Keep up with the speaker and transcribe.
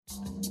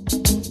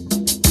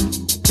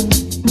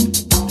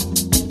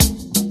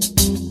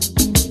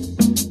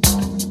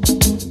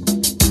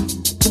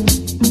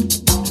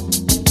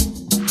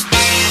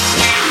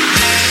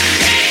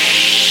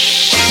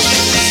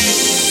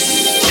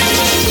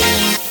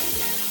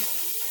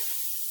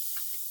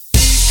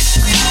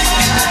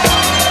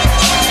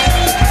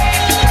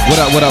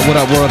What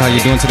up, world? How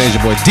you doing today? It's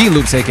your boy D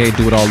Loops, aka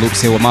Do It All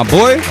Loops, here with my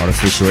boy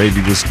Artificial AB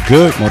was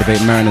good.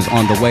 Motivate Marin is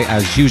on the way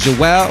as usual.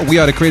 We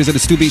are the creators of the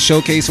Stu Beat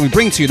Showcase, and we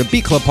bring to you the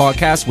Beat Club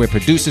podcast, where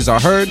producers are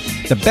heard,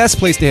 the best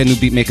place to hear new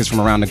beat makers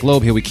from around the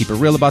globe. Here we keep it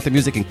real about the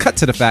music and cut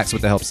to the facts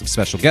with the help of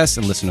special guests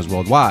and listeners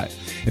worldwide.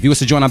 If you wish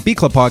to join our Beat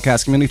Club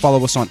podcast community,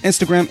 follow us on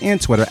Instagram and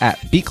Twitter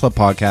at Beat Club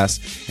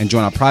Podcast, and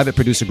join our private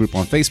producer group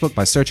on Facebook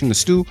by searching the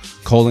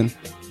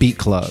Stu:*Beat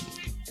Club.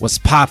 What's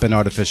poppin',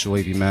 Artificial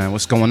AB, man?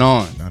 What's going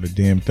on? Not a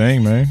damn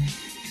thing, man.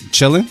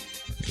 Chilling?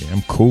 Yeah,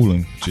 I'm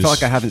cooling. I feel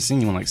like I haven't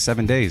seen you in like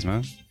 7 days,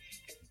 man.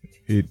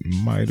 It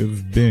might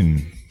have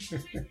been.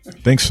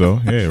 Think so.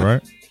 Yeah,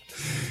 right?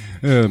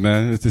 Yeah,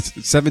 man.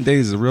 It's 7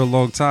 days is a real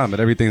long time, but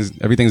everything's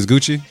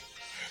Gucci?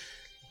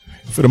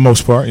 For the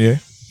most part, yeah.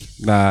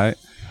 All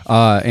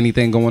right.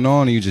 Anything going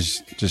on, or you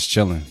just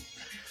chilling?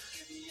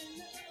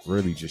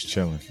 Really just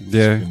chilling.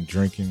 Yeah. Just been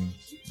drinking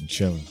and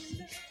chilling.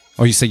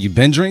 Oh, you say you've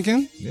been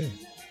drinking? Yeah.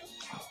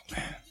 Oh,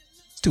 man.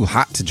 It's too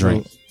hot to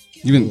drink.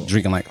 You've been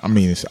drinking like... I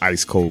mean, it's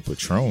ice cold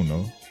Patron,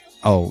 though.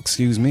 Oh,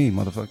 excuse me,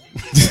 motherfucker.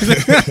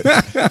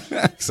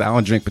 So I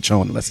don't drink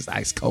Patron unless it's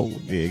ice cold.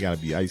 Yeah, it gotta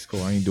be ice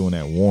cold. I ain't doing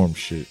that warm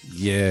shit.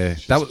 Yeah.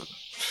 That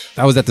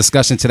was that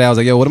discussion today. I was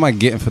like, yo, what am I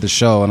getting for the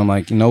show? And I'm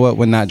like, you know what?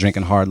 We're not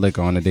drinking hard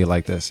liquor on a day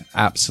like this.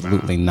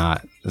 Absolutely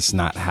not. It's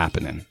not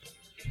happening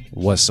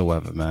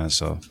whatsoever, man.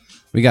 So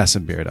we got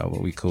some beer, though,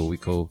 but we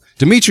cool.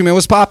 Dimitri, man,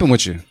 what's popping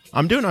with you?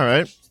 I'm doing all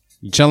right.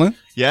 You chilling?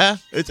 Yeah,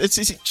 it's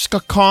just a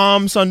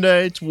calm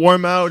Sunday. It's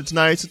warm out. It's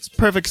nice. It's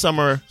perfect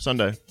summer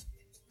Sunday.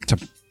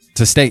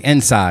 To stay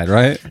inside,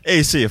 right?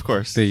 AC, of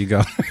course. There you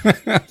go.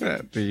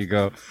 There you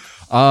go.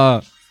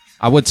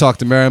 I would talk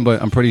to Marin,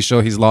 but I'm pretty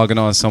sure he's logging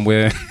on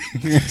somewhere.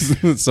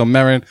 So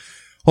Marin,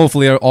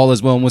 hopefully all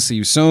is well, and we'll see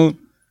you soon.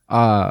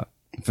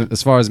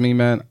 As far as me,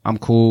 man, I'm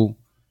cool.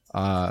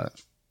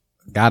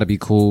 Gotta be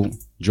cool.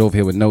 Drove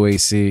here with no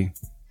AC.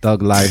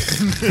 Thug life.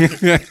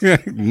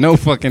 No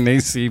fucking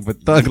AC,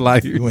 but thug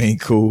life. You ain't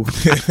cool.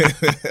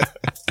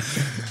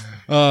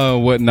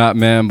 Whatnot,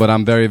 man. But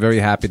I'm very, very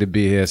happy to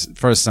be here.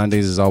 First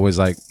Sundays is always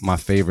like my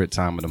favorite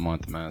time of the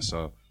month, man.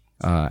 So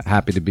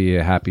happy to be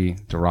here. Happy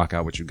to rock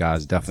out with you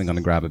guys. Definitely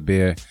gonna grab a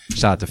beer.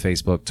 Shout out to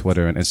Facebook,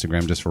 Twitter, and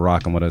Instagram just for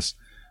rocking with us.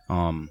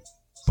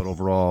 But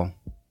overall,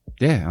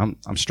 yeah,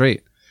 I'm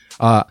straight.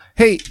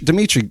 Hey,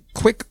 Dimitri,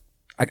 quick.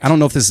 I don't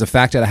know if this is a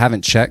fact that I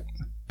haven't checked.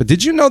 But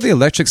did you know the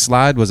electric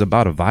slide was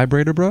about a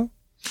vibrator, bro?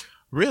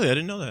 Really? I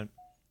didn't know that.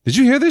 Did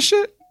you hear this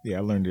shit? Yeah, I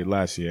learned it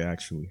last year,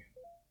 actually.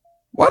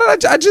 Why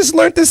did I just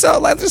learned this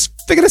out? Like, just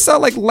figured this out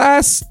like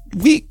last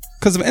week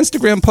because of an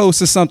Instagram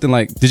post or something.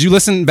 Like, did you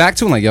listen back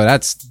to it? Like, yo,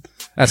 that's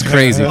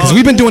crazy. Because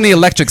we've been doing the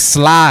electric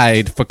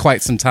slide for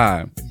quite some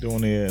time. Been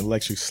doing the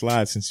electric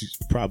slide since you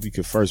probably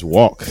could first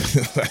walk.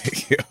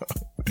 Like, yo.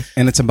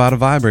 And it's about a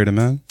vibrator,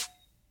 man.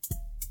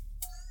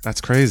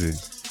 That's crazy.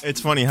 It's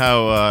funny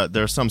how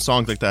there are some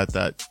songs like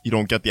that you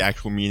don't get the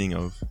actual meaning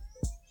of.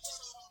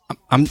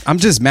 I'm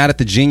just mad at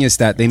the genius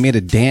that they made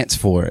a dance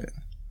for it.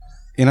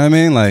 You know what I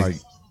mean? Like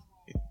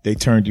they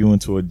turned you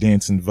into a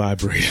dancing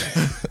vibrator.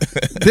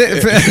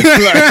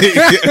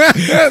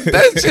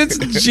 That shit's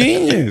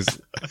genius.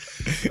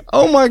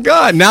 Oh my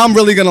God. Now I'm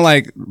really gonna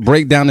like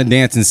break down the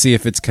dance and see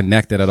if it's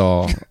connected at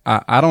all.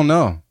 I don't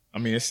know. I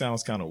mean, it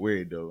sounds kind of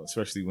weird though,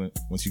 especially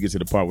once you get to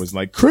the part where it's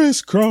like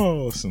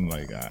crisscross and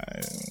like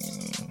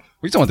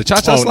We talking about the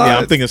cha-cha slide? Yeah,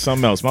 I'm thinking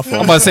something else. My fault.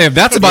 I'm about to say, if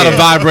that's about a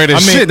vibrator,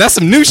 shit, that's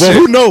some new shit. Well,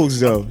 who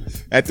knows, though?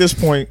 At this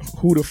point,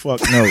 who the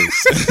fuck knows?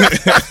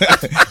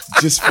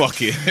 Just fuck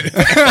it.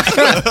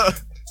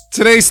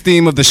 Today's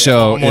theme of the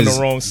show I'm on is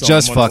the wrong song.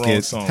 just I'm on fuck the wrong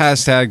it. song.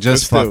 Hashtag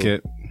just But fuck still.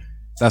 it.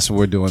 That's what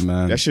we're doing,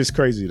 man. That shit's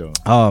crazy, though.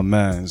 Oh,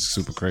 man, it's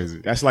super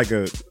crazy. That's like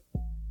a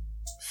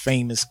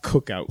famous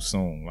cookout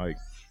song. Like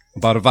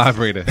About a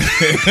vibrator.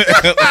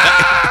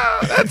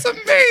 That's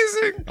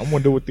amazing. I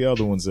wonder what the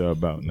other ones are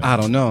about now. I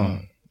don't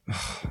know.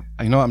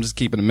 You know, I'm just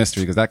keeping a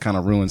mystery because that kind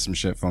of ruined some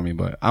shit for me,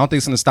 but I don't think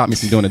it's going to stop me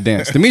from doing a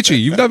dance. Dimitri,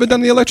 you've never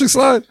done the electric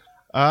slide?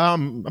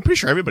 I'm pretty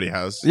sure everybody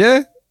has.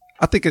 Yeah?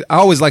 I think I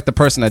always like the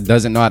person that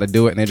doesn't know how to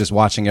do it and they're just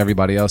watching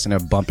everybody else and they're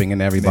bumping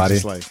into everybody.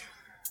 Just like,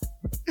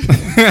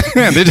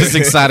 They're just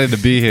excited to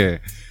be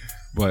here.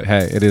 But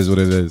hey, it is what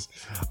it is.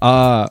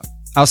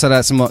 Outside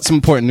that, some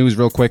important news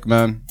real quick,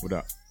 man. what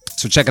up?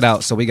 So check it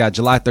out. So we got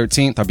July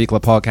 13th, our Beat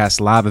Club Podcast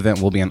live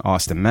event will be in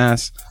Austin,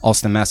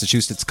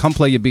 Massachusetts. Come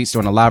play your beats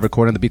during a live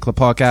recording of the Beat Club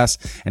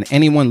Podcast. And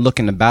anyone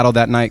looking to battle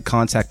that night,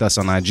 contact us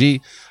on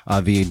IG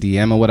via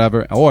DM or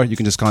whatever. Or you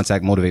can just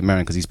contact Motivate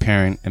Marin because he's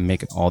pairing and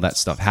making all that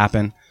stuff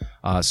happen.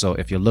 So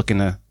if you're looking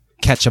to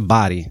catch a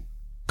body,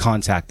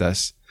 contact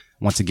us.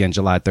 Once again,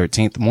 July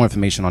 13th. More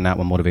information on that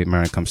when Motivate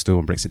Marin comes through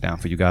and breaks it down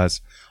for you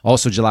guys.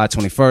 Also, July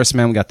 21st,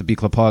 man, we got the Beat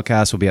Club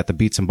Podcast. We'll be at the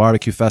Beats and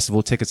Barbecue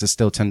Festival. Tickets are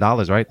still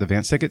 $10, right? The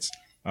advance tickets?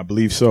 I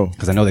believe so.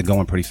 Because I know they're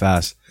going pretty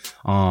fast.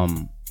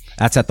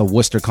 That's at the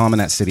Worcester Common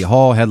at City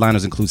Hall.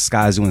 Headliners include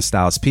Sky Zoo and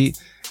Styles P.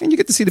 And you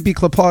get to see the Beat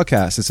Club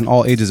Podcast. It's an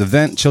all ages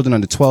event. Children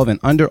under 12 and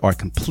under are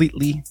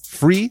completely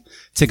free.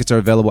 Tickets are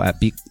available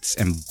at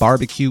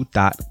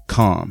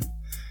beatsandbarbecue.com.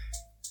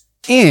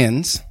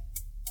 And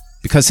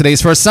because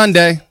today's first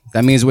Sunday,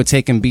 That means we're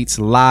taking beats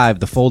live.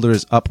 The folder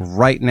is up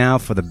right now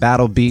for the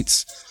battle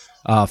beats.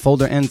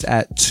 Folder ends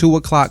at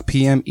 2:00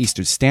 p.m.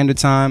 Eastern Standard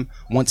Time.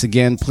 Once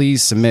again,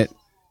 please submit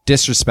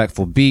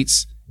disrespectful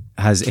beats.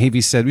 As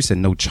AV said, we said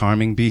no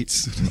charming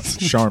beats.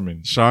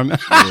 Charmin. Charmin.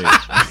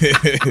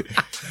 Yeah.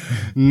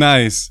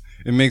 Nice.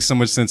 It makes so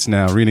much sense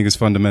now. Reading is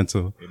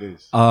fundamental. It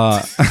is.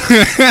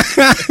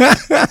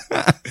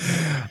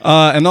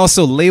 And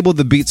also label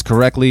the beats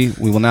correctly.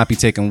 We will not be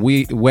taking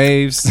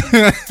waves.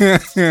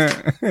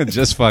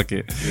 Just fuck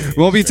it.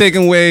 We won't be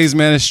taking waves,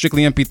 man. It's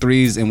strictly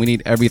MP3s, and we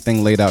need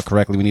everything laid out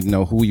correctly. We need to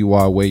know who you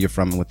are, where you're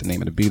from, and what the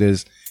name of the beat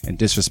is. And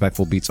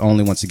disrespectful beats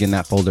only. Once again,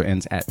 that folder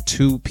ends at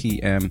 2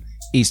 p.m.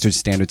 Eastern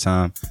Standard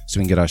Time, so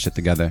we can get our shit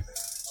together.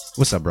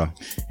 What's up, bro?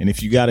 And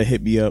if you gotta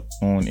hit me up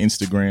on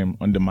Instagram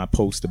under my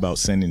post about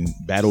sending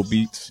battle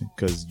beats,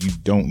 because you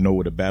don't know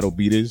what a battle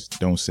beat is,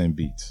 don't send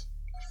beats.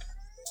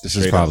 This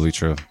is probably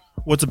true.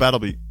 What's a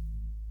battle beat?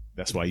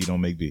 That's why you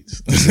don't make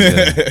beats.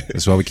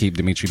 That's why we keep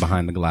Dimitri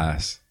behind the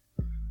glass.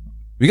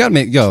 We gotta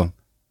make, can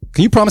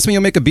you promise me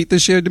you'll make a beat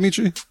this year,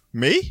 Dimitri?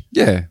 Me?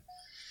 Yeah.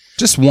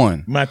 Just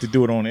one. You might have to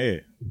do it on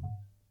air.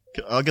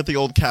 I'll get the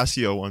old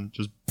Casio one.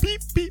 Just beep,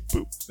 beep,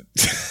 boop.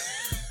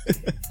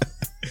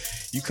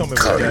 You coming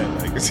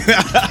with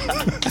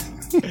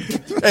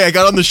that? Like, Hey, I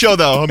got on the show,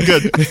 though. I'm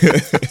good.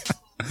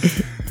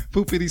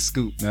 Poopity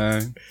scoop,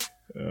 man.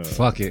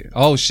 Fuck it.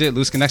 Oh, shit.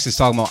 Loose Connection's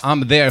talking about,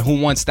 I'm there. Who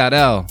wants that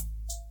L?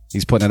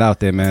 He's putting it out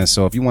there, man.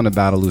 So if you want to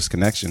battle Loose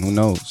Connection, who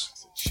knows?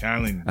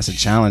 challenge. That's a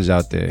challenge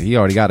out there. He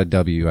already got a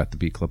W at the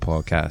Beat Club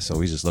podcast, so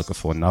he's just looking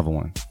for another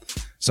one.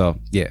 So,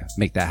 yeah,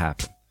 make that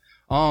happen.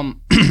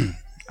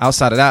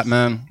 Outside of that,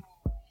 man,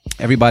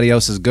 everybody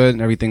else is good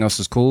and everything else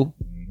is cool.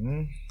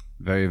 Mm-hmm.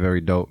 Very,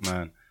 very dope,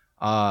 man.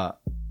 I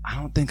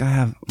don't think I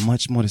have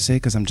much more to say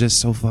because I'm just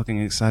so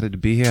fucking excited to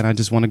be here and I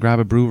just want to grab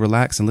a brew,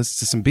 relax, and listen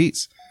to some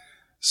beats.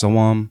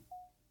 So,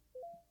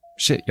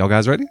 shit, y'all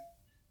guys ready?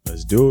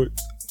 Let's do it.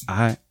 All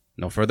right,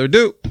 no further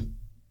ado.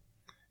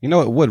 You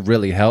know, it would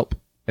really help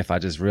if I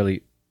just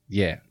really,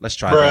 let's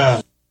try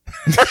that.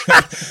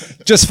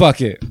 Just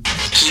fuck it.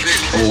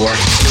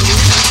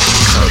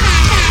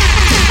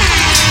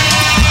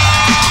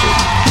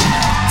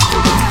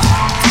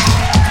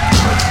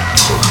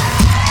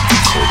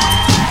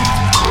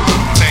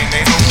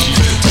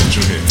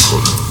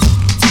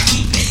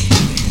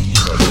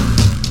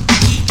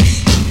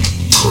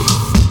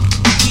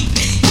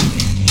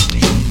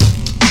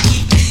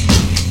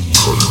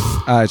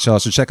 All right, y'all.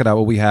 So check it out.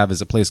 What we have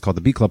is a place called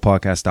the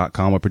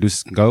beatclubpodcast.com where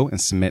producers can go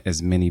and submit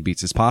as many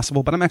beats as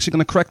possible. But I'm actually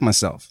going to correct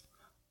myself.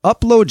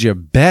 Upload your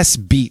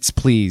best beats,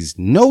 please.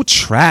 No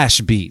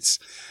trash beats.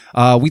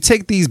 We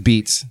take these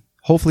beats,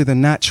 hopefully they're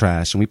not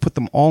trash, and we put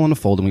them all in a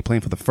folder and we play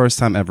them for the first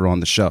time ever on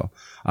the show.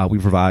 We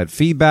provide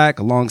feedback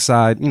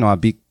alongside, our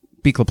Beat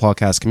Club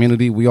podcast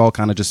community. We all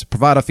kind of just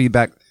provide our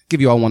feedback, give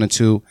you all one or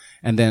two,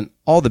 and then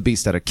all the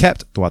beats that are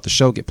kept throughout the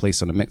show get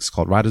placed on a mix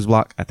called Writer's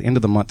Block at the end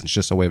of the month. It's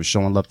just a way of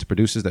showing love to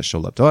producers that show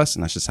love to us,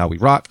 and that's just how we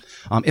rock.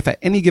 If at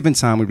any given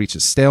time we reach a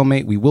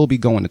stalemate, we will be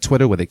going to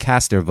Twitter where they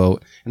cast their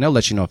vote, and they'll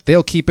let you know if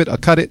they'll keep it or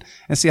cut it,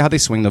 and see how they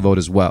swing the vote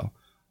as well.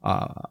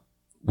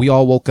 We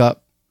all woke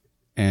up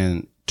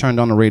and turned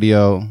on the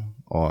radio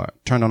or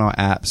turned on our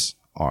apps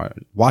or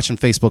watching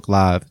Facebook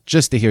Live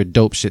just to hear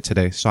dope shit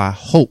today, so I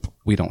hope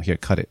we don't hear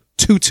cut it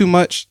too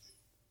much.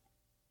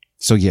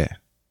 So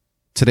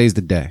today's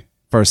the day.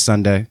 First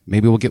Sunday.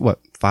 Maybe we'll get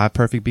 5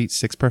 perfect beats,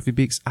 6 perfect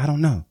beats? I don't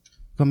know.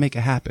 We'll make it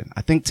happen.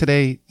 I think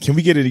today. Can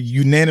we get a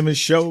unanimous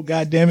show?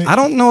 God damn it. I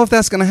don't know if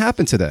that's going to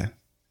happen today.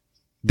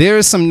 There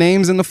are some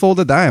names in the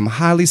folder that I am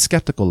highly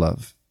skeptical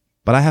of,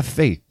 but I have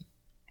faith.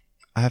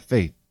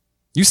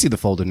 You see the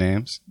folder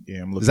names.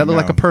 Yeah, I'm looking. Does that look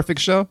like a perfect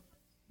show?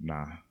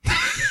 Nah.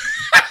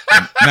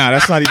 Nah,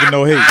 that's not even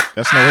no hate.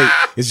 That's no hate.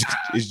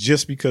 It's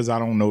just because I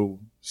don't know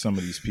some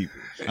of these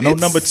people. I know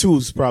number 2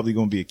 is probably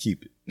going to be a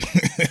keep it.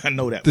 I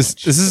know that.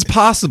 This is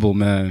possible,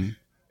 man.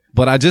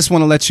 But I just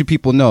want to let you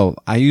people know,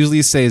 I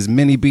usually say as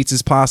many beats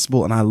as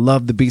possible, and I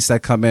love the beats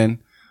that come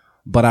in.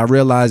 But I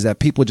realize that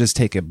people just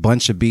take a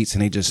bunch of beats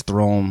and they just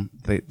throw them.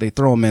 They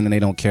throw them in and they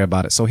don't care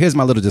about it. So here's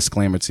my little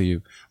disclaimer to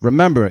you.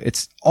 Remember,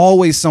 it's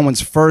always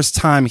someone's first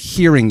time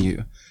hearing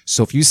you.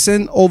 So if you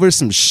send over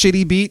some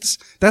shitty beats,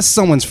 that's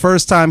someone's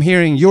first time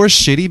hearing your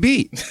shitty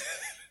beat.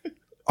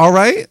 All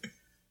right?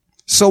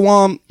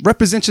 So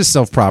represent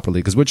yourself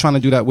properly because we're trying to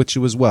do that with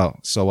you as well.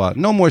 So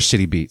no more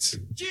shitty beats. Okay.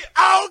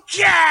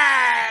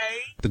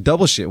 The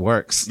double shit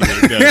works. Yeah,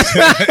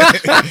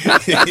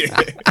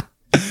 it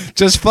does.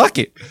 Just fuck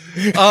it.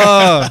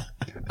 All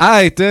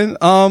right then.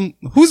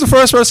 Who's the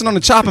first person on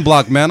the chopping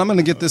block, man? I'm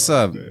gonna get this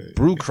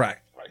brew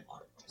crack.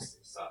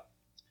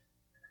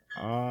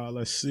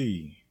 Let's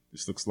see.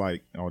 This looks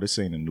like this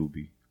ain't a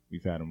newbie.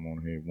 We've had him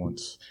on here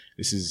once.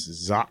 This is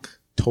Zach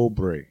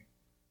Tobre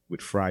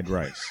with fried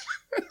rice.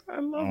 I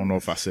don't know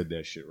if I said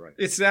that shit right.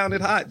 It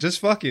sounded hot. Just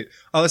fuck it.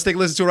 Let's take a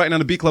listen to it right now on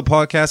the Beat Club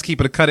podcast.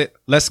 Keep it or cut it.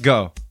 Let's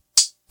go.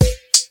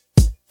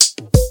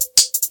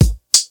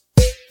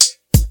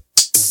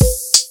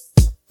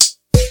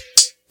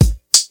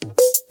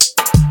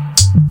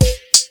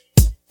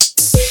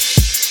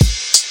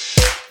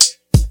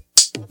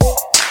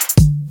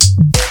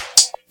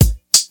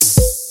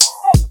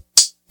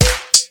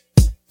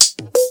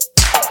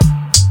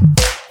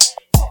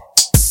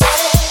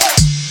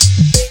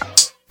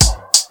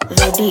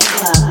 The Beat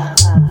Club.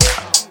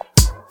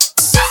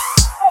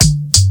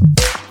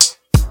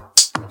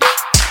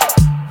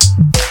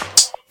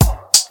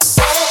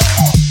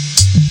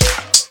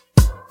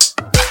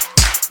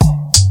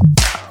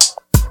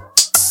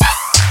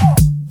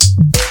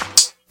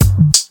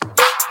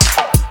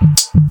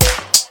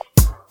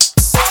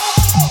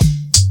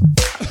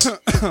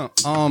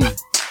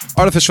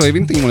 Artificial,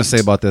 anything you want to say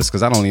about this?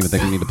 Because I don't even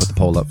think we need to put the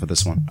poll up for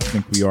this one. I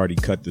think we already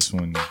cut this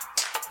one.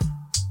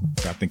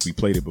 I think we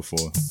played it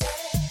before.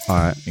 All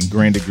right. In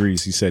grand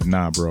degrees, he said,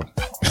 nah, bro. All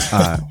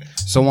right.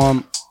 So,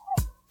 I'm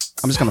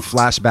just going to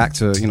flash back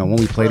to, when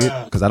we played it,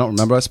 because I don't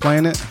remember us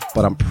playing it,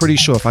 but I'm pretty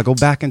sure if I go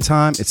back in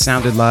time, it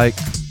sounded like...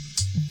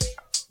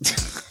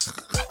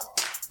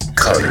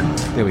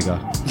 There we go.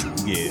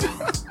 Yeah.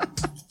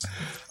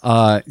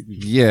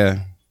 Yeah.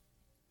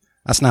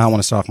 That's not how I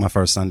want to start off my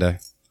first Sunday.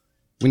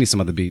 We need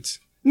some other beats.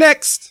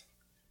 Next!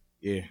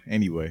 Yeah,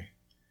 anyway.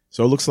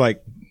 So it looks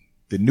like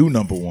the new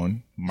number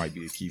one might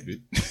be to keep it.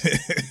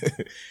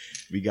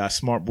 We got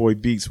Smart Boy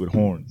Beats with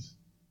Horns.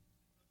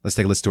 Let's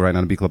take a listen to it right now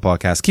on the Beat Club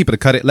Podcast. Keep it or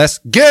cut it. Let's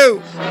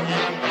go!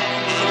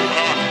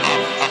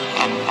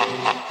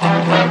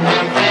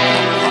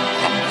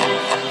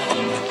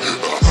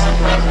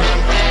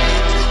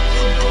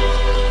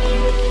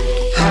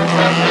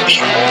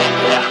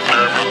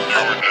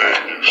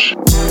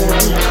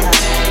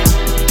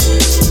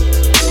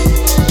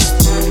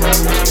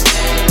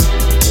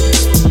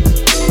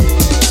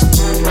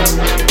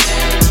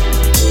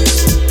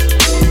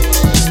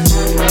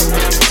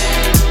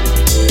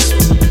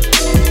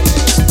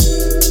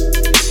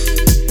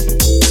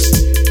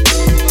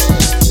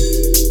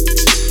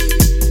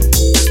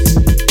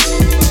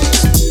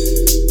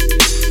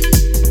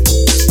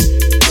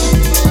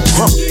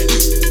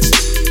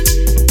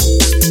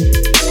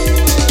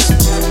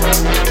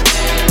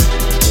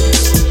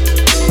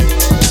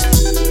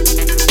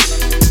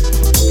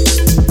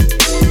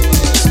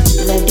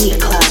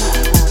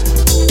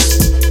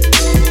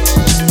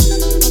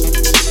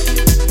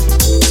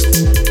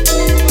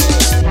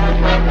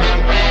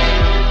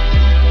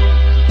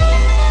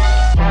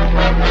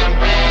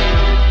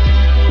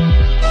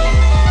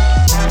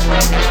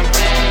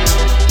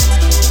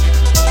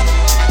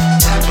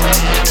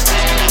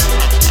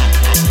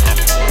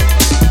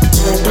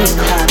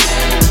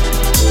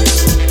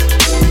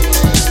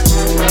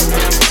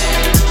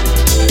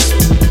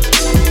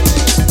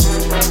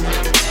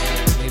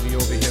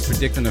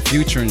 Predicting the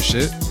future and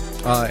shit.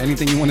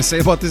 Anything you want to say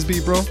about this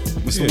beat, bro?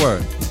 What's the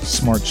word?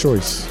 Smart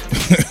choice.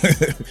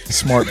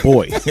 Smart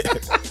boy. That's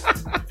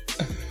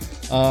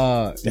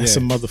a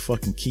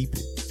motherfucking keep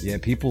it. Yeah,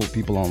 people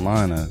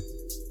online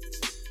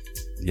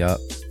yup.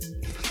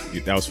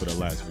 Yeah, that was for the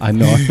last week. I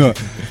know.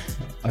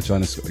 I'm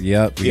trying to.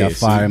 Yep, we got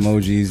fire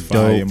emojis.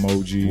 Fire dope.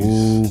 emojis.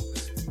 Ooh,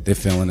 they're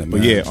feeling it, man.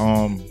 But yeah,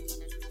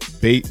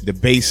 the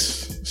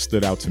bass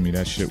stood out to me.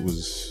 That shit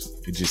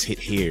it just hit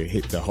here,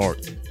 hit the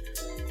heart,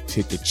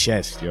 hit the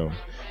chest, yo.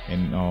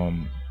 And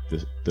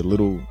the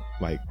little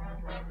like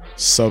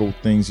subtle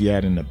things you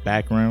had in the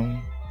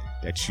background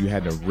that you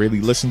had to really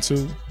listen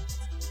to,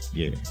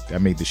 yeah,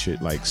 that made the shit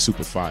like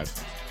super fire.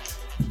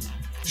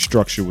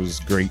 Structure was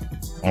great,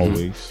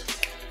 always.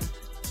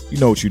 You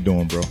know what you're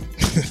doing, bro.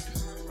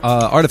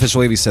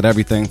 Artificial Wavy said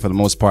everything for the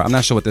most part. I'm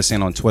not sure what they're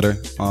saying on Twitter,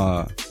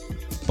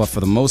 but for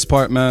the most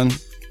part, man,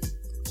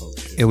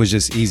 it was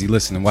just easy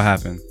listening. What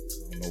happened?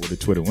 I don't know where the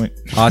Twitter went.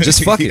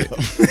 Just fuck it. Oh,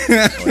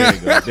 there you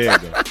go. There you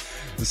go.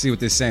 Let's see what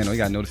they're saying. Oh, you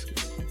got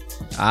notification.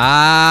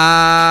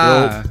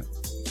 Ah.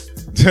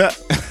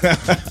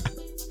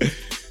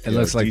 It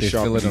looks like they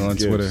feel it on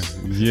Twitter.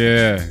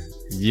 Yeah.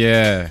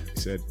 Yeah. He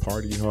said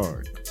party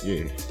hard.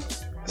 Yeah.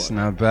 It's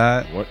not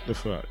bad. What the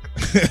fuck?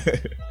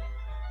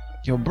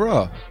 Yo,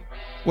 bro.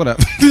 What up?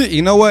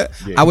 You know what?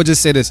 Yeah. I would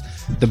just say this.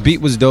 The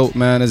beat was dope,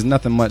 man. There's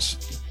nothing much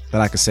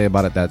that I could say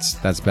about it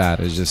that's bad.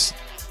 It's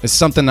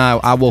something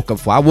I woke up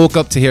for. I woke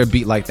up to hear a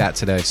beat like that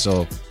today.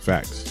 So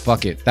facts.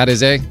 Fuck it. That is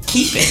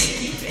keep it.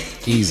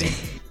 Easy.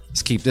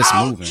 Let's keep this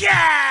moving.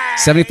 Yeah!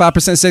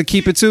 75% said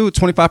keep it too.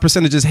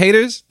 25% are just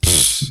haters.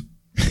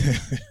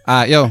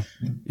 Yo,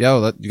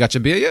 you got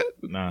your beer yet?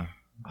 Nah,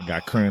 I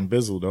got Cran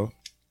Bizzle though.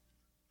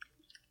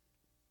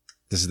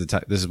 This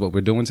is what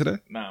we're doing today?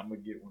 Nah, I'm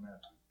gonna get one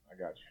after. I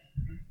got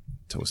you.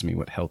 Toast me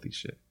with healthy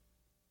shit.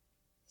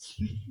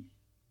 I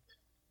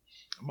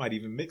might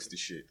even mix the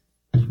shit.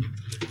 All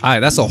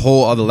right, that's a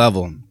whole other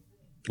level.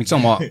 You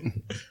talking about?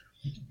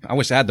 I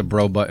wish I had the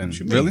bro button.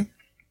 Really?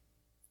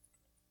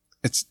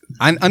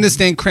 I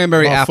understand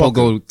cranberry apple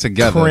go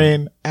together.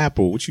 Cran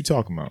apple. What you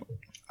talking about?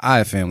 All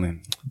right,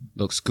 family.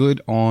 Looks good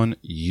on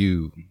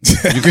you.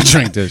 You can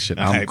drink this shit.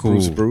 I'm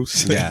cool.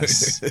 Bruce.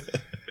 Yes. All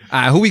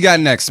right, who we got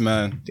next,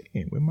 man?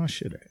 Damn, where my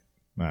shit at?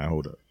 All right,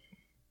 hold up.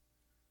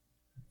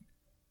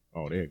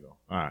 Oh, there you go.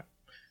 All right.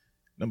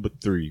 Number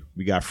 3,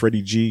 we got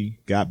Freddie G.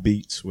 Got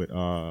Beats with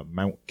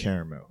Mount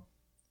Caramel.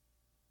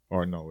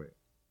 Or no, wait.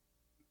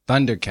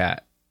 Thundercat.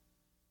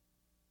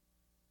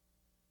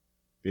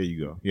 There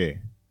you go. Yeah.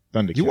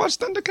 Thundercat. You watch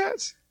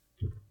Thundercats?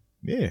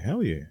 Yeah,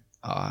 hell yeah.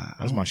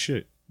 That's my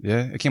shit.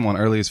 Yeah, it came on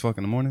early as fuck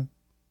in the morning.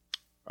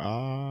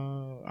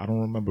 I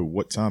don't remember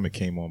what time it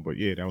came on, but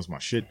yeah, that was my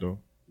shit though.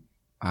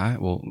 All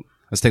right, well,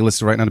 let's take a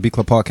listen right now to Beat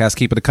Club Podcast.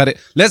 Keep it or cut it.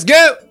 Let's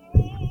go.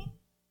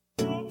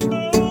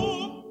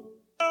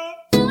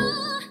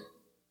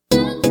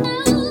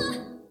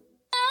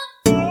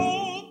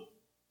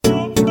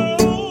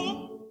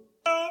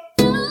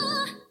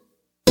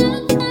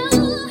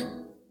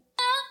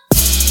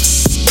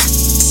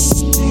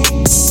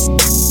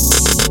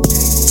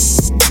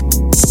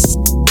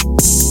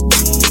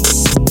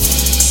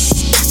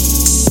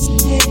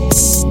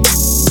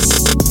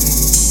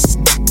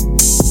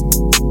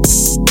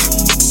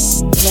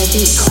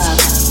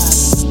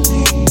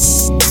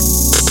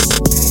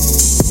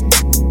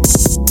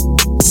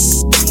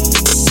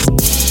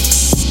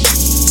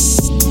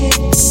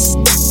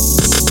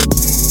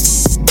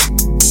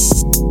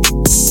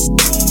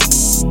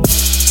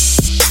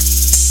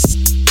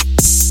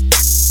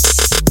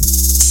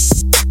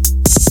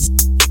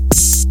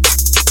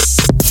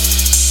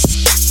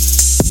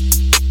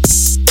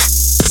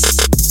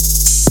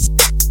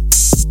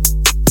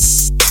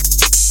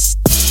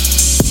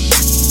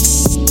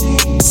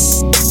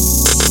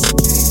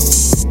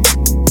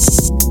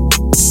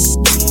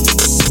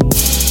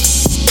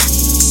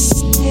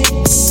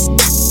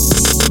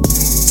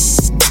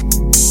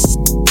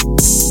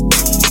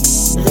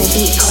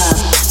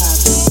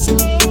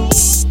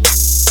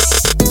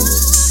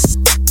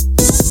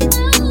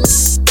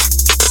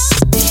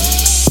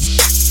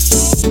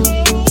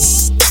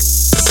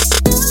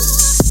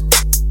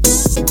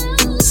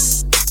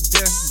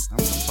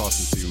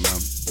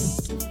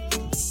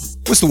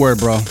 What's the word,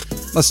 bro?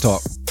 Let's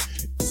talk.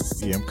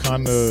 Yeah, I'm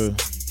kind of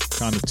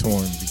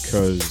torn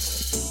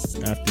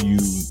because after you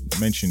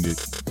mentioned it,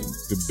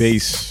 the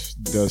bass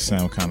does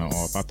sound kind of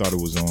off. I thought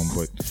it was on,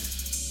 but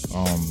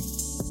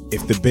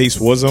if the bass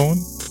was on,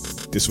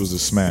 this was a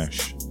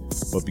smash.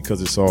 But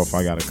because it's off,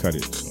 I gotta cut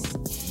it. So.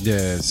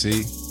 Yeah, see,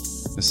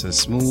 it says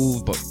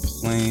smooth but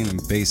plain, and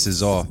bass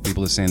is off.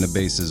 People are saying the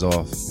bass is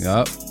off.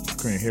 Yup. I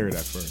couldn't hear it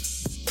at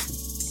first.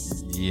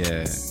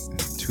 Yeah,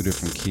 2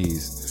 different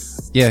keys.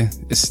 Yeah,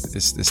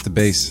 it's the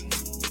bass.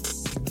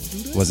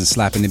 Wasn't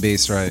slapping the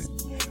bass right.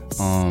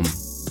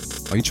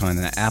 Are you trying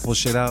that Apple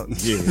shit out?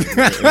 Yeah,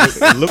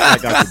 it looked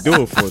like I could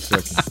do it for a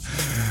second.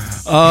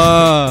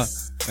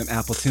 An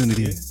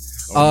opportunity.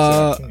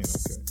 Oh, okay.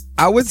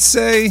 I would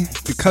say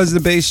because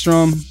of the bass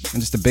drum and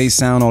just the bass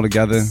sound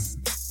altogether,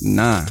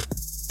 nah.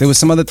 There was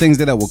some other things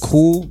that were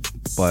cool,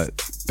 but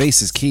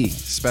bass is key,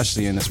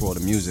 especially in this world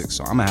of music.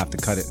 So I'm gonna have to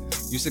cut it.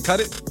 You said cut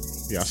it?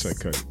 Yeah, I said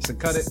cut it. You said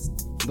cut it.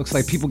 Looks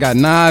like people got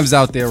knives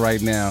out there right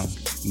now.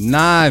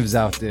 Knives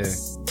out there.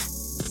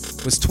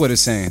 What's Twitter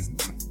saying?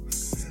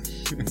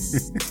 I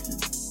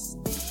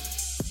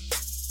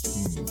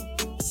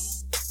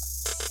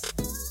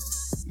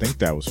think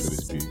that was for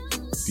this beat.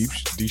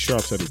 D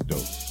Sharp said it's dope.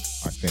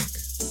 I think.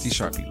 D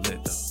Sharp be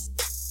lit though.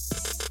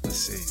 Let's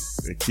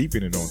see. They're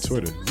keeping it on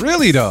Twitter.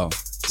 Really though?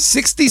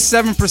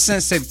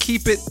 67% said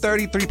keep it.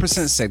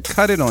 33% said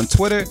cut it on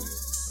Twitter.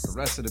 The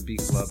rest of the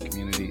Beat Club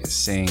community is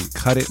saying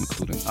cut it,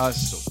 including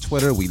us. So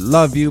Twitter, we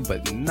love you,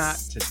 but not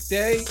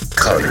today.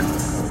 Cut it.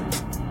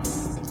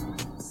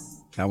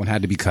 That one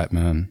had to be cut,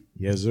 man.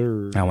 Yes,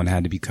 sir. That one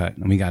had to be cut.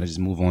 And we got to just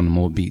move on to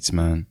more beats,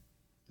 man.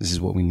 This is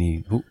what we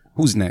need.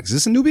 Who's next? Is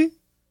this a newbie?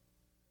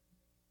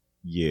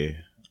 Yeah.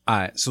 All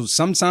right. So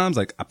sometimes,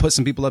 like, I put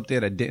some people up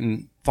there that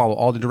didn't follow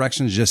all the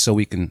directions just so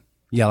we can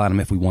yell at them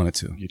if we wanted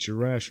to. Get your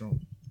rash on.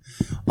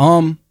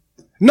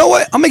 Know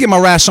what? I'm going to get my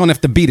rash on if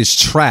the beat is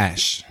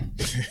trash.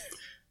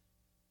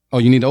 Oh,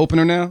 you need the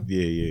opener now?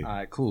 Yeah. All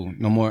right, cool.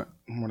 No more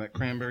of that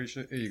cranberry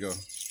shit? Here you go.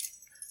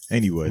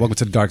 Anyway. Welcome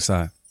to the dark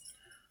side.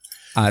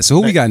 All right, so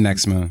who we got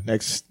next, man?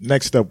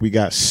 Next up, we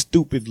got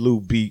Stupid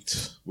Lou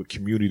Beats with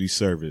Community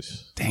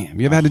Service. Damn,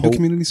 you ever had to do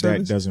community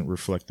service? That doesn't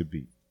reflect the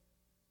beat.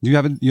 You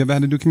ever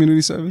had to do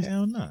community service?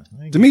 Hell no.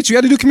 Dimitri, you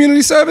had to do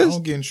community service? I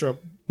don't get in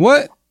trouble.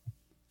 What?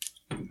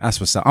 That's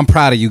what's up. I'm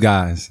proud of you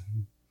guys.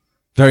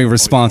 Very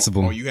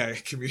responsible. Oh, you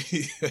had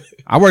community.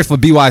 I worked for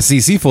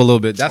BYCC for a little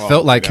bit. That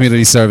felt like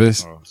community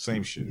service.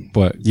 Same shit.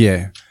 But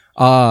yeah.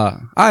 All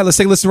right, let's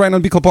take a listen right now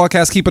on the Beat Club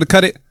Podcast. Keep it or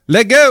cut it.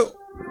 Let go.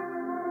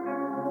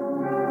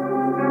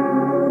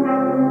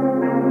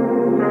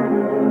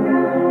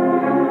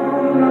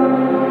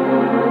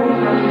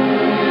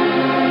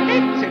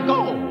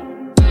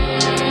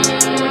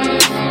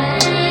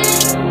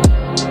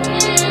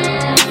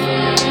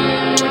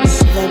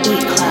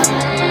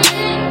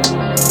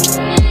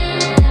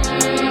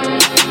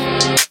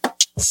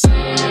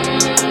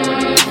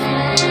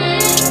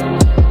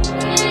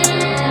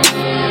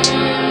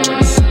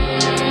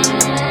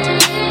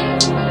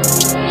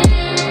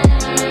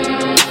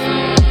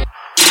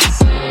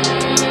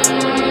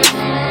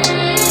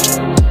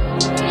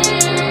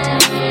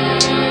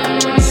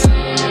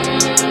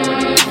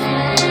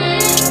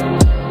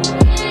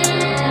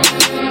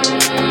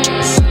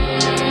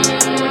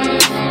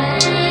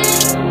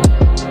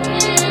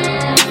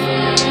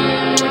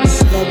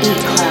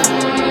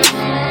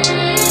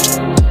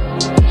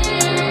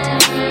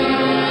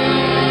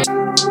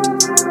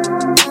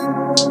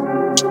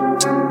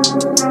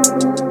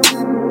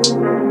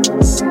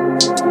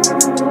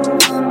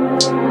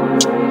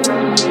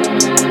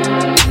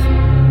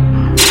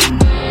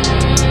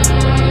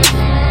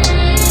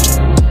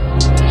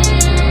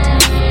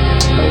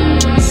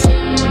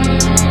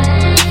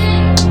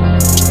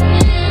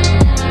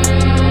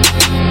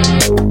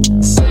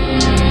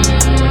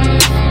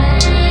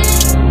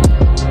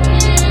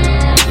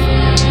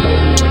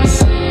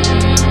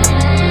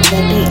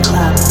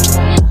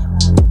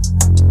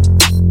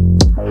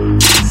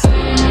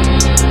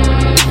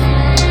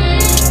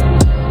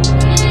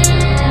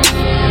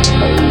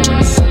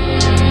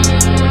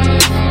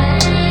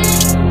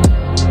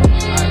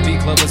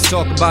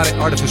 about it.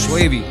 Artificial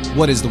Wavy,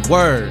 what is the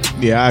word?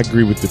 Yeah, I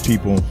agree with the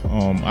people.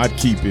 I'd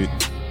keep it.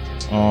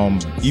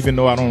 Even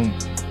though I don't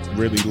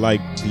really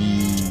like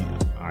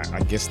I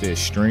guess their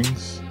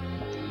strings.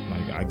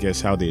 Like, I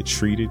guess how they're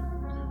treated.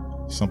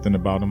 Something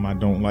about them I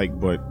don't like,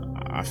 but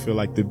I feel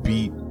like the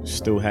beat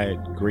still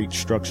had great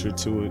structure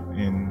to it,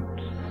 and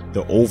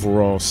the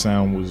overall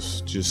sound was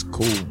just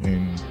cool,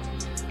 and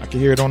I can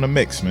hear it on the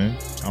mix, man.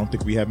 I don't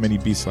think we have many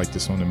beats like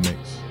this on the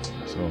mix.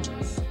 So,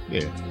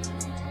 yeah.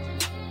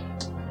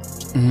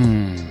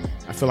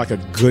 I feel like a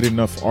good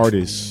enough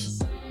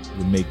artist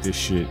would make this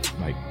shit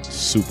like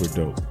super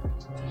dope.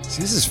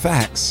 See, this is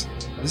facts.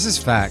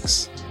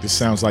 This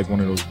sounds like one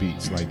of those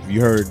beats. Like, if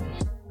you heard,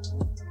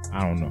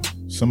 I don't know,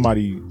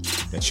 somebody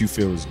that you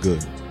feel is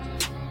good.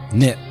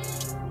 Nip.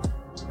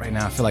 Right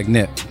now, I feel like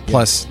Nip.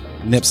 Plus,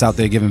 Nip's out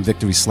there giving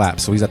victory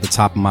slaps, so he's at the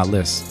top of my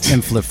list.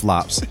 And flip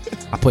flops.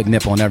 I put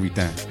Nip on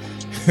everything.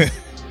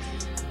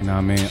 You know what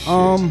I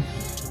mean?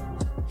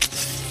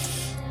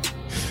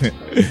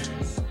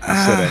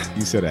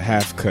 You said a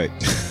half cut.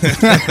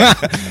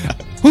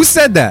 Who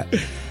said that?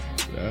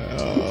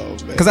 Oh,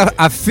 man. Because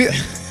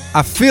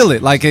I feel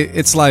it. Like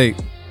it's like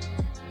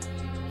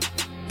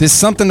there's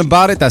something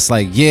about it that's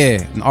like,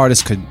 yeah, an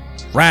artist could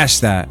rash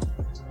that.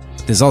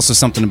 There's also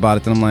something about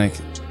it that I'm like,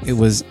 it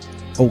was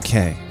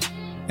okay,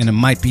 and it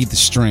might be the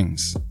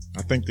strings.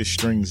 I think the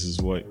strings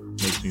is what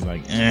makes me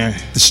like, eh.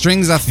 The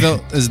strings, I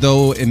felt as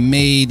though it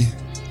made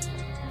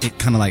it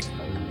kind of like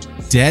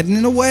dead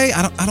in a way.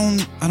 I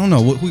don't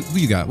know. Who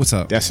you got? What's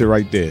up? That's it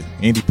right there.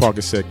 Andy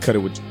Parker said, "Cut it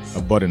with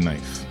a butter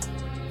knife."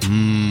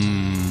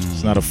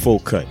 It's not a full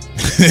cut.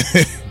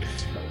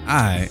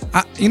 I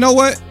you know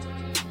what?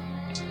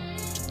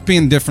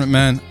 Being different,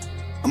 man.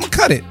 I'm gonna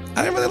cut it.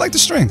 I didn't really like the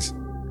strings.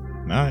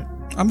 All right.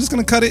 I'm just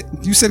gonna cut it.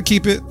 You said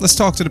keep it. Let's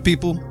talk to the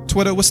people.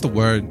 Twitter, what's the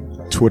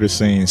word? Twitter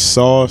saying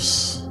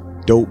sauce,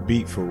 dope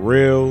beat for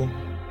real.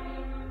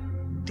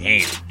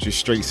 Damn, just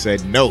straight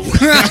said no.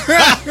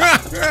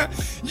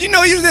 You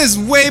know, there's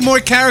way more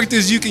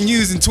characters you can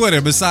use in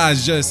Twitter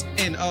besides just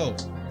N-O.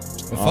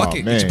 But fuck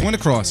it, get your point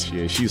across.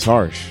 Yeah, she's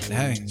harsh.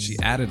 Hey, she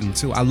added them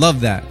too. I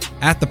love that.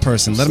 At the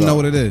person, let them know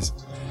what it is.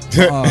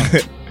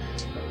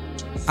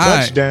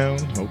 Touchdown.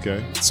 Right.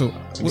 Okay. So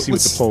let me see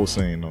what the poll's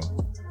saying though.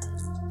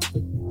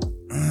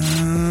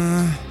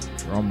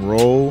 Drum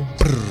roll.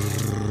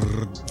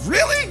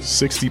 Really?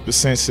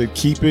 60% said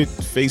keep it.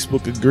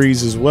 Facebook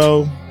agrees as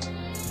well.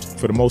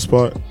 For the most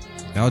part.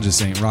 Y'all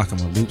just ain't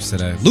rocking with loops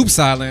today. Loops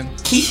Island.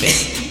 Keep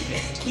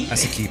it.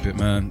 That's a keep it,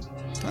 man.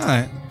 All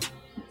right.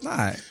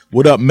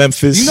 What up,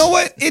 Memphis? You know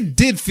what? It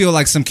did feel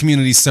like some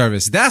community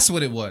service. That's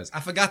what it was. I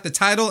forgot the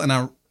title,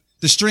 and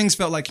the strings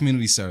felt like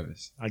community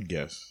service. I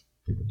guess.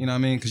 You know what I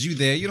mean? Because you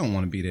there, you don't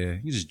want to be there.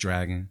 You just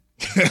dragging.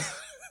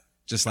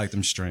 Just like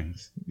them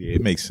strings. Yeah,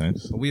 it makes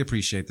sense. But we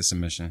appreciate the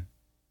submission.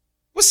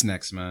 What's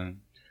next,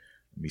 man?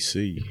 Let me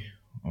see.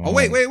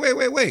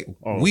 Wait.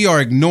 Oh. We are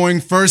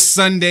ignoring First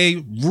Sunday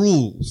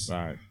rules.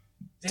 All right.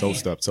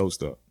 Toast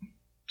up.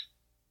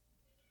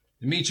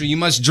 Dimitri, you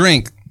must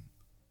drink.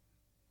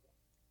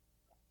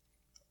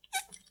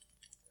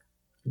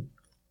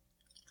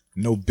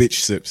 No bitch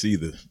sips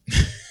either.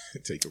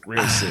 Take a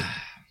real sip.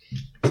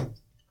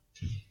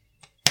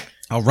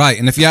 All right.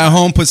 And if you're at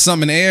home, put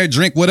something in the air,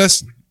 drink with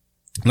us.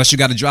 Unless you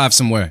got to drive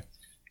somewhere.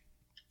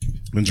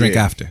 Then drink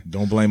after.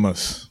 Don't blame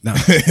us no.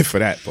 for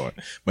that part.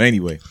 But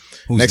anyway,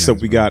 next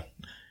up we got,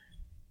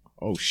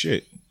 oh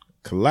shit,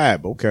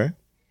 collab. Okay.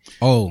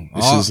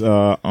 This is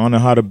Honor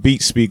How to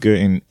Beat speaker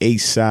and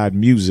A-Side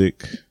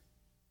Music.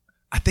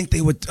 I think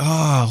they would.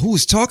 Who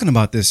was talking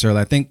about this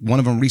earlier? I think one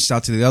of them reached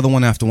out to the other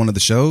one after one of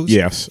the shows.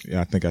 Yes. Yeah,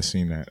 I think I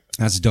seen that.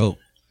 That's dope.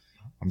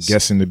 I'm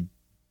guessing the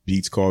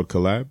beat's called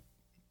collab.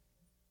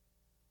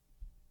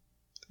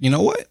 You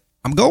know what?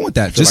 I'm going with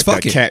that. Just like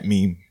fuck that it. Cat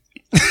meme.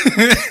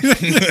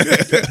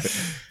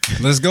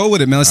 Let's go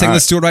with it, man.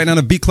 Let's do it right now.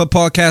 The Beat Club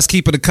Podcast.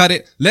 Keep it or cut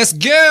it. Let's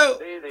go.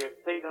 They've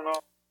taken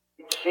off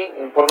the sheet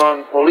and put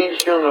on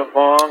police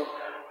uniforms.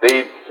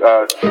 They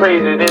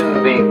traded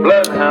in the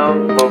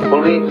bloodhounds for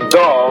police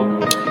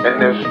dogs,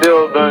 and they're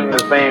still doing the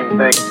same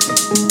thing.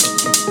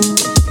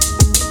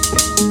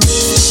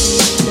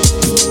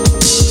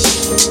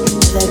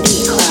 The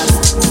Beat Club.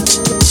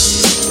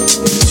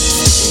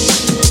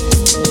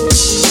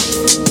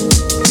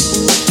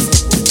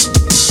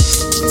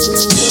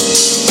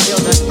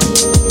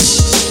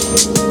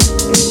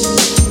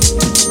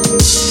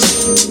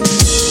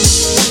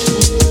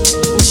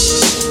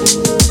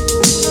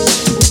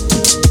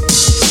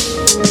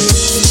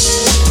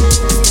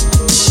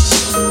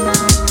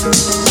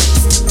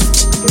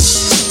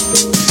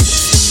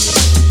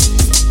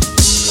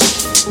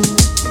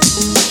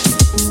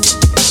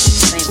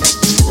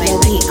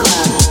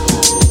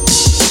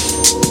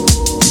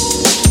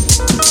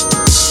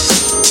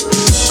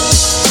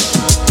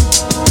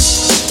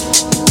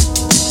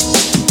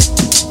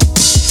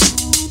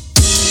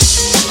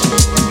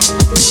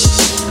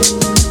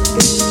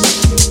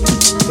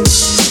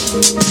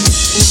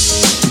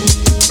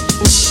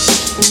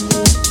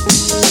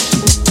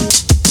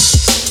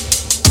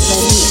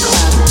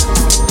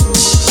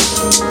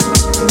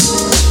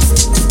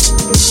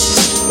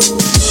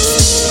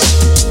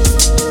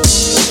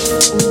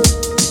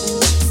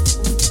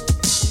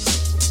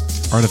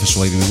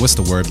 Artificial wavy. What's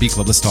the word? Beat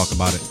Club. Let's talk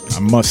about it. I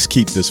must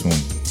keep this one.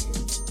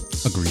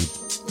 Agreed.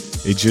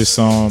 It just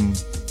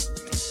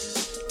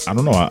I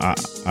don't know.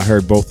 I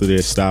heard both of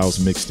their styles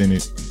mixed in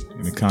it,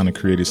 and it kind of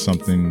created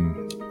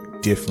something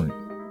different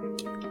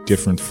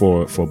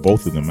for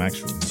both of them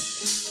actually.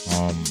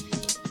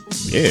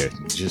 Yeah,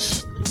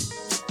 just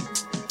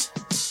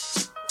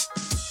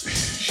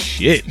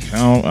shit. I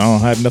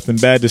don't have nothing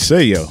bad to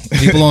say, yo.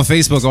 People on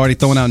Facebook are already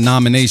throwing out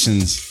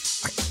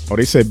nominations. Oh,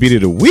 they said beat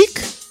of the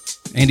week?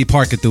 Andy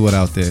Parker threw it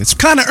out there. It's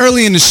kind of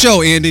early in the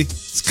show, Andy.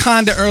 It's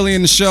kind of early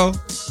in the show.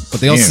 But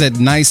they also said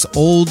nice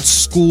old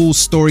school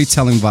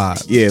storytelling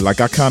vibe. Yeah,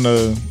 like I kind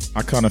of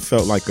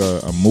felt like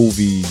a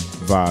movie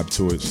vibe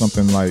to it.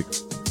 Something like,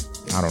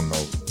 I don't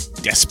know,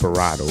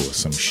 Desperado or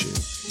some shit.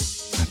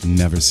 I've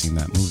never seen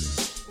that movie.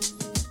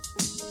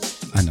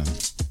 I know.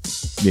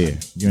 Yeah,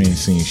 you ain't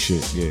seen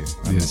shit. Yeah,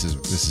 this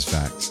is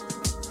facts.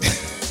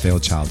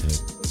 Failed childhood.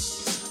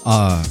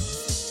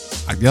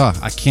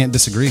 I can't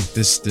disagree.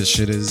 This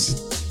shit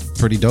is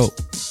pretty dope.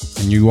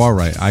 And you are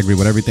right. I agree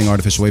with everything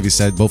Artificial Wavy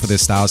said. Both of their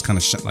styles kind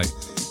of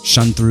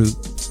shine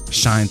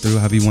through,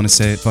 however you want to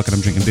say it. Fuck it, I'm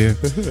drinking beer.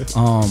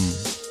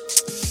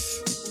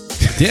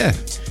 Yeah.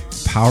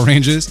 Power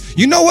Rangers.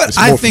 You know what?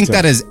 I think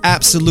that is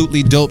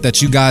absolutely dope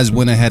that you guys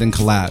went ahead and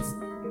collab.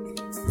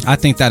 I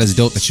think that is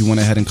dope that you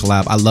went ahead and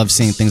collab. I love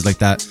seeing things like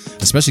that,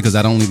 especially because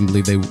I don't even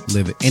believe they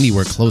live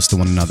anywhere close to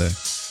one another.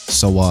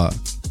 So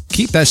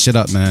keep that shit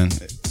up, man.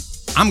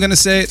 I'm going to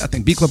say it. I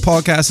think B Club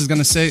Podcast is going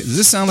to say it. Does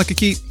this sound like a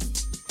keep?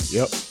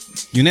 Yep.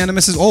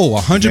 Unanimous is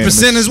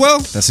 100% as well.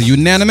 That's a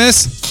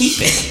unanimous. Keep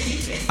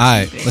it. All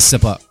right, let's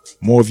sip up.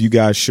 More of you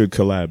guys should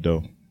collab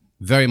though.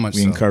 Very much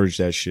we so. encourage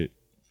that shit.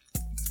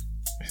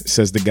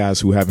 Says the guys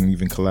who haven't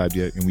even collabed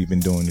yet, and we've been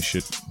doing this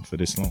shit for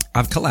this long.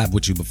 I've collabed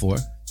with you before.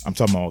 I'm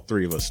talking about all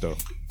three of us though.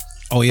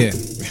 Oh yeah.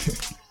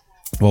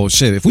 Well,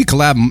 shit. If we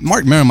collab,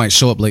 Mark Maron might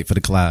show up late for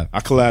the collab.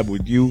 I collab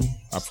with you.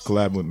 I've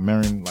collabed with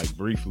Maron like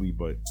briefly,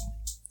 but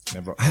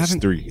never. I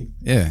haven't. Three.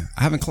 Yeah,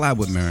 I haven't collabed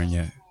with Maron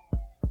yet.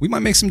 We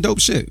might make some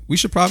dope shit. We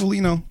should probably,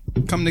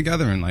 come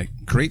together and like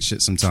create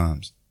shit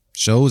sometimes,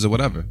 shows or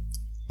whatever.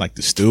 Like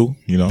the stew,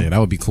 Yeah, that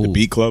would be cool. The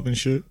Beat Club and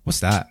shit.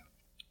 What's that?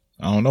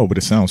 I don't know, but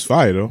it sounds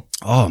fire though.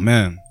 Oh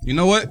man, you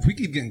know what? If we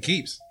keep getting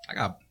keeps, I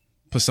got to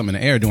put something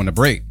in the air during the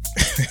break.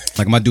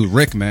 Like my dude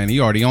Rick, man, he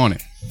already on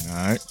it. All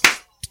right.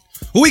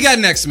 Who we got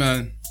next,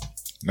 man?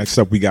 Next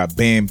up, we got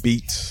Bam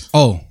Beats.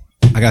 Oh,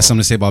 I got something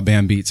to say about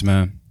Bam Beats,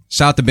 man.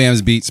 Shout out to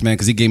Bam's Beats, man,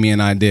 because he gave me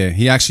an idea.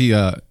 He actually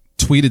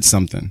tweeted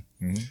something.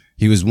 Mm-hmm.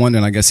 He was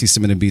wondering, I guess he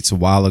submitted beats a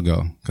while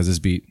ago because this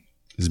beat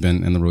has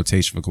been in the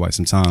rotation for quite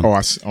some time.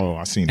 I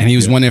seen it. And he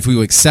was wondering if we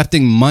were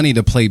accepting money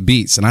to play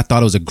beats. And I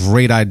thought it was a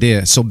great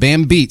idea. So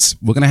Bam Beats,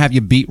 we're going to have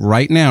your beat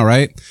right now,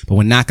 right? But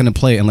we're not going to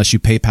play it unless you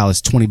PayPal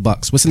us $20.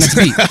 What's the next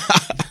beat?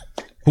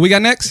 Who we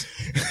got next?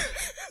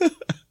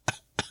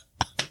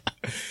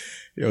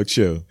 Yo,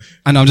 chill.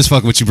 I know, I'm just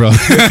fucking with you, bro.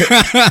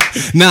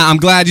 Nah, I'm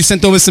glad you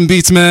sent over some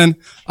beats, man.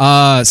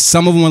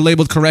 Some of them were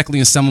labeled correctly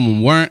and some of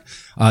them weren't.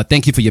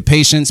 Thank you for your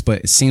patience,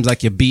 but it seems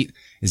like your beat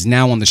is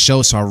now on the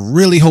show, so I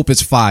really hope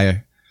it's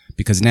fire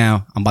because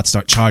now I'm about to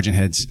start charging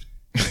heads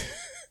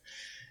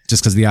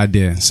just because of the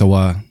idea. So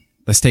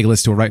let's take a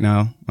listen to it right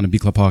now on the B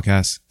Club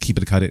Podcast. Keep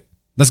it, cut it.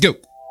 Let's go.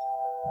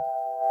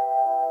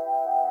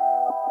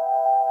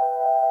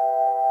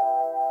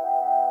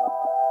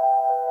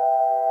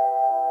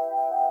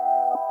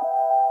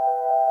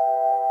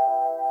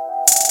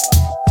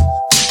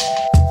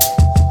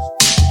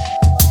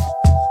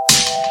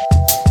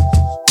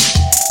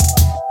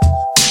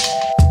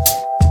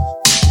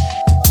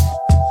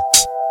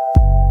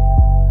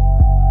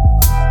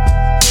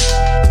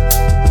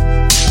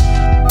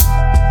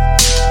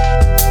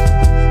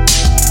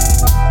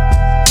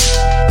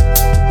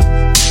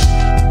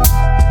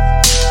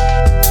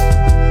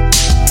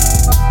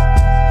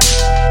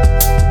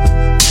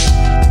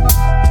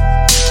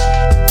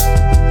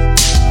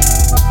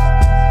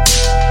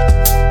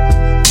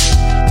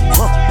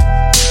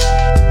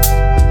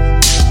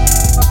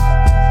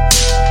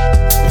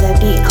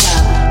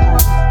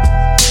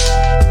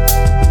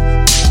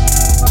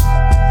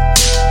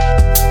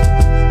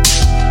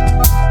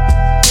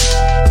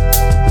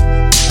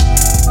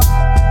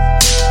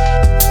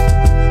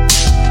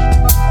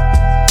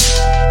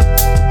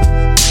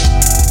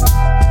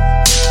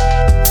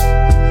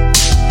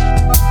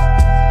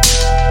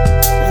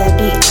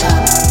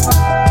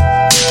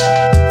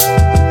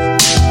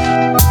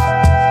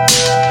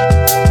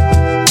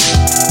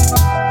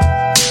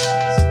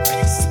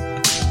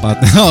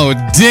 Oh,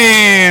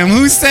 damn.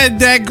 Who said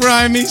that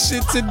grimy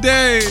shit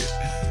today?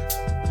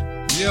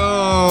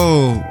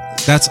 Yo,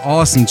 that's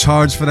awesome.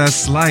 Charge for that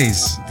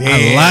slice.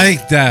 Damn. I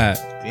like that.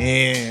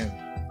 Damn.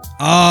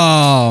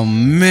 Oh,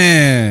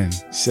 man.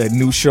 Said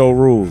new show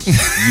rules.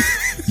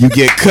 you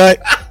get cut,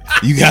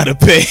 you got to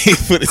pay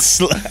for the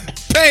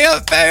slice. Pay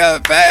up, pay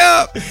up, pay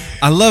up.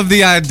 I love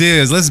the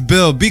ideas. Let's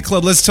build. B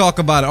Club, let's talk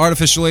about it.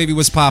 Artificial Wavy,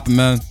 what's popping,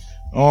 man?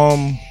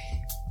 I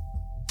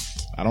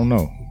don't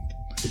know.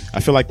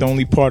 I feel like the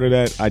only part of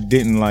that I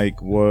didn't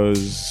like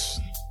was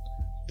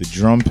the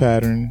drum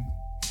pattern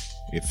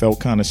It felt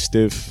kind of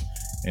stiff,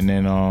 and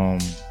then I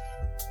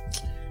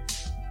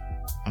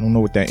don't know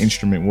what that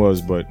instrument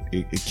was, but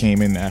it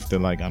came in after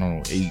like, I don't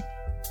know,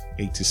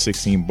 8 to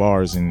 16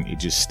 bars, and it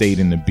just stayed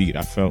in the beat.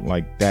 I felt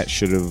like that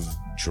should have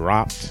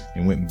dropped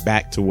and went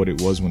back to what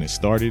it was when it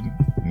started,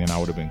 and then I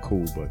would have been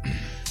cool. But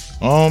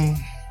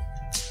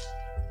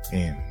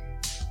man,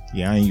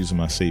 yeah, I ain't using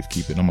my safe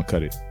keep it. I'm gonna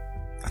cut it.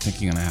 I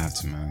think you're gonna have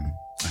to, man.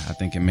 I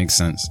think it makes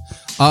sense.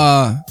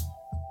 I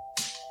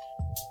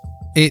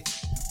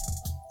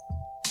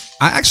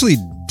actually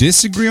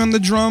disagree on the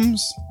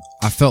drums.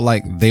 I felt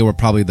like they were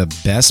probably the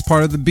best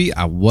part of the beat.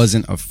 I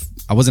wasn't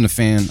a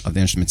fan of the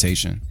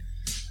instrumentation.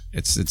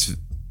 It's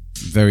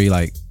very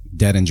like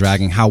dead and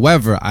dragging.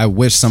 However, I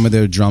wish some of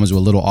their drums were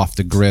a little off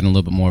the grid and a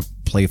little bit more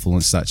playful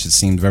and such. It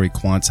seemed very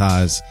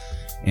quantized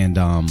and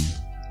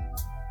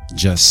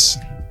just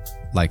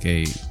like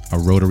a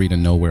rotary to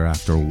nowhere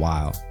after a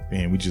while.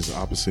 Man, we just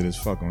opposite as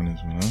fuck on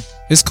this one, huh?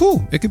 It's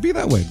cool. It could be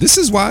that way. This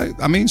is why,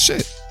 I mean,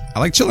 shit.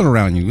 I like chilling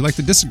around you. We like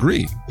to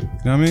disagree. You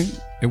know what I mean?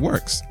 It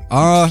works.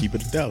 Keep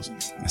it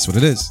 1,000. That's what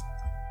it is.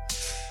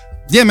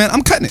 Yeah, man,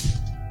 I'm cutting it.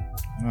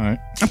 All right.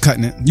 I'm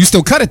cutting it. You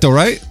still cut it though,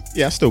 right?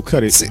 Yeah, I still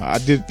cut it.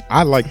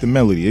 I like the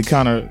melody. It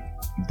kind of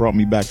brought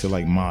me back to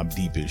like Mobb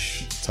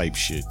Deepish type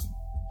shit.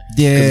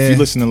 Yeah. Because if you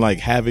listen to like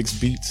Havoc's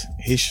beats,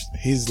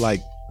 his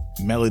like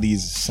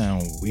melodies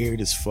sound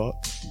weird as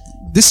fuck.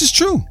 This is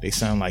true. They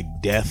sound like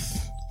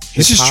death.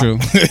 This is true.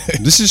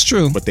 This is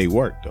true. But they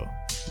work though.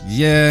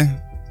 Yeah.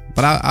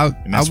 But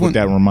and that's what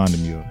that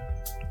reminded me of.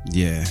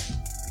 Yeah.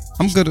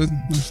 I'm good at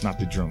It's not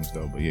the drums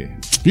though, but yeah.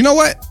 You know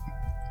what?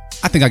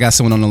 I think I got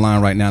someone on the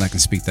line right now that can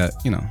speak that,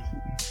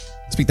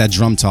 speak that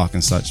drum talk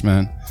and such,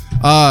 man.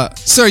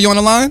 Sir, you on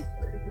the line?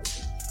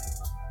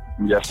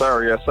 Yes,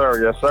 sir. Yes,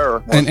 sir. Yes,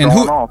 sir. What's and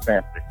going on,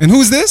 Fancy? And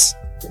who's this?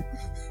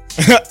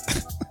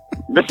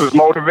 This is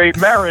Motivate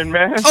Marin,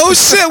 man. Oh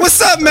shit!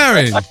 What's up,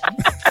 Marin?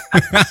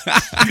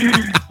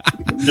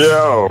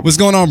 Yo. What's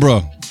going on,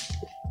 bro?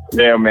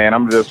 Yeah, man.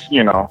 I'm just,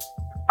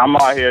 I'm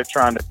out here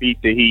trying to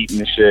beat the heat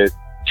and shit,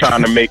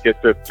 trying to make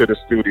it to the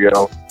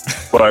studio.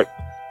 But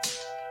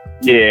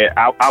yeah,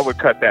 I would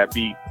cut that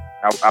beat.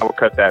 I would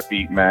cut that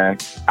beat, man.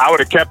 I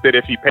would have kept it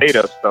if he paid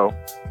us, though.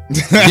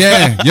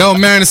 Yeah, yo,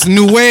 man, it's a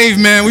new wave,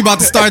 man. We about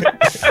to start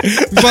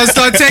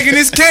taking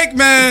this cake,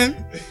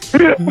 man.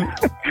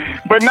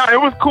 But no,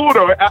 it was cool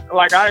though.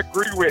 I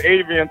agree with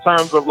Avi in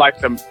terms of like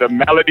the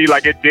melody.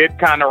 Like it did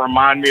kind of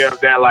remind me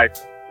of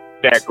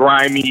that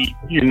grimy,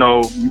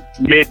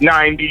 mid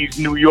 '90s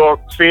New York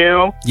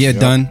feel. Yeah,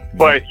 done.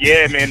 But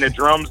yeah, man, the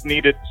drums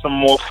needed some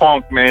more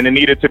funk, man. It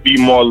needed to be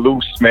more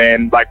loose,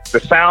 man. Like the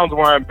sounds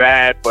weren't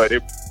bad, but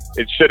it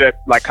should have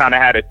like kind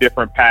of had a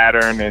different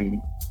pattern and.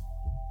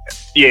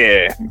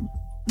 Yeah,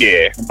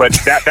 but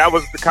that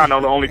was kind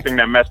of the only thing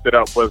that messed it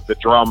up was the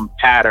drum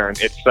pattern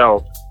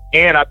itself,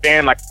 and I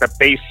think like the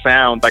bass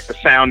sound, like the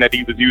sound that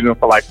he was using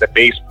for like the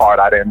bass part,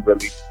 I didn't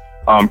really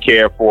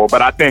care for.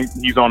 But I think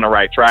he's on the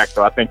right track,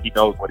 so I think he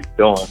knows what he's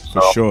doing. So.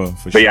 For sure.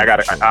 But yeah,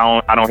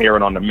 I don't hear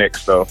it on the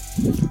mix, so.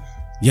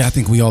 Yeah, I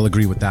think we all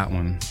agree with that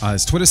one.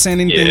 Is Twitter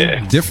saying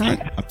anything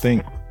different? I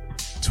think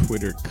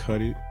Twitter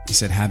cut it. He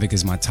said Havoc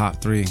is my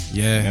top 3.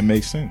 Yeah, that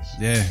makes sense.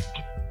 Yeah.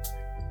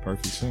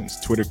 Perfect sense.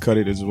 Twitter cut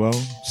it as well.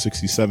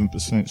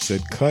 67%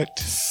 said cut.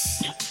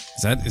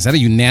 Is that a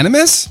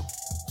unanimous?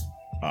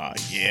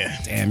 Yeah.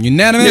 Damn,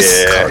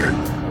 unanimous.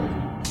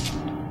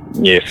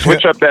 Yeah,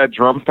 switch up that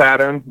drum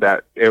pattern.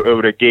 That it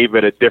would have gave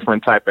it a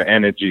different type of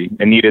energy.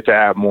 It needed to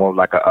have more of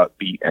like a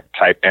upbeat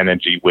type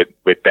energy with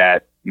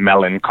that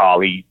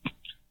melancholy,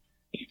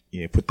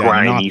 put that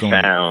grimy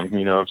sound.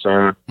 You know what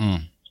I'm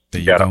saying?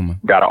 There you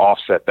gotta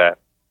offset that.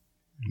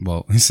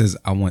 Well, he says,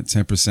 I want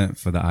 10%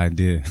 for the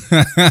idea.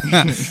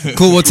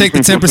 Cool, we'll take the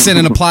 10%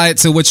 and apply it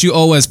to what you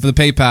owe us for the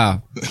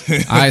PayPal.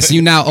 All right, so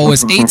you now owe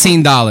us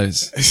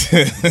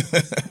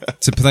 $18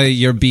 to play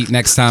your beat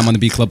next time on the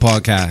Beat Club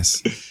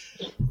podcast.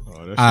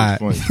 Oh, that's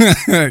funny.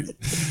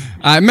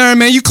 All right, Mary,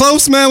 man, you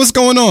close, man? What's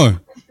going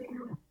on?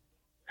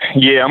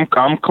 Yeah, I'm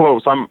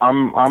close. I'm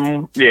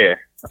in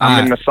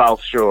the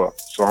South Shore,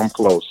 so I'm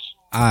close.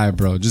 All right,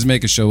 bro, just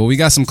making sure. Well, we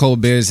got some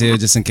cold beers here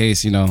just in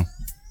case,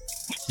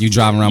 you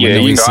driving around with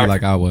no AC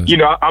like I was.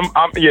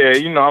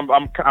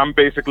 I'm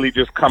basically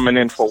just coming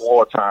in for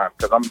wartime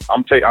because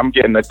I'm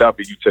getting a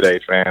W today,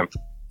 fam.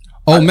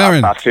 Oh,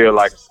 Marin. I feel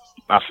like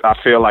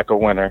a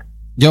winner.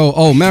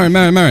 Yo,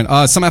 Marin.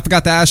 Something I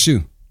forgot to ask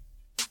you.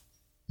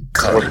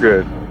 What's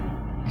good?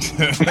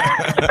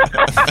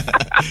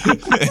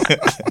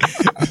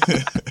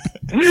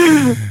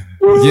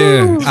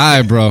 Yeah, all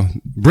right, bro.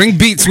 Bring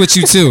beats with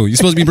you too. You're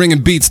supposed to be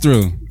bringing beats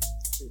through.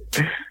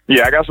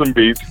 Yeah, I got some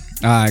beats.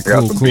 All right,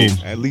 cool.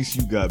 Beats. At least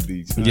you got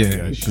beats.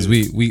 Yeah, because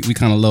we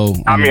kind of low.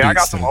 I mean, I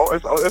got some old.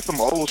 It's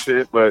some old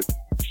shit, but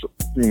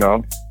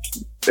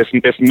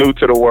it's new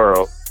to the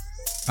world.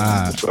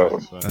 So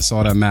that's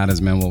all that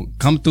matters, man. Well,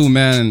 come through,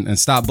 man, and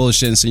stop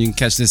bullshitting so you can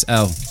catch this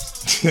L.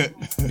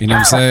 You know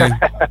what I'm saying?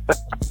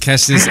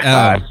 Catch this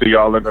L. See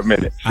y'all in a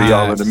minute.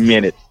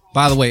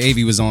 By the way,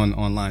 Avi was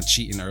online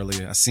cheating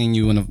earlier. I seen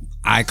you in a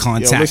eye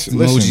contact Yo,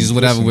 emojis,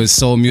 whatever with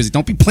soul music.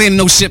 Don't be playing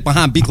no shit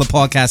behind Beat Club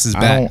Podcast's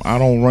back. I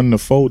don't run the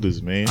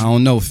folders, man. I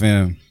don't know,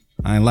 fam.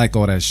 I ain't like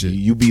all that shit.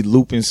 You be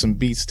looping some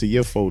beats to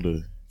your folder.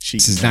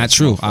 This is not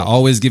true. I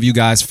always give you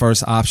guys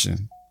first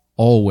option.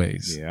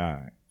 Always. Yeah, all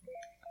right.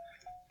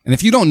 And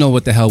if you don't know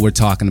what the hell we're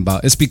talking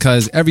about, it's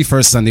because every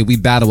first Sunday we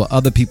battle with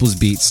other people's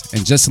beats.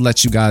 And just to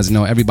let you guys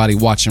know, everybody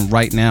watching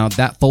right now,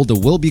 that folder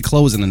will be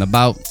closing in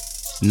about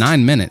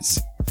 9 minutes.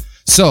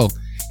 So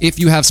if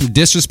you have some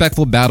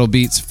disrespectful battle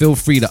beats, feel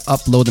free to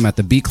upload them at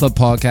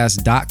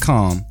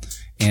thebeatclubpodcast.com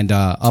and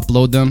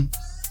upload them.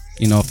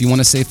 You know, if you want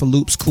to say for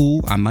loops,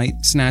 cool. I might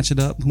snatch it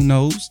up. Who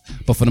knows?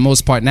 But for the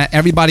most part, not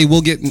everybody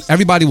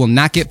will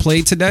not get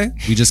played today.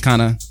 We just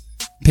kind of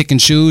pick and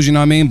choose, you know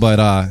what I mean? But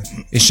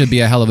it should be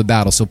a hell of a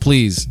battle. So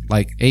please,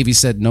 like Avi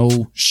said,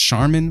 no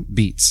Charmin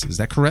beats. Is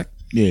that correct?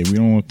 Yeah, we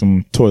don't want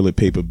them toilet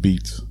paper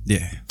beats.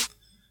 Yeah.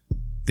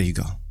 There you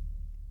go.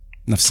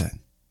 Enough said.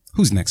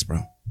 Who's next,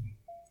 bro?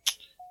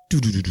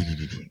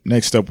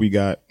 Next up, we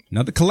got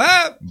Another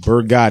collab.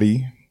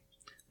 Burgatti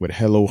with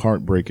Hello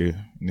Heartbreaker.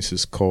 And this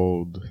is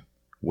called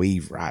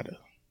Wave Rider.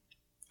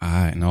 All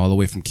right, and all the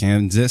way from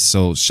Kansas.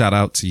 So shout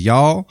out to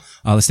y'all.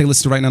 Let's take a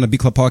listen to right now the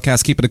Beat Club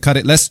Podcast. Keep it or cut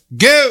it. Let's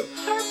go.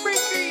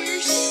 Heartbreaker,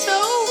 you're so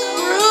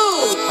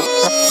rude.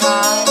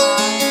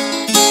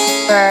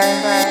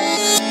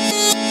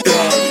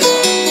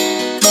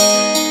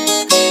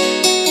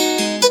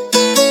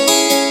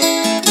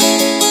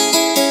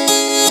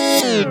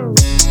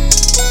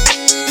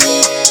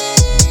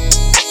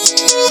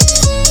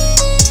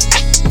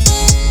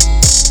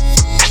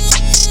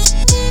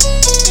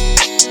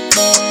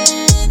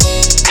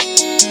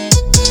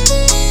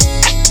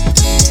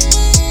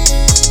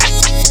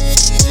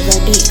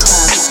 The Beat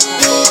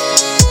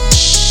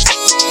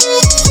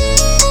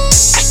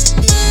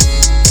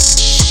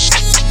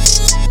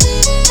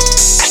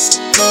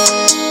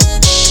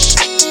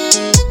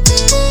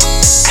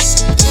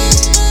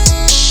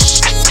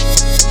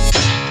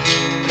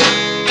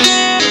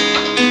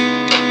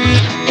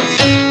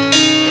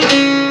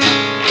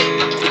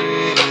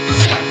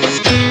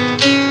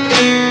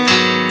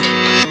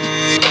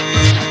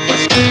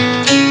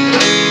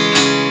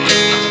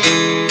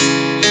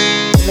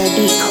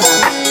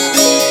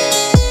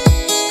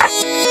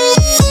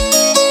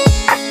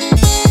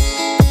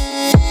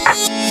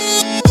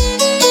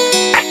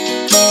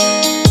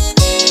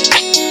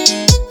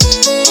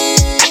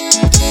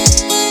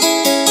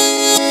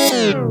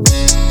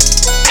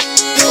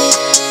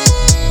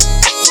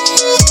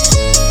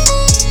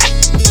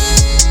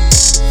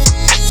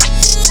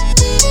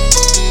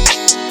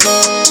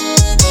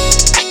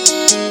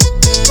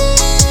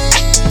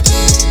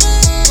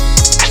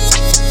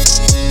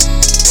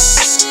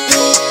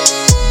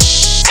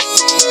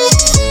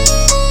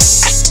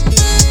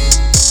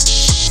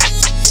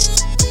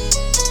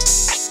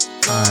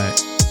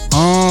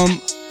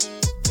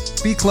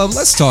Beat Club,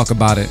 let's talk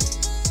about it.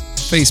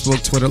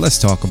 Facebook, Twitter, let's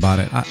talk about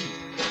it.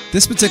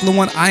 This particular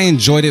one, I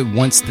enjoyed it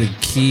once the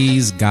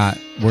keys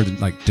were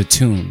like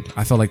detuned.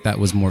 I felt like that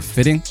was more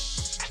fitting.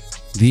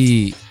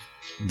 The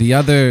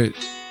other,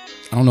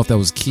 I don't know if that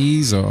was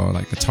keys or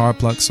like guitar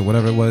plucks or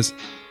whatever it was.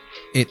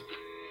 It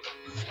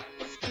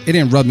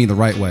didn't rub me the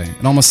right way.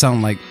 It almost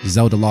sounded like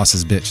Zelda lost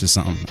his bitch or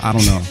something. I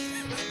don't know.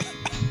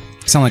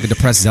 It sounded like a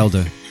depressed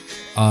Zelda.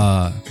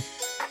 Oh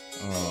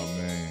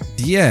man.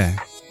 Yeah.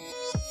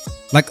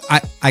 Like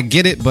I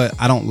get it, but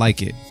I don't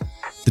like it.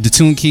 The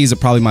detuned keys are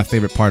probably my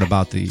favorite part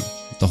about the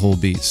whole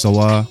beat. So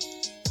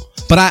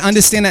but I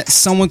understand that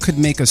someone could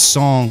make a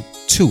song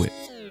to it.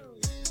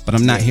 But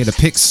I'm not here to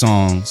pick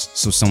songs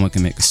so someone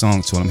can make a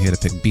song to it. I'm here to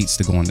pick beats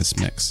to go in this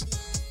mix.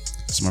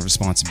 So my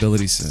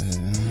responsibility says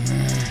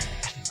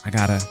I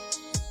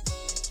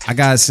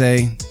gotta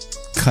say,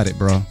 cut it,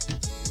 bro.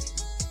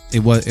 It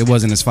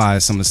wasn't as fire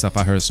as some of the stuff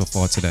I heard so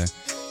far today.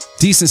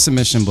 Decent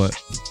submission, but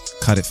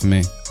cut it for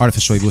me.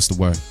 Artificial Wave, what's the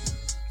word?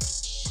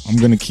 I'm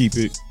gonna keep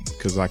it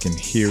because I can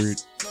hear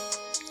it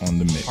on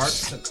the mix.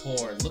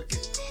 Harpsichord. Look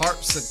at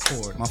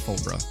harpsichord. My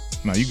fault, bro.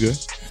 No, you good.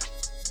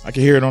 I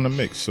can hear it on the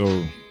mix, so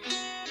I'm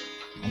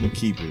gonna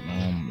keep it.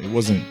 It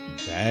wasn't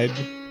bad.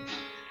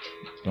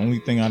 The only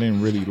thing I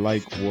didn't really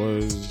like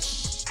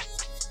was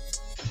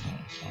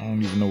I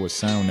don't even know what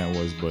sound that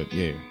was, but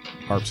yeah,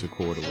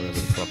 harpsichord or whatever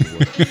the fuck it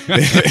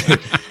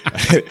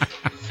was.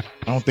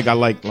 I don't think I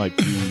like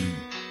the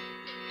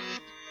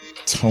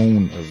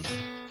tone of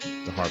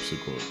the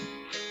harpsichord.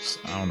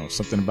 I don't know,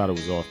 something about it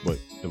was off, but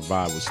the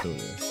vibe was still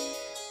there.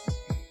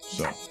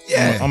 So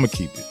yeah, I'm gonna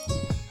keep it.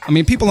 I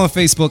mean, people on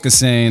Facebook are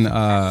saying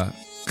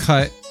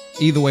cut.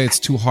 Either way, it's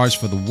too harsh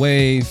for the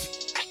wave.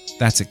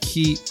 That's a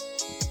keep.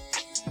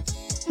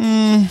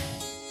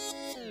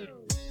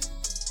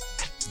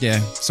 Yeah,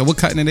 so we're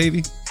cutting it,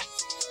 Avy.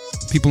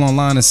 People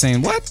online are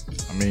saying what?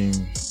 I mean,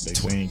 they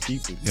saying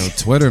keep it. Yo,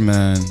 Twitter,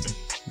 man,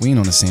 we ain't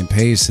on the same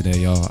page today,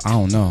 y'all. I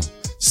don't know.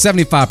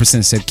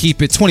 75% said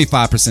keep it,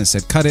 25%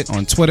 said cut it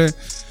on Twitter.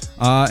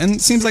 And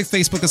it seems like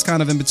Facebook is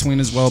kind of in between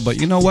as well. But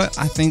you know what?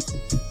 I think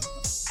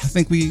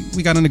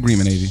we got an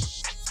agreement, Avy.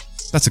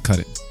 That's a cut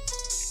it.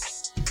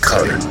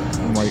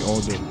 I'm right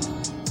all day.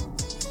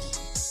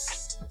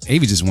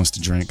 Avi just wants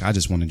to drink. I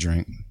just want to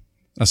drink.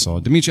 That's all.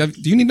 Dimitri,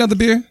 do you need another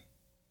beer?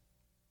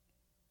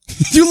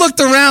 You looked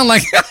around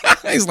like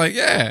he's like,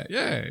 yeah.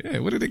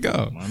 Where did it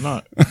go? Why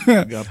not?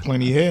 Got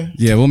plenty here.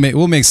 Yeah,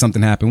 we'll make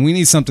something happen. We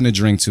need something to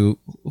drink to.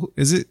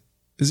 Is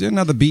there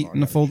another beat in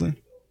the folder?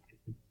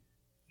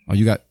 Oh,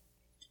 you got.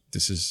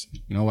 This is.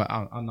 You know what?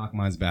 I'll knock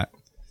mine's back.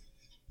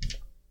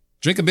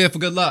 Drink a beer for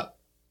good luck.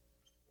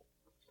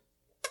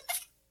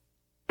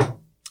 All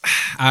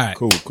right.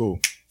 Cool.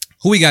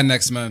 Who we got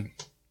next, man?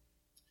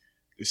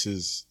 This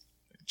is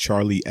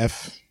Charlie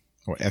F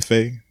or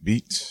FA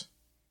Beats.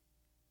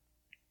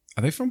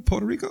 Are they from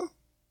Puerto Rico?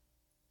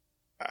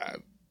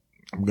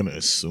 I'm gonna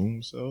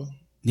assume so.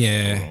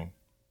 Yeah.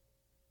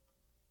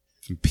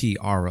 From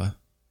P-Ara.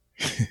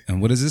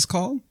 And what is this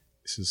called?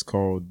 This is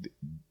called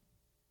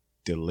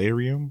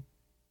Delirium.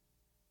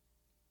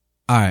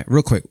 All right,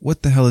 real quick.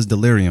 What the hell is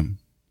delirium?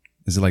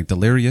 Is it like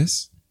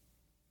delirious?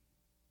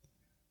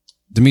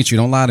 Dimitri,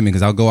 don't lie to me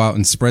because I'll go out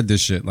and spread this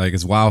shit like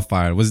it's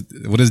wildfire.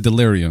 What is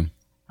delirium?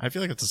 I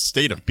feel like it's a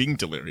state of being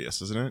delirious,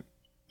 isn't it?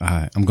 All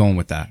right, I'm going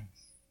with that.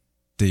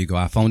 There you go.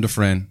 I phoned a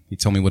friend. He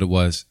told me what it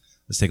was.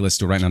 Let's take a listen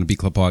to it right now on the Beat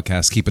Club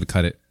podcast. Keep it or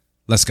cut it.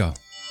 Let's go.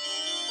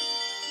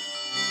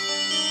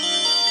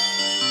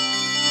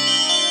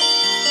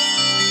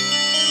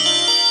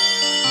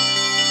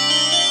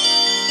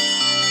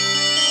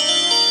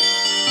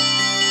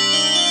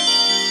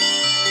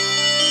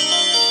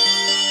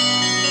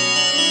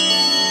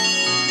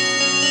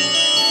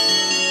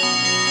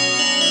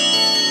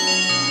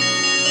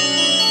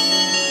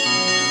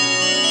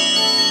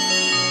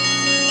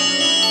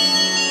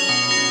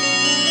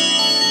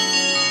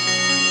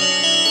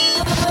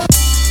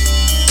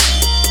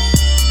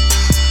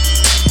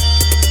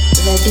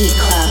 The Beat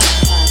Club.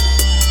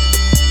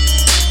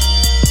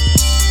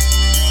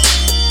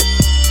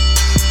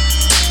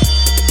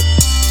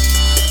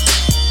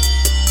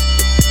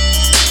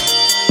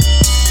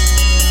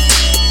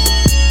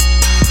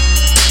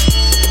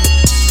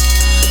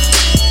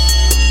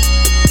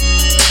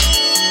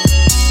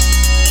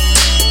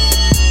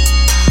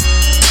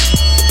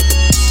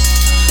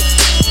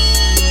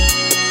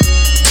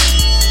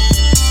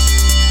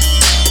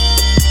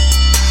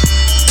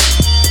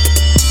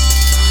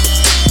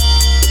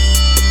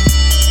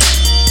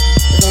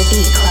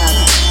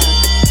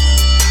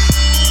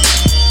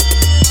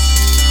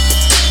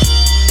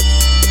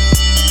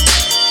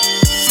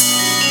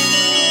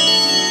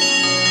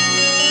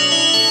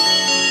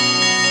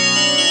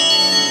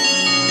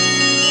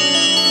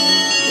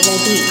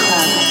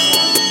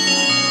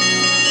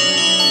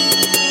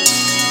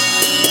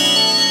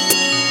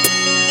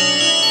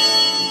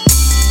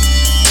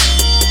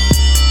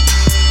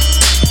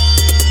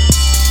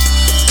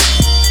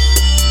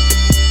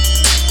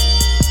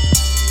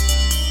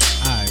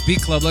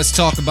 Beat Club, let's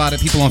talk about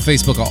it. People on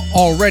Facebook are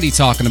already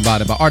talking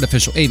about it. But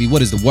Artificial AV,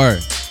 what is the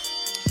word?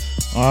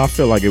 I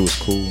feel like it was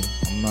cool.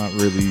 I'm not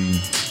really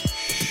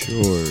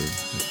sure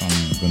if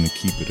I'm going to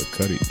keep it or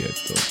cut it yet,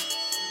 though.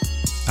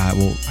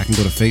 Well, I can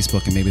go to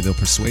Facebook and maybe they'll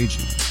persuade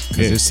you.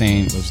 Because they're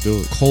saying, let's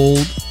do it.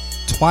 Cold,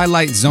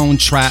 Twilight Zone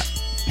trap,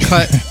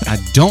 cut. I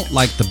don't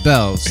like the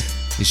bells.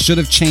 It should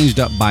have changed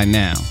up by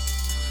now.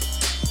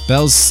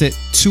 Bells sit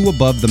 2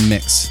 above the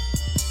mix.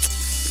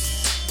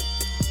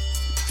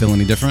 Feel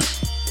any different?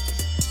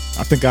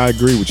 I think I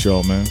agree with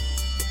y'all, man.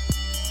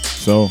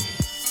 So,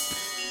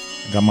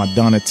 I got my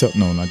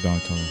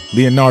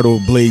Leonardo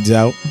blades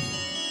out,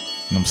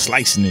 and I'm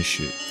slicing this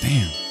shit.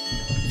 Damn.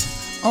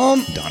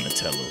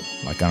 Donatello.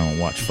 Like I don't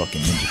watch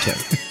fucking Ninja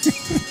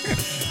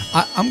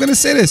Turtles. I'm gonna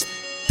say this: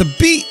 the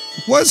beat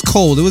was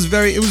cold. It was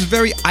very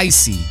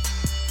icy.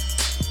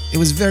 It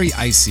was very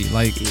icy.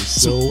 Like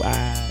so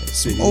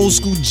icy. Some old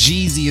school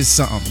Jeezy or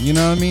something. You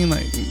know what I mean?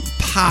 Like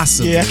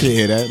possibly. Yeah, I can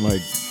hear that.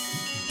 Like.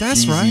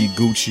 That's Yeezy, right.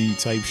 Gucci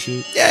type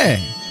shit. Yeah.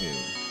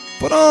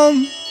 But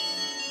I'm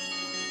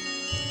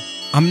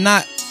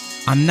not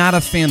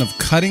a fan of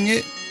cutting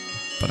it,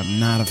 but I'm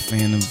not a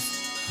fan of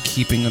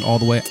keeping it all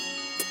the way.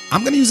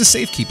 I'm gonna use a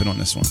safe keep it on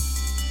this one.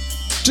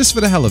 Just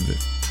for the hell of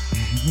it.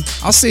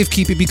 I'll safe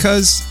keep it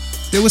because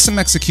there was some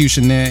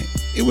execution there.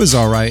 It was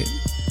alright.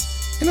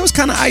 And it was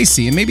kinda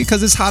icy. And maybe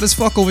because it's hot as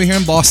fuck over here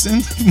in Boston.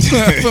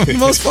 For the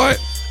most part,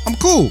 I'm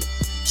cool.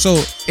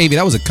 So, Avi,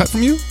 that was a cut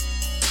from you?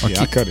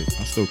 I cut it.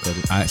 I still cut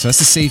it. All right, so that's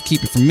the safe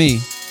keep it from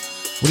me.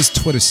 What is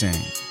Twitter saying?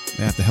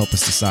 They have to help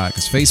us decide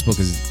because Facebook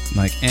is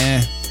like,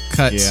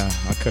 cuts. Yeah,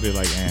 I cut it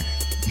like,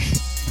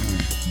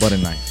 butter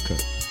knife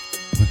cut.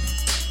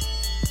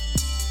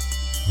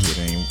 It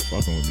ain't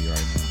fucking with me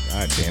right now.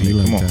 God damn it!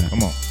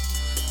 Come on.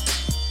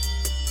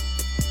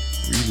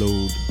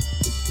 Reload.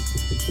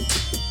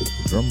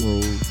 Drum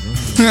roll.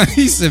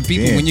 He said,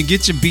 "People, when you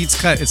get your beats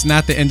cut, it's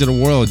not the end of the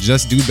world.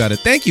 Just do better."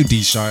 Thank you,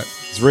 D Sharp.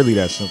 It's really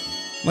that simple.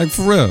 Like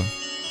for real.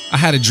 I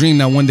had a dream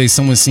that one day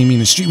someone seen me in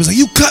the street was like,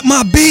 "You cut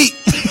my beat."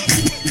 I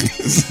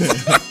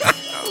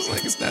was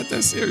like, "It's not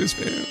that serious,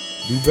 fam.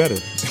 Do better."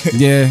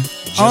 Yeah.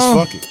 Just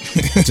fuck it.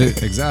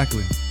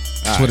 Exactly.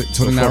 Right,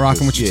 Twitter not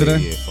rocking with you today?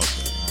 Yeah, fuck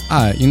that.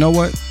 All right, you know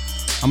what?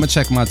 I'm gonna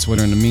check my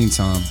Twitter in the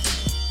meantime. I'm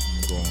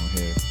gonna go on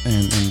here.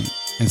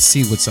 And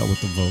see what's up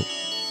with the vote.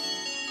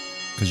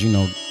 Cause you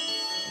know.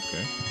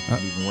 Okay.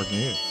 I'm even working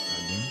here.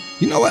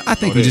 You know what? I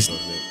think we just.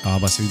 He's Oh,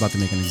 but he's about to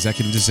make an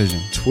executive decision.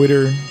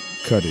 Twitter,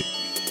 cut it.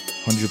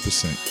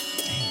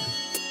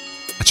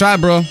 100%. I tried,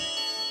 bro.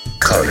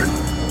 Cut it.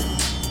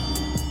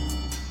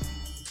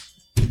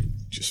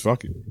 Just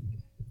fuck it.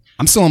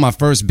 I'm still on my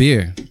first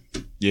beer.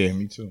 Yeah,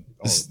 me too.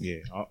 Oh, yeah.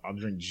 I'll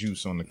drink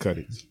juice on the cut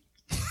it.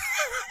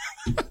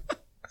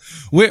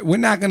 We're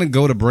not gonna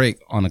go to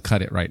break on a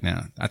cut it right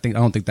now. I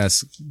don't think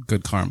that's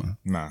good karma.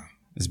 Nah.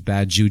 It's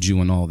bad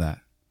juju and all that.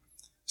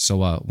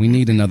 So we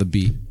need another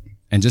beat.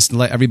 And just to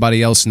let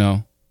everybody else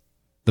know,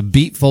 the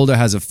beat folder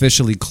has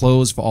officially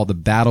closed for all the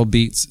battle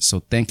beats.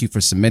 So thank you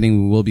for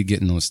submitting. We will be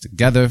getting those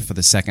together for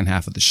the second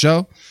half of the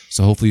show.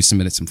 So hopefully you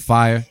submitted some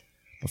fire.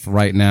 But for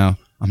right now,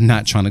 I'm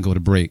not trying to go to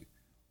break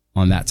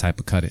on that type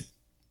of cut it.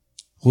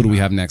 Who do we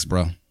have next,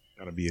 bro?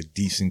 Gotta be a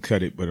decent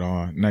cut it. But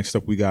next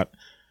up we got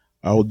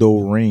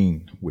Aldo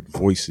Rain with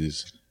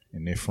Voices,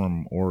 and they're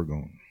from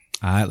Oregon.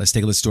 All right, let's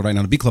take a listen to it right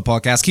now. The Beat Club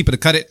Podcast. Keep it a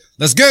cut it.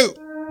 Let's go.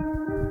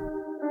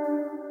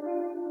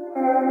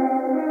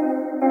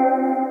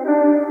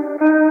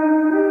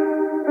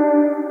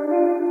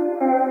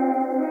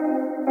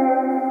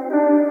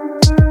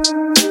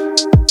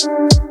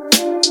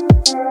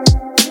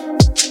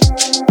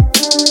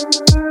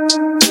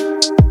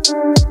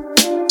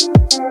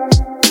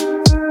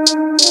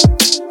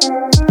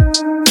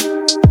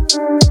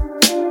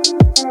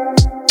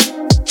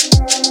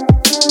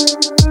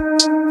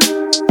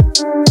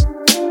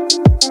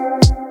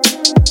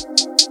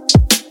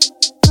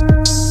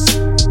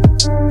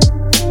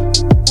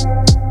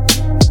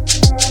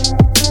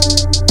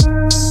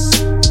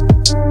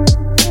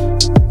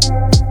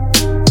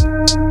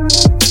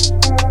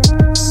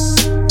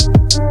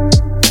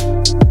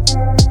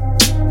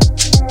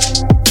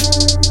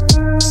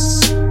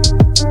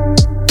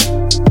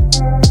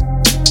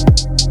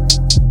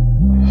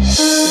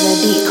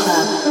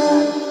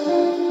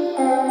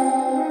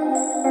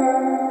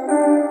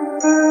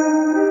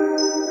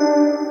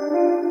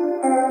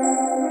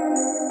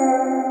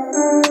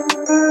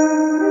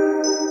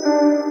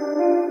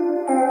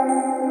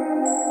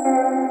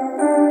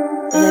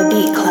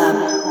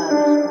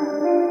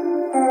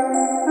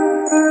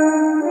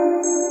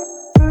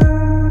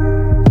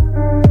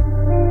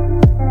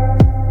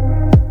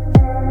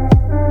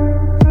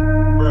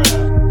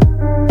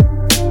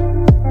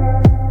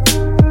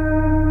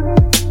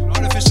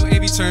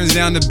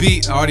 Down the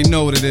beat, I already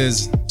know what it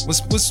is.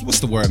 What's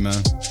the word,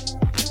 man?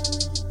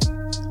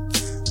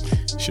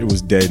 Shit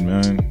was dead,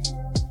 man.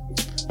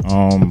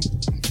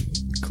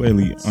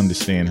 Clearly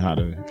understand how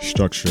to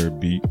structure a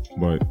beat,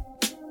 but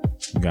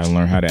you gotta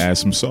learn how to add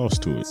some sauce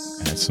to it,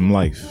 add some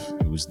life.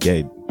 It was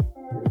dead.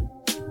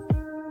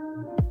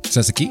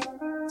 So that's a key?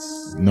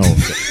 No,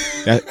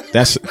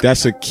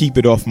 that's a keep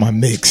it off my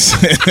mix.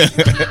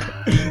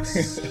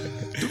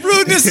 The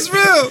rudeness is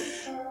real.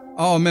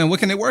 Oh man, what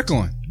can they work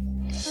on?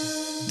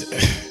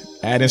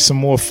 Adding some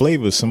more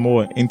flavor, some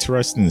more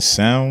interesting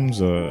sounds,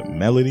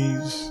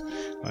 melodies.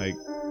 Like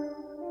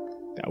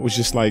that was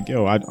just like,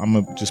 yo, I'm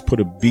gonna just put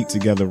a beat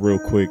together real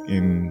quick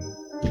and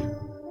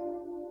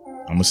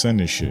I'm gonna send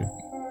this shit.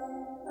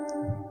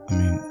 I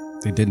mean,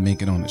 they did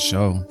make it on the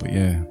show, but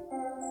yeah,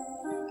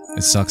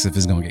 it sucks if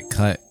it's gonna get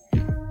cut.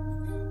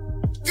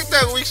 Get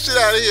that weak shit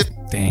out of here.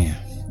 Damn.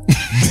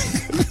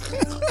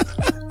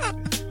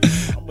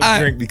 I'm gonna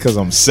drink because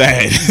I'm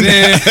sad.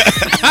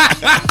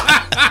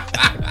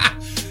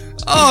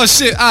 Oh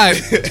shit! All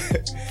right.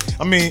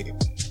 I mean,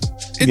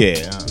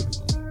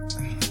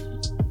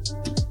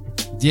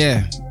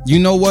 yeah. You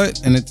know what?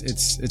 And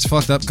it's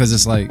fucked up because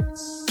it's like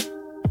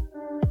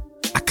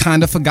I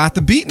kind of forgot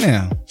the beat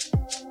now.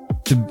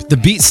 The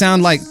beat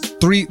sound like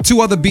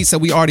two other beats that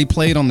we already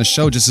played on the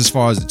show, just as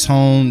far as the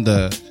tone,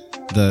 the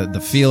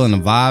feel, and the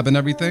vibe and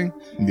everything.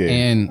 Yeah.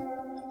 And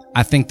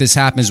I think this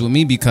happens with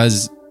me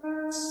because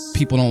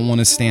people don't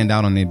want to stand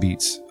out on their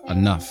beats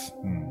enough,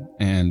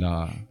 and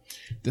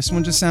this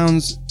one just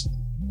sounds.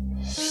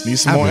 Just need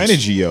some more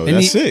energy, yo.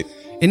 That's it.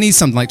 It needs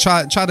something like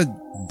try to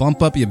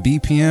bump up your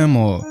BPM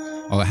or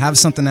have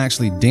something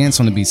actually dance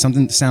on the beat.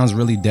 Something that sounds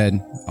really dead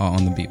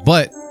on the beat,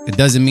 but it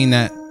doesn't mean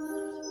that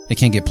it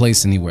can't get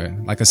placed anywhere.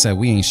 Like I said,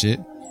 we ain't shit.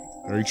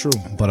 Very true.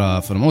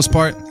 But for the most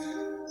part,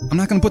 I'm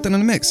not gonna put that in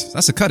the mix.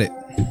 That's a cut it.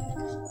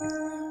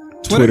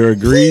 Twitter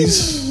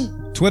agrees.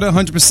 Twitter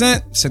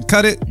 100% said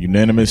cut it.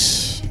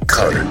 Unanimous.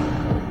 Cut it.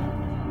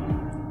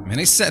 Man,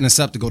 they setting us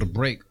up to go to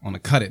break on the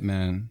cut it,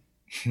 man.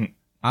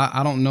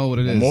 I don't know what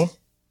it is. More?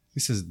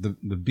 He says the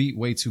beat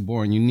way too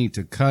boring. You need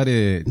to cut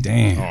it.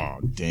 Damn. Oh,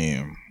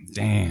 damn.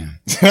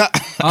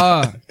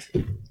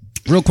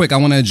 Real quick, I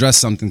want to address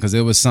something because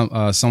there was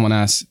someone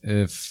asked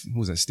who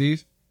was that,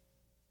 Steve?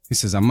 He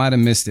says, I might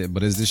have missed it,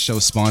 but is this show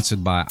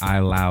sponsored by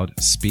iLoud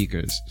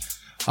speakers?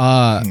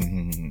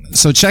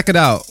 So check it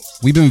out.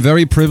 We've been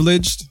very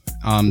privileged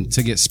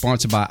to get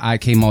sponsored by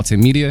IK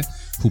Multimedia,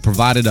 who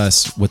provided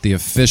us with the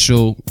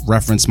official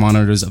reference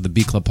monitors of the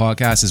Beat Club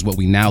Podcast, is what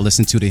we now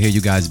listen to hear you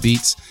guys'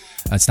 beats.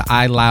 It's the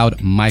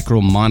iLoud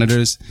micro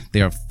monitors.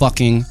 They are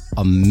fucking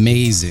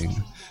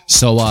amazing.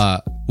 So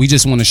we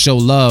just want to show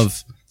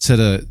love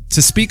to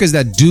speakers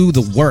that do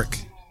the work.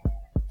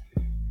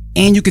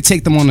 And you could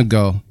take them on the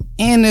go.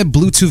 And they're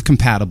Bluetooth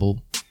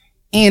compatible.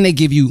 And they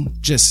give you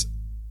just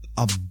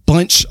a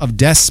bunch of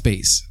desk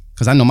space.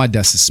 Because I know my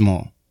desk is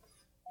small.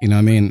 You know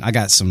what I mean? I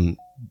got some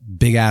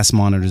big ass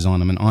monitors on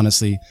them. And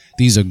honestly,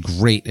 these are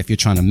great if you're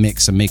trying to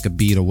mix or make a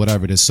beat or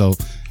whatever it is. So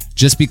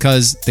just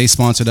because they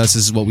sponsored us,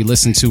 this is what we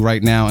listen to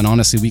right now. And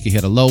honestly, we can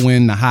hear the low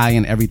end, the high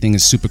end, everything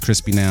is super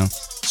crispy now.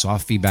 So our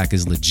feedback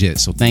is legit.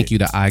 So thank you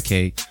to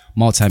IK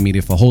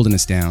Multimedia for holding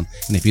us down.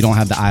 And if you don't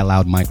have the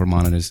iLoud micro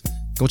monitors,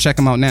 go check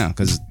them out now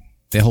because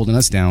they're holding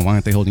us down. Why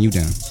aren't they holding you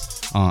down?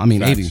 I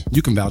mean, Avi,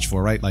 you can vouch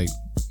for it, right? Like,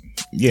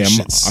 yeah,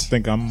 I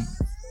think I'm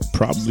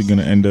probably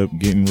gonna end up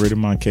getting rid of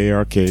my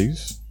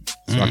KRKs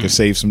so I can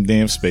save some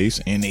damn space,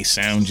 and they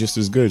sound just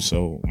as good.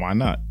 So why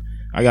not?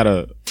 I got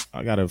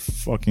a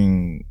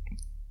fucking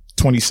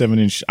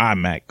 27-inch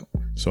iMac,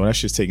 so that's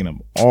just taking up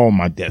all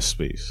my desk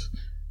space.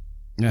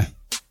 Yeah,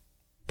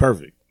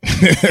 perfect.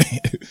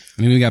 I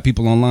mean, we got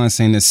people online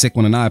saying they're sick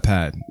on an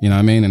iPad. You know what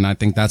I mean? And I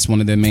think that's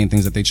one of their main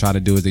things that they try to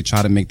do is they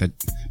try to make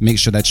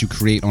sure that you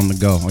create on the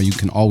go, or you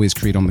can always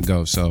create on the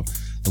go. So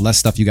the less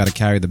stuff you got to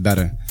carry, the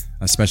better.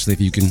 Especially if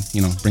you can,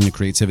 bring your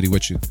creativity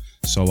with you.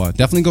 So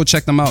definitely go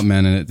check them out,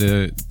 man. And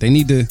they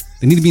need to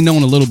be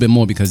known a little bit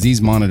more because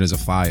these monitors are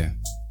fire,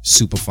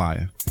 super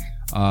fire.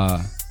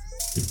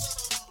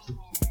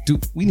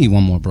 Dude, we need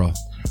one more, bro.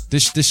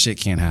 This shit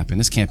can't happen.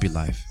 This can't be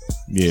life.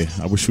 Yeah,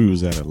 I wish we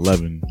was at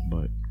 11,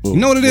 but you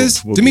know what it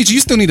is, Dimitri.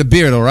 You still need a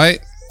beer, though, right?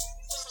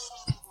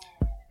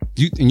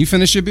 You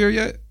finished your beer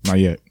yet? Not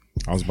yet.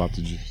 I was about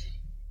to just.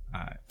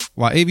 All right.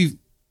 Well, Av,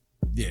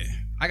 yeah,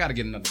 I gotta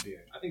get another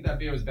beer. I think that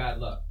beer was bad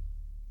luck.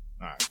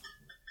 All right.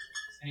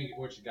 Angry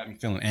Orchard got me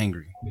feeling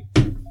angry.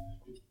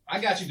 I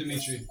got you,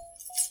 Dimitri.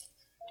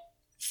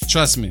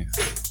 Trust me.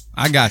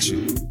 I got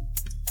you.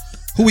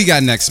 Who we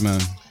got next,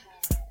 man?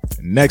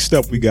 Next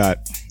up, we got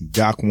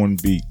Doc One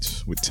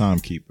Beats with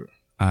Timekeeper.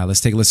 All right,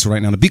 let's take a listen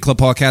right now. The Beat Club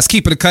Podcast.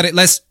 Keep it or cut it.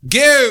 Let's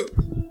go.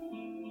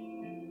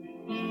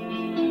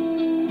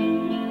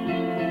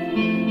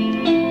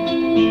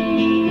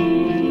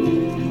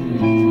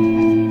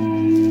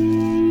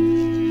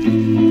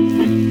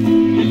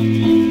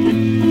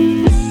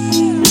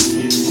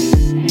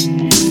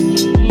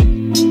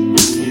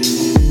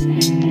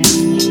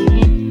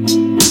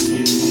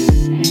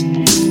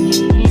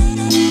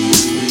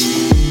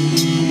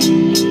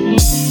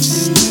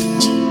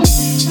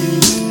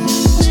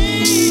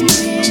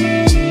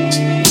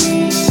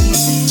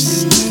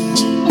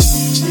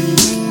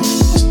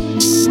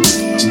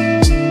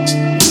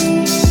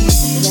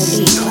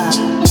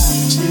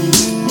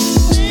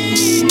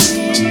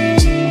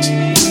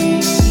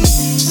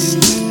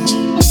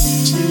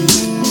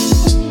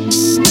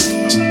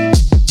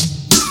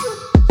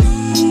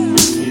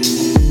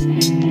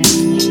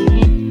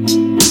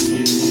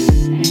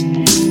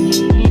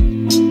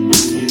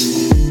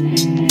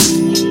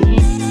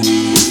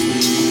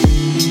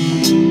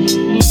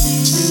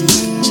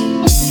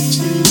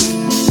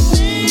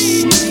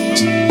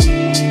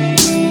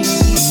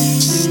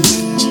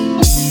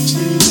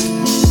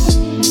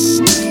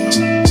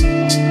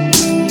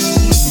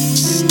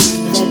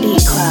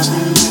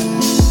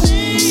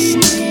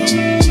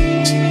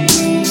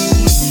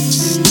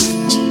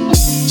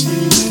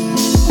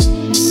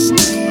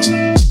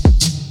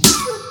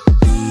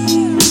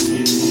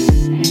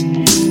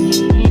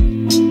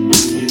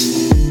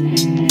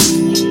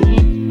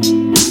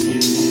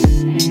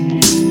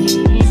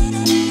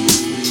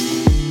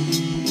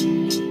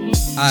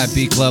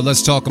 B Club,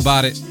 let's talk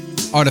about it.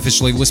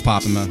 Artificially, what's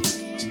popping, man?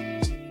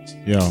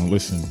 Yo,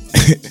 listen,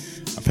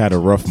 I've had a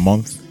rough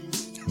month.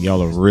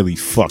 Y'all are really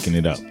fucking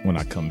it up when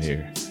I come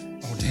here.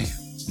 Oh, damn.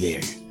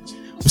 Yeah.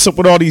 What's up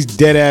with all these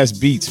dead ass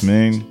beats,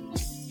 man?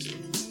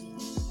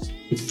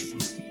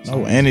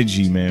 No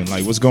energy, man.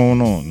 Like, what's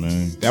going on,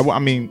 man? I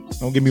mean,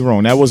 don't get me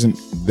wrong. That wasn't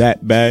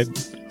that bad,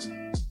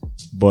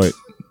 but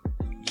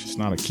it's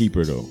not a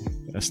keeper, though.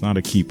 That's not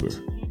a keeper.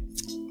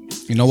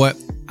 You know what?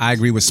 I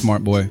agree with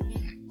Smart Boy.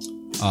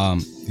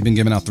 He's been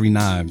giving out 3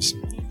 knives,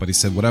 but he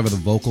said whatever the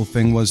vocal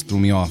thing was threw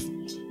me off.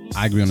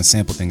 I agree on the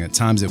sample thing. At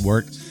times it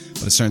worked,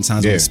 but at certain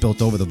times when it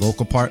spilt over the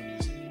vocal part,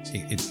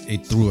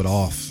 it threw it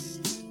off.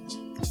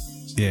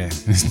 Yeah.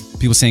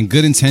 People saying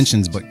good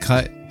intentions, but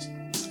cut.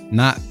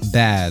 Not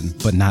bad,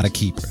 but not a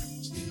keeper.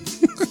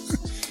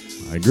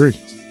 I agree.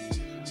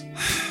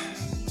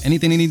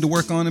 Anything they need to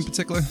work on in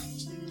particular?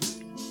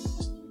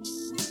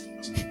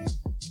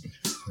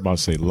 I'm about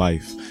to say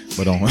life,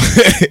 but on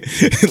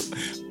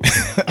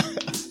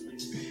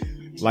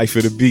life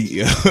of the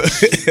beat.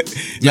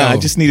 Nah, I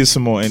just needed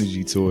some more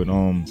energy to it.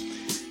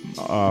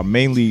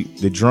 Mainly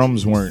the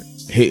drums weren't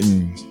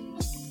hitting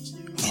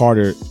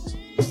harder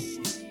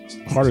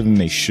than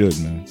they should,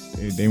 man.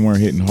 They weren't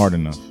hitting hard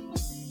enough.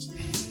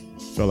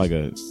 Felt like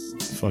a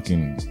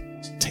fucking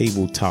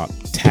tabletop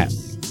tap.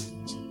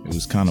 It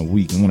was kind of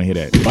weak. I want to hear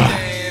that.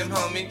 Damn,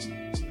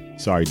 homie.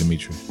 Sorry,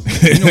 Dimitri.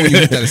 You know when you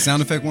hit that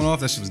sound effect went off,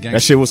 that shit was gang.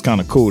 That shit was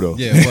kind of cool though.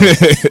 Yeah, it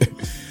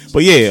was.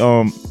 But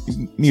yeah,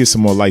 needed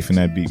some more life in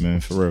that beat, man,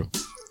 for real.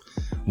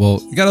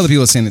 Well, you got other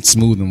people saying it's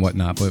smooth and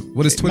whatnot, but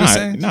what is Twitter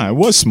saying? Nah, it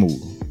was smooth.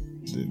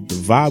 The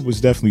vibe was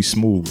definitely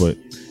smooth, but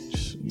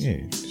just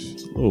a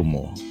little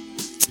more.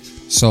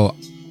 So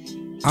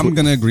I'm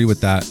gonna agree with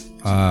that,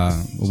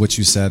 with what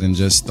you said, and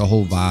just the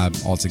whole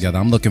vibe altogether.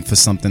 I'm looking for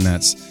something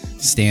that's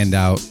stand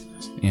out,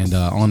 and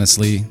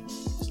honestly,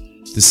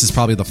 this is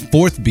probably the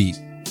fourth beat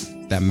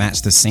that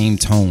matched the same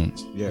tone.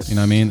 Yes. You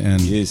know what I mean?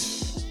 And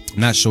yes. I'm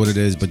not sure what it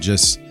is, but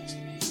just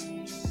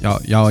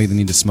y'all either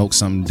need to smoke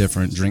something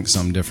different, drink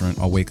something different,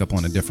 or wake up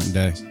on a different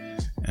day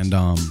and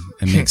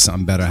make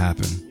something better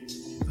happen.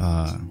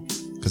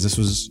 Because this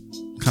was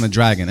kind of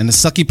dragging. And the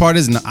sucky part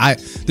is,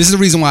 this is the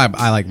reason why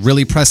I like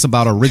really press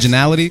about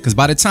originality, because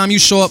by the time you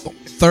show up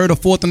third or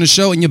fourth on the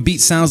show and your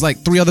beat sounds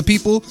like three other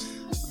people,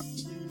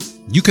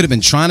 you could have been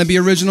trying to be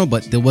original,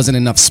 but there wasn't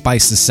enough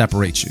spice to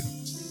separate you.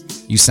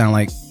 You sound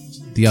like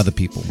the other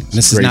people. And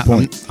this is not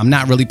point. I'm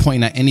not really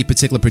pointing at any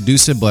particular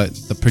producer, but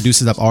the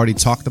producers I've already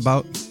talked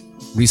about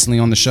recently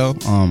on the show,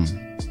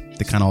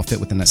 they kind of all fit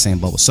within that same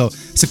bubble. So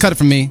cut it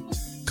from me,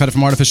 cut it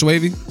from Artificial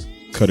Wavy,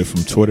 cut it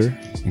from Twitter,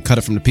 and cut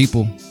it from the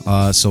people.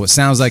 So it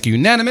sounds like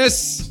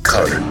unanimous.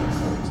 Cut it.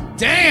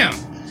 Damn.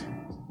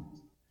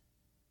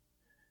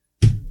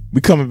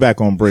 We coming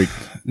back on break.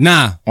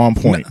 Nah. On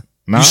point.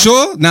 Nah. You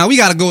sure? Nah, we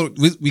gotta go.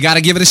 We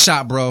gotta give it a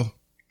shot, bro. All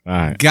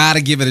right.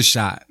 Gotta give it a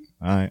shot.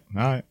 All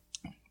right.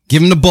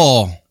 Give him the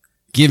ball.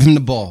 Give him the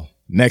ball.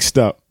 Next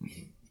up,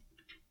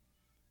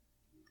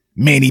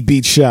 Manny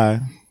beat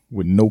Shy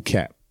with No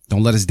Cap.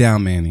 Don't let us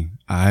down, Manny.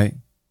 All right?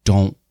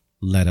 Don't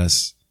let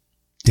us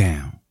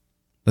down.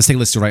 Let's take a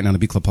listen to right now the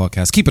Beat Club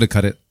podcast. Keep it or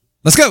cut it.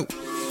 Let's go.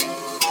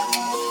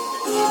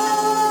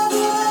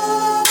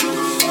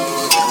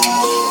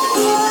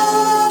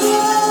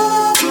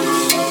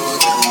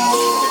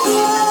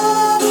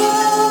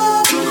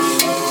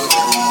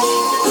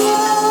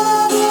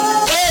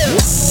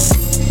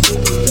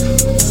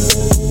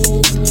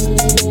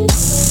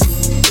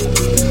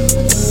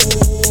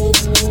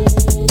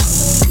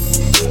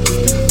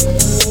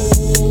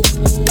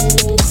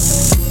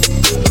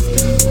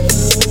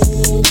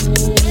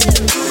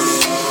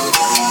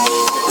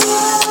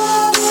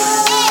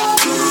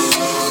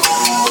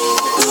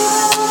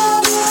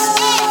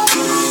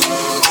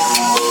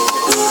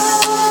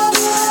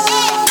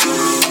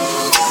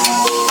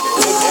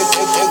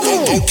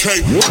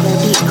 The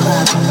Beat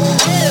Club.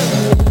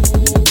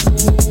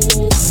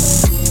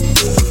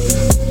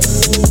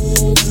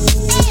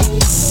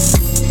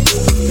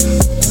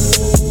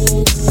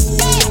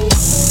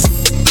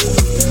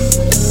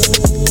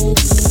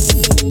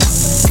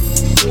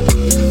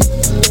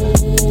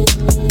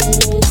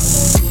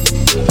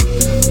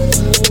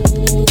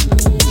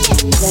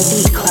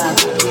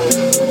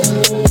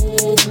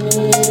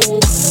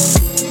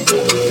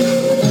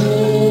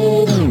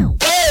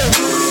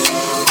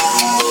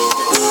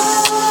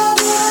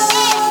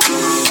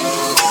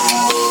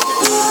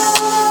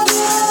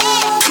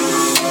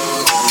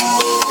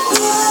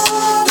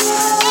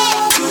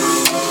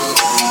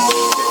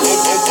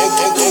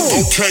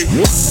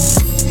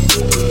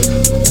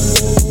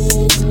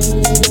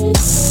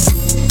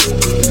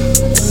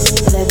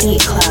 The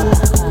Beat Club.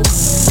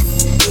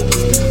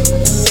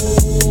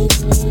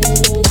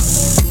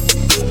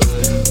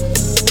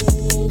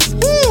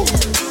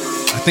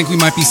 I think we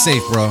might be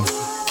safe, bro.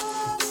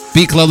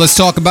 Beat Club, let's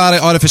talk about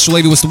it. Artificial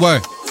Wavy, what's the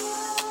word?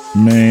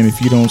 Man,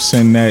 if you don't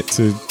send that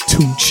to 2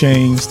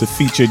 Chainz to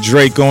feature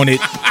Drake on it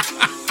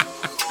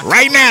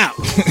right now.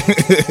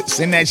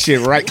 Send that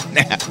shit right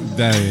now.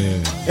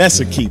 That's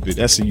a keep it.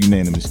 That's a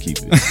unanimous keep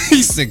it.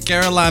 He said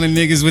Carolina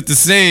niggas with the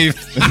save.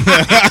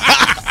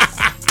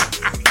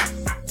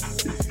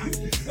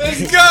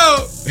 Let's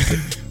go.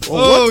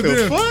 What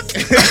the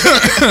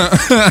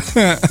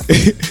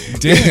fuck?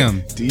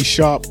 Damn. D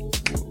Sharp.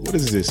 What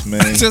is this,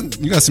 man?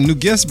 You got some new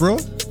guests, bro.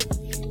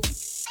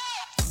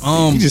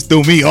 You just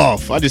threw me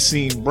off. I just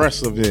seen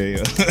breasts of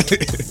here.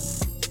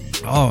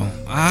 All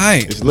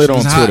right. It's lit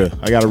on Twitter. Hot.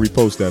 I gotta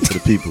repost that for the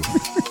people.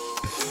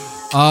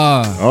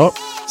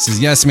 Says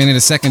yes, Manny.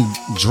 The second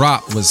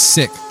drop was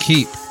sick.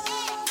 Keep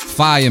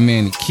fire,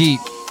 Manny. Keep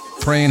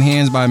praying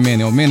hands by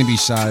Manny. Oh, Manny be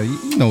shy.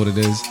 You know what it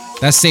is.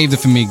 That saved it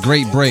for me.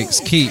 Great breaks.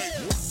 Keep.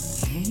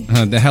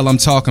 The hell I'm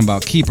talking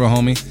about. Keep her,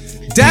 homie.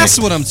 That's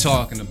what I'm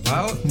talking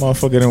about.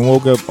 Motherfucker done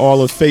woke up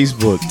all of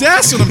Facebook.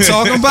 That's what I'm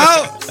talking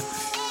about.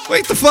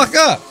 Wake the fuck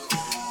up.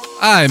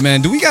 All right,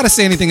 man. Do we got to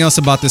say anything else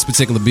about this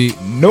particular beat?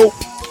 Nope.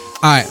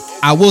 All right.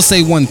 I will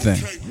say one thing,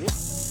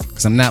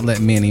 because I'm not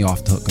letting Manny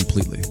off the hook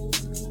completely.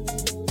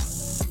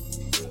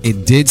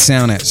 It did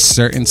sound at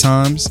certain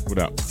times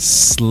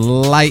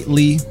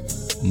slightly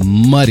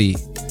muddy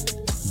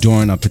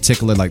during a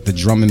particular, like the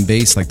drum and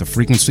bass, like the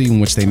frequency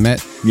in which they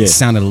met. Yeah. It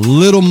sounded a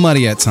little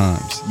muddy at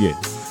times. Yeah.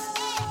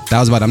 That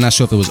was about, I'm not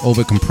sure if it was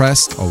over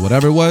compressed or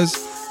whatever it was,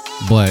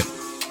 but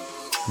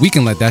we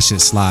can let that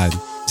shit slide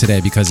today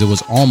because it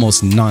was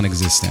almost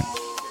non-existent,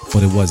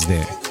 but it was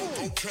there.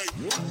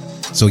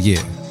 So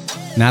yeah,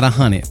 Not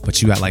 100,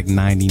 but you at like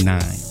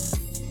 99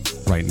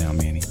 right now,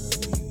 Manny.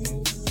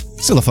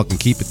 Still a fucking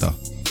keep it though.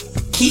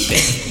 Keep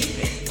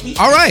it.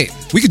 All right,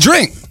 we could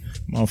drink.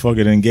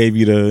 Motherfucker then gave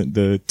you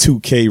the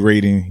 2K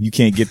rating. You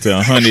can't get to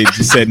 100.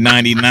 You said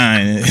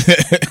 99.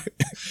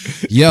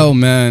 Yo,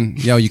 man.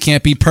 Yo, you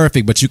can't be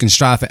perfect, but you can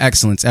strive for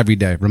excellence every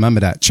day. Remember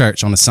that.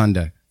 Church on a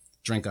Sunday.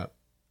 Drink up.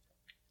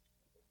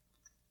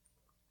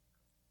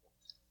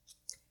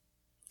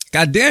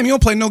 God damn, you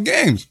don't play no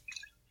games.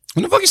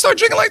 When the fuck you start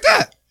drinking like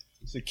that?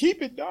 So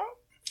keep it, dog.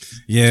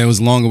 Yeah, it was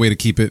a longer way to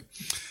keep it.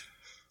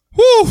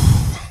 Whew.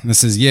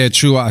 This is, yeah,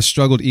 true. I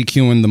struggled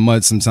EQing the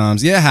mud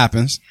sometimes. Yeah, it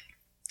happens.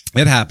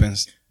 It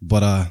happens.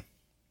 But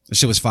the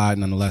shit was fire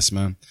nonetheless,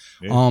 man.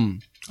 Yeah.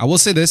 I will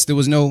say this. There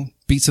was no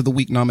Beats of the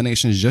Week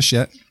nominations just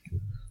yet.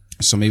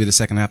 So maybe the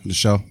second half of the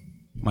show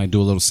might do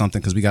a little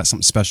something because we got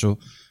something special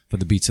for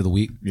the Beats of the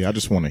Week. Yeah, I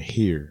just want to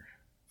hear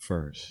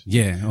first.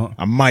 Yeah.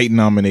 I might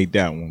nominate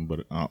that one,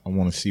 but I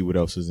want to see what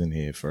else is in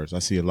here first. I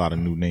see a lot of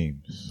new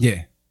names.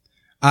 Yeah.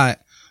 All right.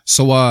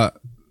 So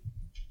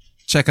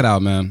check it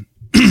out, man.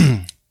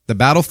 The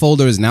battle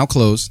folder is now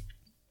closed.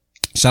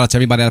 Shout out to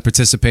everybody that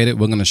participated.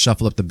 We're going to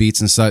shuffle up the beats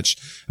and such.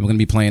 And we're going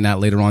to be playing that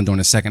later on during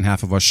the second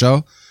half of our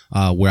show,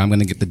 where I'm going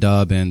to get the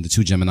dub and the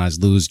two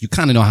Geminis lose. You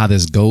kind of know how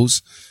this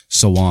goes.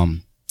 So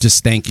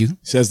just thank you.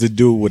 Says the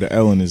dude with an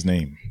L in his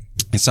name.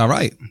 It's all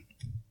right.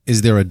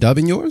 Is there a dub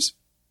in yours?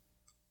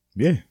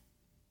 Yeah.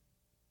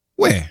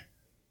 Where?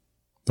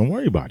 Don't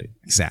worry about it.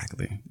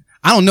 Exactly.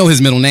 I don't know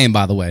his middle name,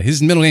 by the way.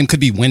 His middle name could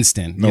be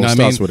Winston. No, you know it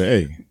starts with an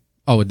A.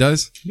 Oh, it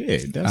does? Yeah,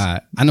 it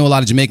does. I know a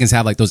lot of Jamaicans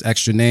have like those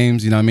extra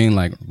names, you know what I mean?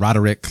 Like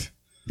Roderick,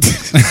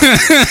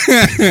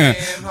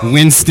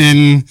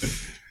 Winston.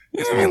 You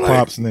know what I mean? Like,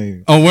 Pop's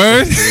name. A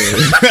word?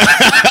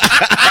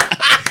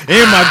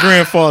 And my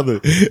grandfather.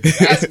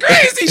 That's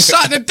crazy.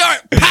 Shot in the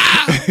dark.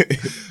 Pow!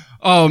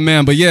 Oh,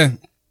 man. But yeah.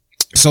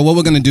 So what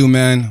we're going to do,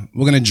 man,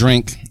 we're going to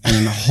drink.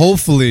 And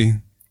hopefully,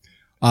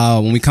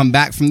 when we come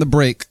back from the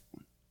break,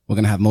 we're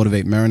going to have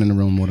Motivate Marin in the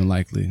room more than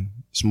likely.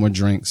 Some more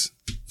drinks.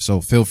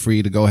 So feel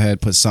free to go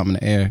ahead, put something in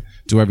the air,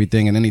 do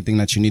everything and anything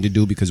that you need to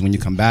do because when you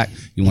come back,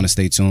 you want to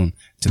stay tuned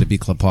to the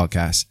Beat Club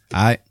podcast.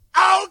 All right?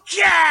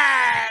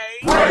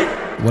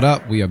 Okay. What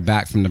up? We are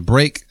back from the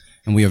break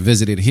and we are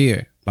visited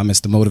here by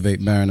Mr. Motivate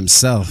Marin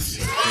himself.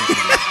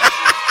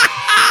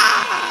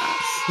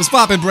 What's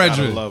poppin',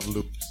 brethren? I love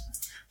loops.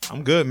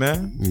 I'm good,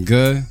 man. You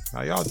good?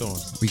 How y'all doing?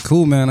 We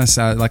cool, man.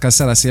 Like I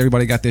said, I see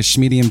everybody got their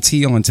schmedium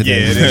tea on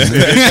today. Yeah, it is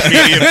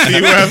schmedium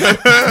tea weather.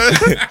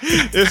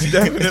 It's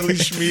definitely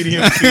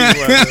schmedium tea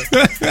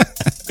weather.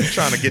 I'm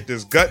trying to get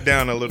this gut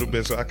down a little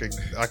bit so I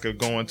could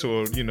go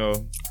into a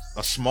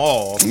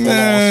small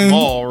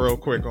real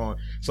quick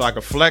so I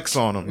could flex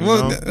on them.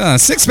 Well,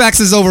 6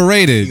 packs is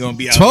overrated.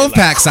 12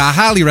 packs I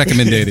highly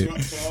recommended it.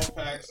 12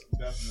 packs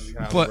definitely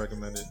highly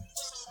recommended.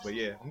 But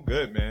yeah, I'm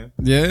good, man.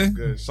 Yeah, I'm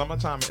good.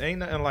 Summertime ain't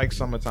nothing like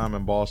summertime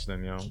in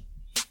Boston, yo.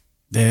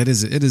 Yeah, it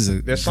is.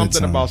 There's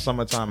something about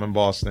summertime in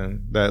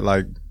Boston that,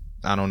 like,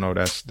 I don't know,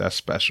 that's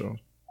special.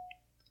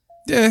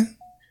 Yeah,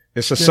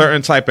 it's a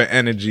certain type of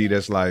energy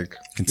that's like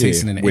can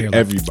taste it in the with air,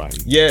 everybody.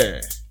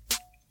 Yeah,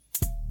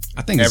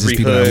 I think it's just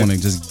people that want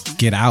to just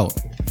get out.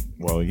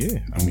 Well, yeah,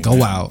 and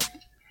go out.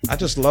 I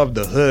just love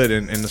the hood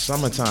in the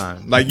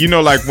summertime. Like,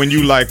 like when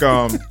you like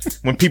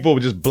when people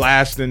were just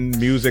blasting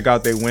music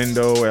out their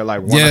window at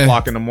like 1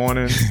 o'clock in the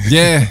morning.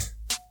 Yeah.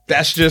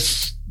 That's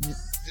just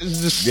I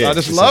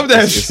just love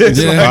that shit.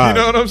 Yeah. Like,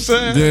 you know what I'm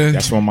saying? Yeah.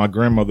 That's why my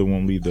grandmother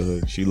won't leave the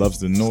hood. She loves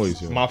the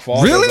noise. Yo. My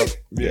father. Really?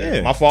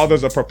 Yeah. My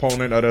father's a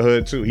proponent of the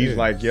hood too. He's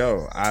like,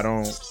 yo, I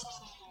don't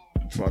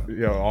fuck,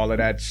 all of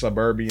that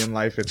suburban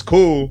life. It's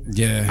cool.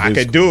 Yeah. I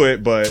could do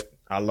it, but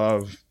I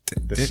love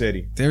the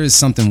city. There is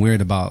something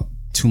weird about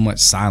too much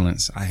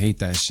silence. I hate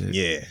that shit.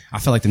 Yeah. I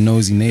feel like the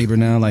nosy neighbor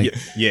now. Like,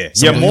 yeah,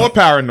 more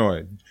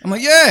paranoid. I'm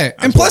like, yeah.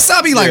 And plus,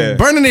 I'll be like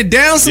burning it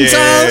down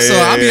sometimes. So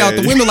I'll be out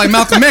the window like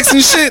Malcolm X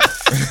and shit.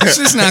 It's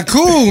just not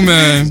cool,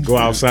 man. Go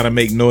outside and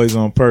make noise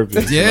on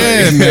purpose.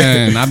 Yeah,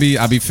 man.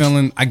 I be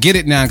feeling, I get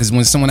it now because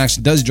when someone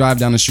actually does drive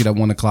down the street at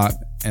 1 o'clock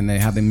and they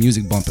have their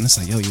music bumping, it's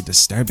like, yo, you're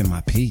disturbing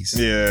my peace.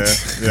 Yeah.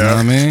 You know what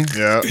I mean?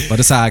 Yeah.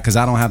 But it's all right because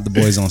I don't have the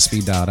boys on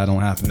speed dial. That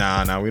don't happen.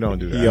 Nah, we don't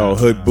do that. Yo,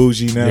 hood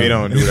bougie now. We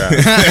don't do that.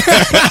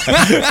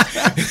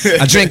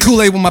 I drank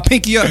Kool-Aid with my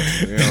pinky up.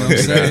 You know what I'm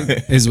saying?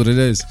 Is what it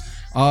is.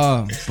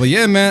 But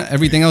yeah, man,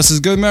 everything else is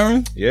good,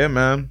 Marin? Yeah,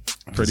 man.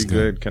 Pretty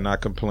good.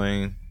 Cannot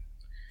complain.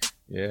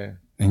 Yeah.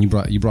 And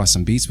you brought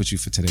some beats with you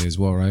for today as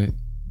well, right?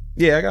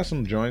 Yeah, I got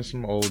some joints,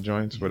 some old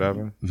joints,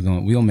 whatever.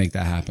 We'll make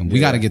that happen. We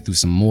got to get through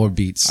some more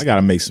beats. I got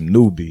to make some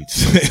new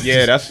beats.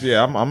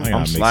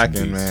 I'm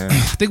slacking, man. I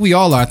think we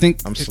all are.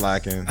 I'm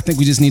slacking. I think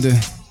we just need to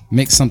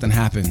make something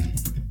happen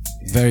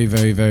very,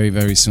 very, very,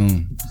 very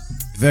soon.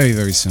 Very,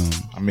 very soon.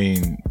 I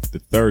mean, the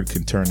third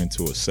can turn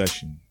into a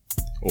session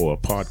or a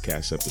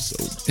podcast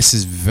episode. This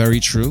is very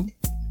true.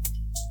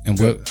 And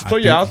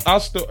I'll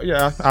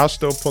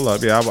still pull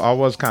up. Yeah, I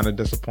was kind of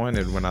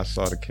disappointed when I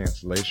saw the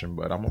cancellation,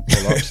 but I'm gonna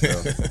pull up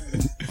still.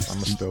 I'm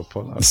gonna still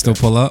pull up. Still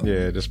pull up?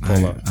 Yeah, just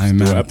pull up. I ain't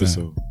mad at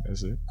episode.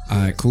 That's it. All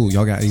right, cool.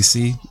 Y'all got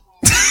AC?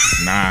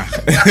 Nah,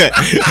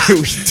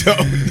 we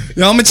don't.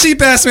 Yo, I'm a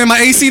cheap ass man. My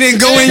AC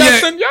didn't go in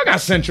yet. Y'all got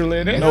Central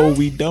in it. No,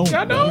 we don't.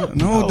 Y'all don't?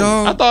 No,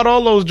 dog. I thought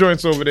all those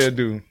joints over there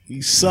do.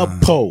 He's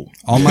sub-po.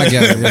 All my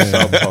guests,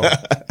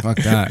 fuck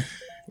that.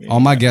 All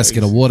my guests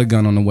get a water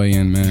gun on the way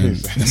in, man.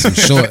 And some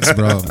shorts,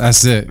 bro.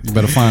 That's it. You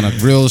better find a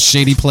real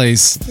shady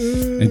place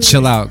and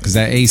chill out, because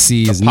that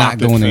AC is not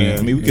going in.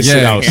 I mean, we can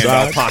sit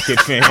outside. Pocket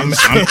fans.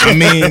 I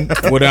mean,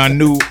 with our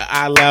new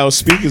iLoud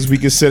speakers, we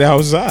can sit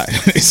outside.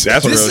 That's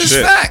This real is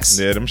shit. facts.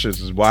 Yeah, them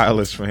shits is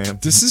wireless, fam.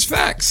 This is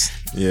facts.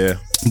 Yeah.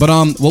 But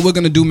what we're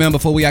gonna do, man,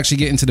 before we actually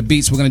get into the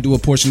beats, we're gonna do a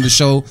portion of the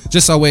show,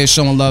 just our way of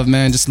showing love,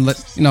 man. Just to let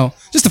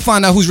just to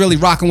find out who's really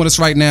rocking with us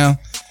right now,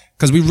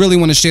 because we really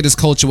want to share this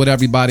culture with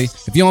everybody.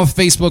 If you're on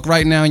Facebook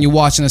right now and you're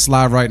watching us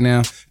live right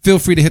now, feel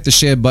free to hit the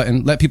share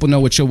button. Let people know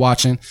what you're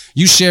watching.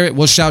 You share it,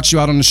 we'll shout you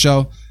out on the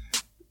show.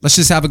 Let's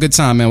just have a good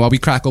time, man, while we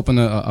crack open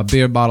a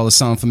beer bottle or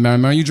something for Mary.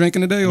 Mary, you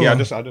drinking today? Or? Yeah, I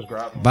just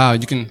grabbed one. Wow,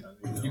 you can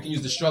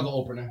use the struggle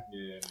opener.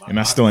 And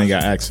I still ain't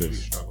got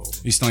access.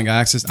 You still ain't got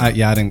access? I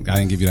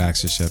didn't give you the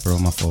access yet, bro.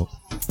 My fault.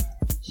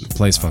 The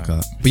place fuck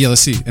up. But yeah,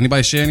 let's see.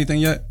 Anybody share anything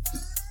yet?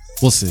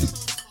 We'll see.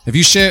 If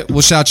you share,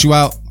 we'll shout you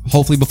out.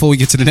 Hopefully before we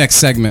get to the next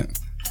segment.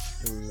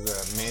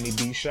 Manny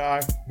B.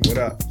 Shy. What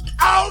up?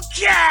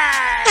 Shout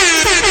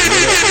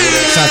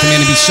out to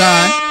Manny B.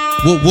 Shy.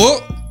 Whoop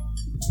whoop.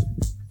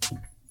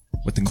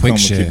 With the quick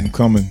share. Keep 'em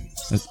coming.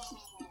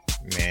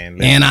 Man.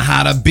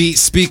 Anahata Beat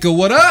Speaker.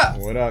 What up?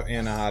 What up,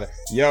 Anahata?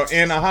 Yo,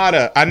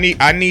 Anahata. I need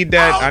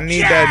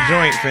that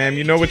joint, fam.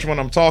 You know which one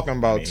I'm talking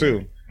about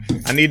too.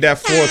 I need that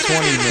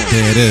 420 joint.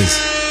 There it is.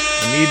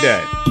 I need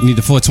that. You need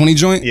the 420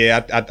 joint?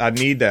 Yeah, I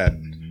need that.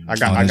 I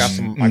got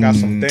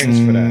some things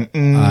for that.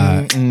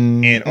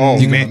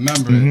 And you man,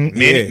 remember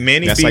it.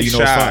 Manny That's B. how you know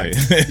Shy.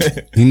 it's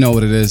fire. You know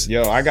what it is.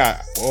 Yo, I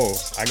got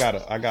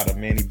a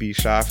Manny B.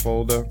 Shy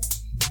folder.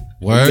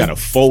 Word? You got a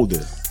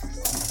folder.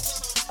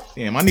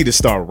 Damn, I need to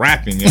start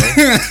rapping, yo.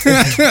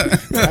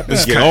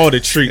 Rappers get all the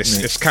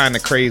treatment. It's kind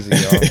of crazy,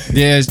 yo.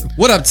 Yeah.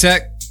 What up,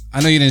 Tech?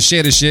 I know you didn't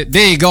share this shit.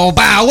 There you go.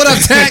 Bow. What up,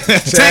 Tech?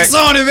 Tech's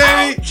on it,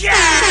 baby.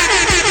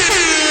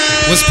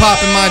 What's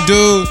poppin', my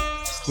dude?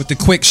 With the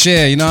quick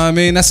share, you know what I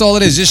mean? That's all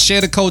it is. Just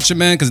share the culture,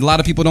 man, because a lot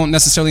of people don't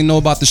necessarily know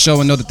about the show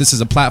and know that this is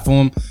a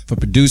platform for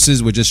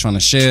producers. We're just trying to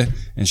share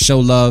and show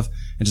love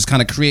and just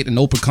kind of create an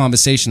open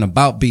conversation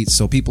about beats,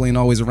 so people ain't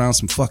always around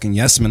some fucking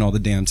yes men all the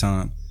damn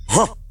time.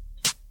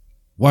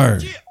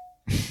 Word.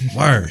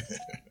 Word.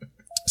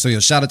 So,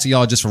 yo, shout out to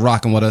y'all just for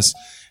rocking with us.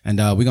 And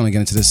we're going to get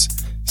into this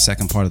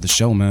second part of the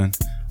show, man.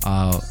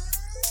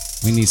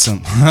 We need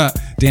some...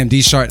 Damn,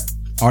 D-Sharp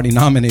already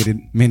nominated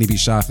Manny B.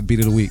 Shy for Beat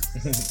of the Week.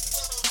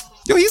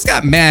 Yo, he's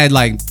got mad,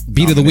 like,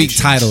 Beat of the Week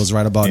titles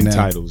right about now.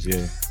 Titles,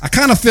 yeah. I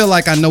kind of feel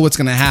like I know what's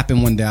going to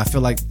happen one day. I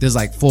feel like there's,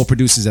 like, 4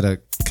 producers that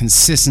are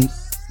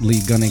consistently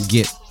going to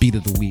get Beat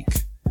of the Week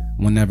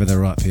whenever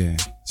they're up here.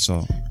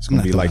 So, It's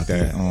going to be like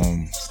that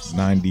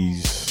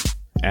 90s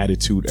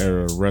Attitude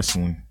Era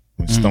wrestling.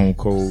 When Stone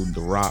Cold,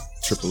 The Rock,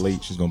 Triple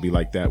H is gonna be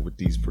like that with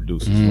these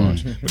producers,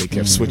 watch. Where they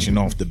kept switching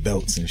off the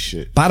belts and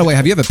shit. By the way,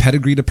 have you ever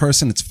pedigreed a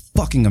person? It's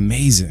fucking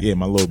amazing. Yeah,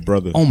 my little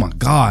brother. Oh my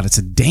God, it's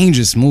a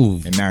dangerous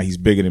move. And now he's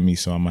bigger than me,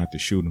 so I'm gonna have to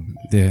shoot him.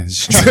 Yeah.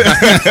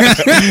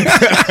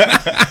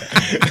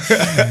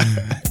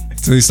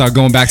 So he start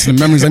going back to the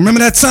memories. Like,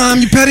 remember that time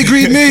you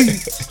pedigreed me?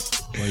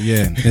 Well,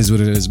 yeah, it is what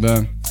it is,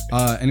 man.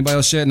 Anybody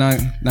else share? Not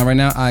right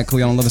now. All right, cool.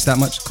 Y'all don't love us that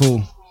much.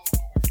 Cool.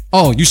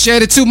 Oh, you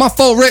shared it too. My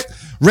fault, Rick.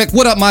 Rick,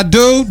 what up, my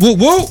dude? Whoop,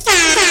 whoop.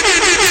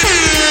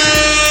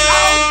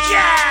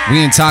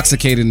 We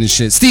intoxicated and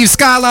shit. Steve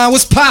Skyline,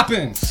 what's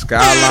poppin'?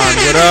 Skyline,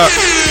 what up?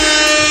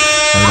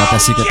 Heard about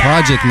that secret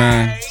project,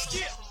 man.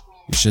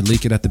 You should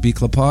leak it at the B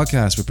Club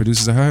podcast where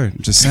producers are heard.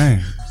 I'm just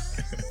saying.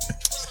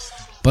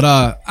 But,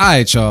 all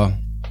right, y'all.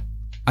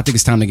 I think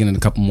it's time to get in a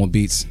couple more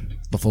beats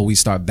before we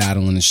start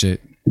battling and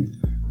shit.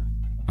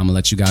 I'm gonna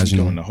let you guys, You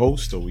doing the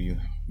host, or we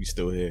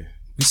still here?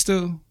 We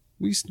still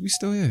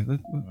here. All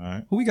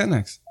right. Who we got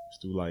next? Let's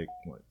do like,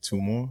 what,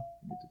 2 more?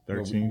 Get to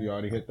 13? We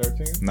already hit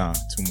 13? Nah,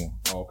 2 more.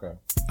 Oh, okay.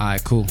 All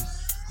right, cool.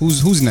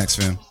 Who's next,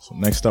 fam? So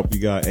next up, we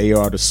got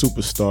AR the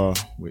Superstar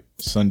with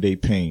Sunday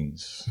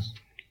Pains.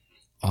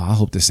 Oh, I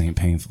hope this ain't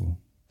painful.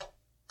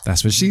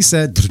 That's what she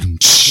said.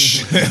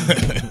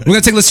 We're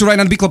gonna take a listen right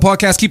now to the B Club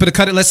podcast. Keep it or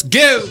cut it. Let's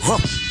go.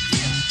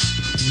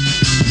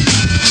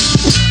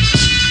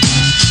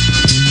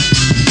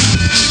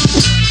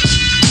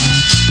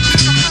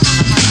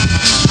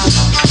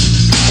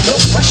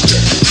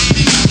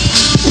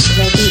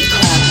 The Beat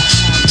Club.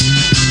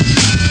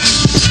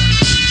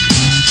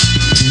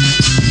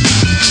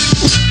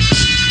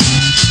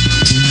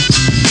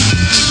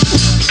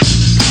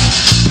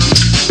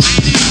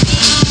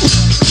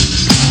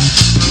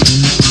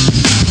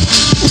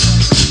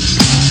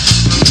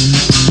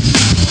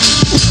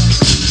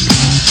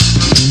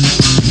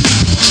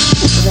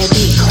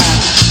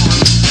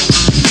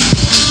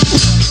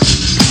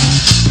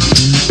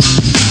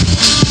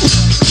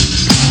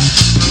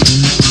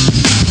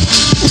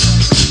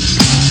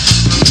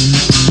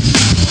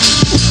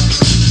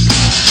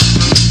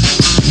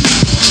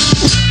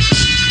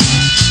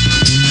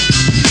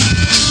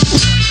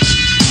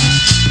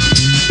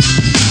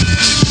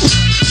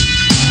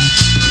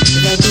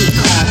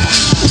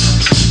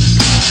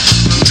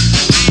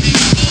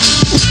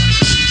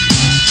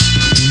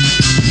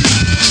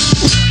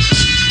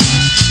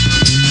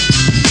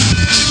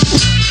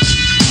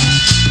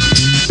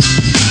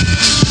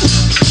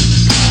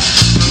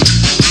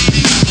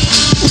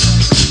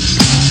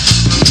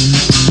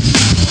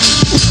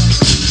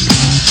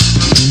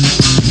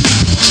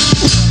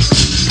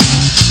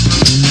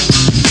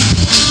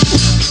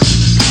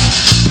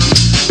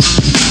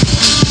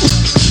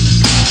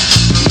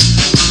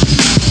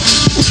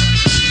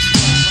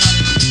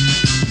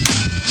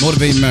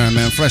 Motivate Marin,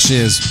 man. Fresh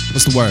ears.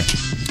 What's the word?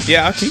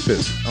 Yeah, I'll keep it.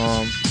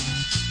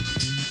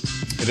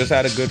 It just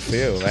had a good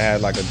feel. It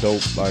had like a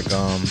dope, like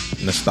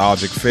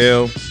nostalgic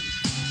feel.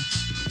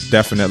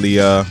 Definitely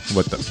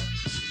with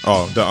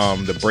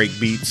the break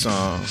beats,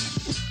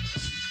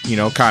 you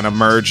know, kind of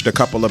merged a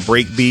couple of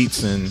break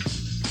beats and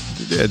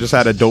yeah, just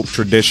had a dope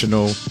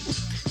traditional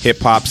hip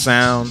hop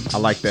sound. I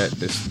like that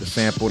the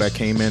sample that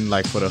came in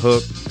like for the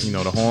hook, you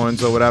know, the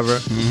horns or whatever.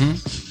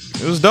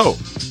 It was dope.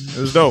 It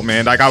was dope,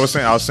 man. Like I was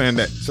saying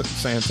to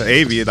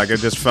Avi, like it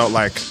just felt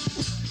like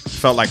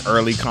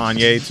early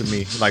Kanye to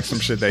me, like some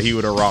shit that he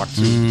would have rocked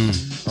to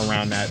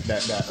around that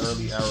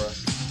early era,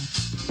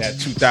 that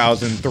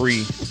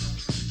 2003.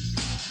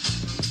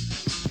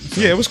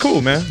 Yeah, it was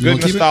cool, man.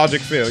 Good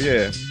nostalgic feel.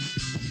 Yeah,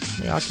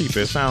 I'll keep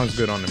it. Sounds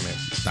good on the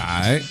mix. All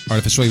right,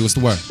 Artificial, what's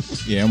the word?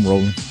 Yeah, I'm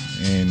rolling,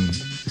 and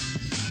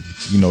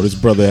you know this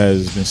brother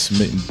has been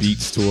submitting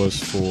beats to us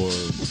for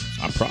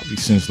probably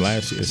since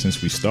last year,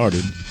 since we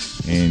started.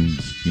 And,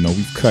 you know,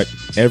 we've cut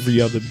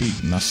every other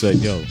beat. And I said,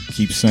 yo,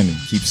 keep sending.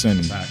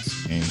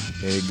 Facts. And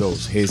there it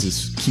goes. Here's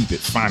his keep it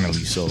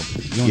finally. So,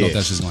 you don't know if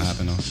that's just going to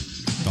happen,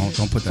 though.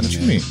 Don't put that what in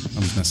you there. mean?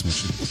 I'm just messing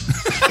with you.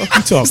 What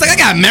you talking It's like, I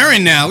got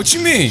Marin now. What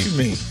you mean? What you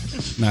mean?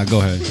 Nah, go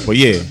ahead. But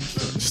yeah,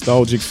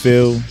 nostalgic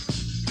feel,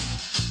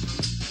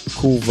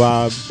 cool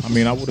vibe. I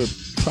mean, I would have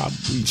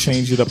probably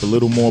changed it up a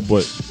little more,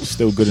 but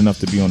still good enough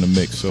to be on the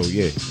mix. So,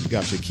 yeah, you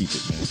got to keep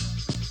it, man.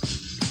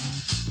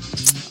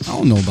 I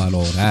don't know about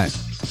all that.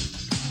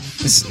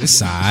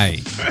 It's alright.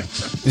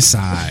 It's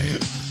alright.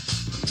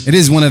 It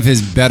is one of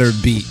his better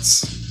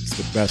beats. It's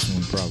the best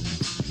one, probably.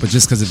 But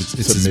just because it's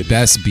his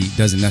best beat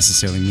doesn't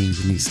necessarily mean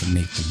it needs to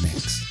make the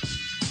mix.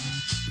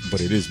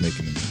 But it is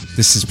making the mix.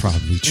 This is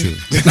probably true.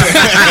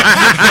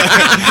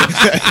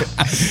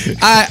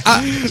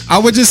 I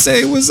would just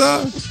say it was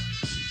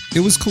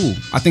cool.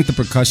 I think the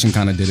percussion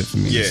kind of did it for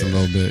me just a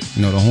little bit.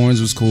 You know, the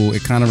horns was cool.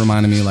 It kind of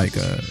reminded me like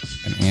an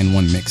and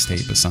one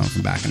mixtape or something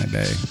from back in the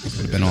day. It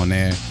would have been on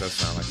there. That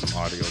sound like some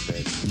audio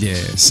bed. Yeah,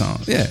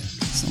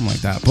 something like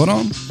that. But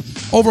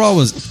overall it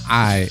was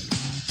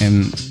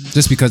and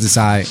just because it's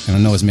and I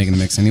know it's making the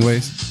mix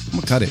anyways, I'm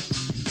gonna cut it.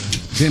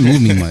 It didn't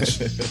move me much.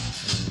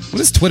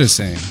 What is Twitter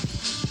saying?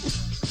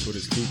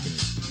 Twitter's keeping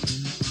it.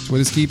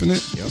 Twitter's keeping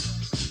it? Yep.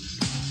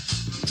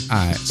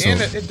 All right. So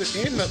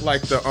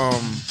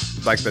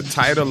Like the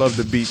title of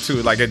the beat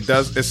too. Like it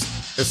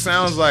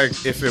sounds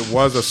like if it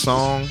was a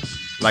song,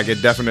 like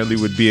it definitely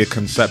would be a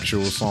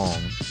conceptual song.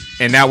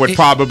 And that would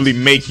probably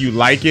make you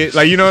like it.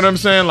 Like, you know what I'm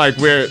saying? Like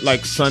where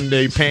like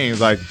Sunday Pains,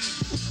 like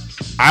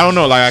I don't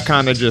know, like I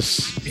kind of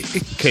just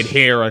could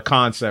hear a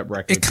concept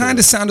record. It kind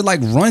of sounded like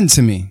Run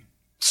to me.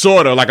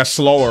 Sort of like a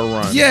slower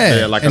run.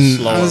 Yeah, like and a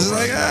slower I was run.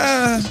 like,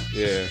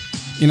 yeah.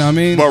 You know what I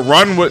mean?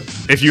 But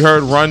if you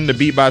heard Run the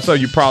beat by itself,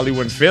 you probably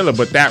wouldn't feel it.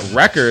 But that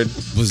record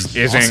is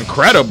awesome.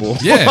 Incredible.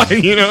 Yeah. Like,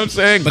 you know what I'm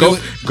saying?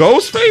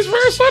 Ghostface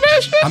verse on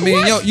that shit? I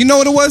mean, you know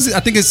what it was? I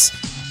think it's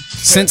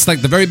since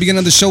like the very beginning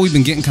of the show, we've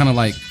been getting kind of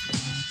like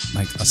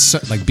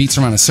beats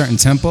around a certain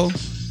tempo.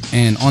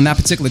 And on that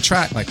particular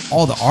track, like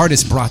all the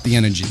artists brought the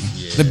energy.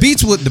 Yeah. The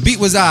beat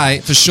was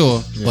for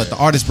sure, but the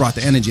artist brought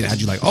the energy that had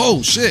you like,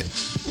 oh shit.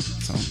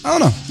 So I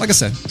don't know. Like I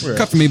said,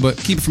 cut for me, but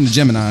keep it from the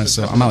Gemini,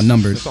 so I'm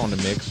outnumbered. It's on the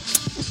mix.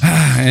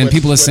 And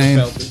people are saying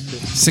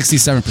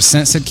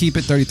 67% said keep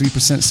it,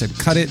 33% said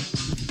cut it.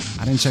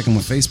 I didn't check in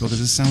with Facebook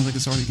because it sounds like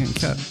it's already getting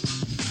cut.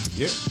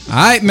 Yeah. All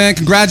right, man.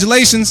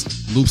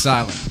 Congratulations. Loop's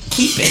Island.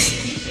 Keep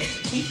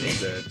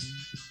it.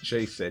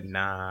 Jay said,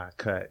 nah,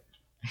 cut.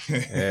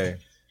 Hey,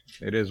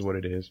 it is what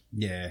it is.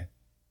 Yeah.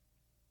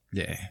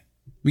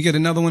 We get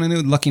another one in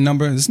there. Lucky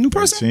number. Is this a new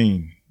person?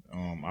 13.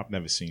 I've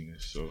never seen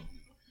this. So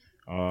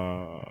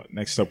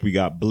next up we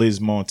got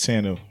Blizz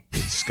Montana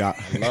with Scott.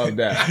 I love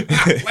that.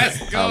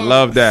 Let's go. I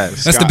love that.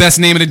 That's the best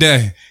name of the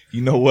day.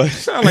 You know what?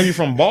 Sound like you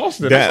from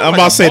Boston. I'm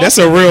about to say that's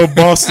a real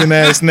Boston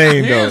ass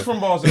name though. He is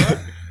from Boston, right?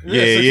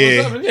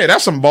 Yeah. Yeah,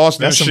 that's some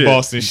Boston shit. That's some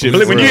Boston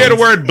shit. When you hear the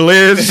word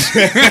Blizz,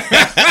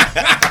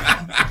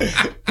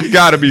 you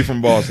gotta be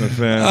from Boston,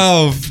 fam.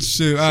 Oh,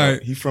 shit. All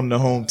right. He from the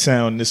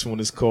hometown. This one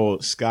is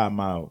called Sky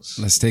Miles.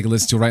 Let's take a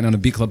listen to it right now on the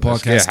Beat Club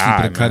Let's podcast. get high,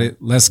 Keep it or cut man. it.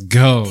 Let's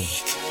go.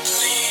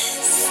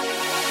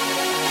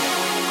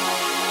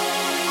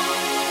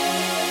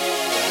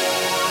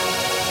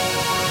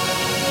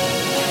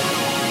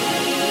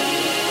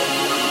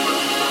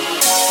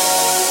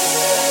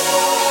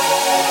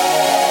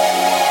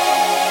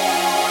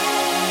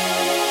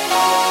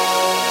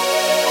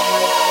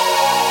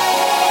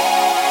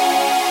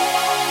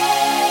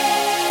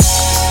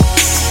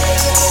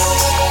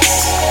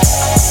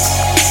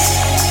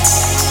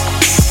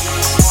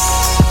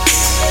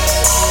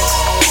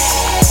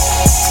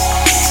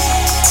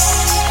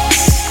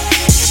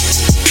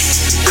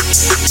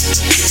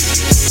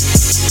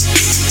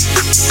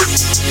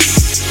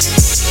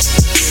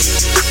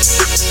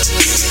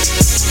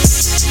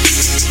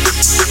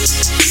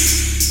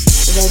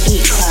 The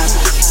Beat Club.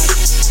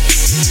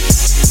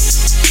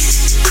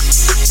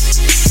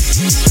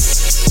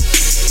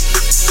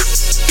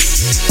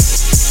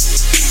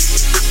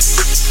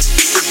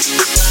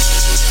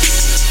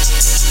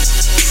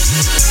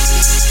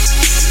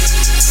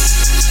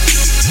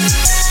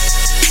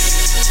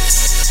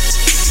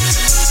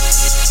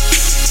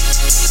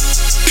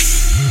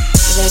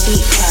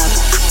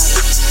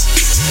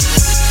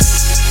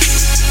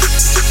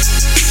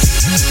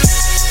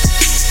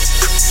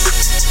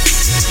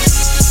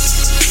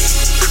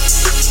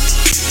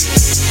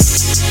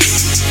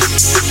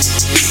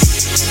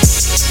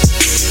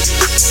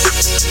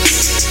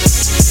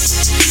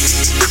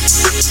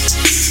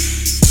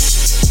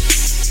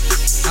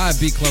 right,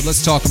 Beat Club,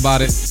 let's talk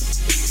about it.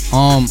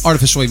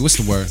 Artificial Wave, what's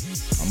the word?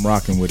 I'm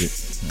rocking with it.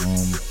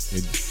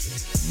 It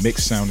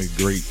mix sounded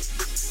great.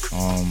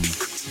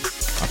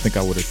 I think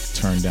I would have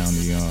turned down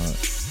the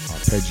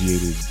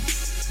arpeggiated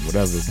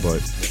whatever,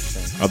 but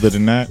other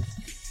than that,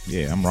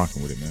 yeah, I'm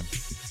rocking with it, man.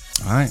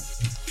 All right.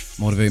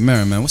 Motivate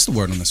Marin, man. What's the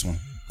word on this one?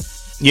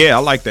 Yeah, I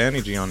like the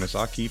energy on this.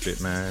 I'll keep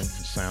it, man. It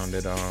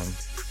sounded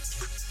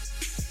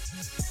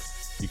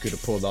you could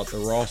have pulled out the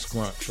Ross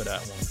grunt for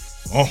that one.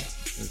 Oh,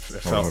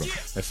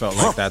 it felt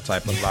like that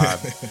type of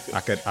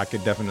vibe. I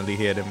could definitely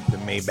hear the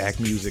Maybach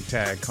music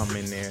tag come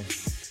in there.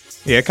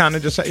 Yeah, it kind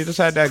of just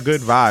had that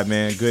good vibe,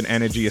 man. Good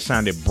energy. It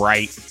sounded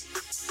bright.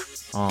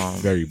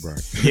 Very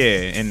bright.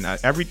 Yeah, and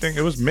everything,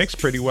 it was mixed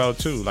pretty well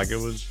too. Like it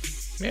was,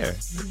 yeah.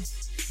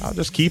 I'll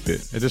just keep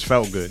it. It just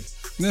felt good.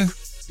 Yeah.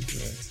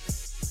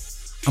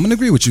 I'm gonna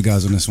agree with you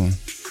guys on this one.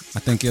 I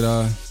think it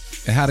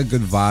had a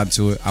good vibe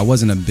to it. I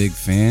wasn't a big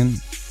fan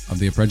of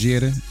the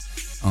arpeggiator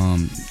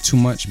too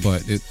much,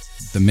 but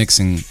the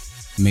mixing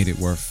made it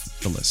worth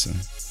the listen.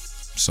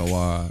 So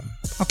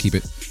I'll keep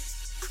it.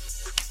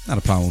 Not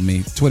a problem with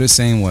me. Twitter's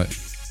saying what?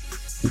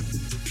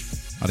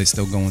 Are they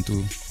still going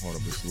through? Hold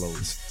up, it's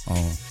loads.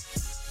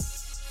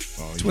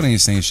 Oh, Twitter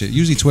ain't saying shit.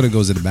 Usually Twitter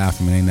goes to the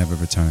bathroom and they never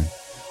return.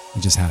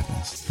 It just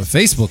happens. But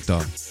Facebook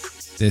though,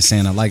 they're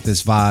saying I like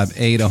this vibe.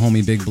 A the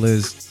homie Big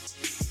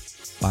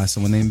Blizz by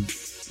someone named,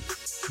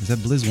 is that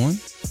Blizz One?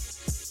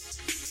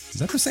 Is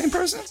that the same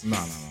person?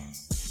 No.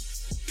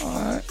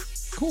 All right,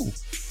 cool.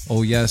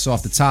 Oh yeah, so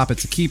off the top,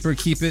 it's a keeper.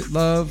 Keep it,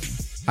 love.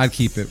 I'd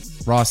keep it.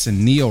 Ross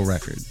and Neo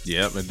record.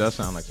 Yep, it does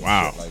sound like some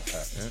wow, shit like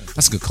that. Yeah.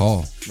 That's a good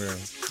call. Yeah.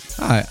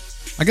 All right,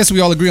 I guess we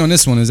all agree on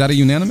this one. Is that a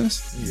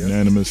unanimous? Yep.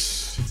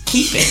 Unanimous.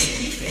 Keep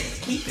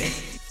it.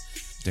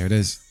 There it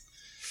is.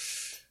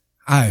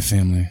 All right,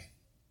 family.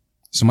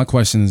 So my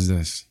question is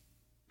this: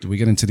 do we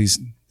get into this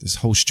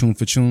host tune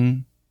for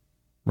tune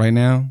right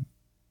now?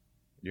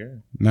 Yeah,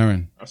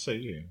 Marin. I say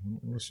yeah.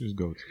 Let's just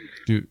go.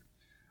 Dude,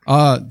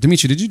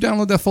 Dimitri, did you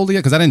download that folder yet?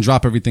 Because I didn't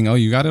drop everything. Oh,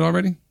 you got it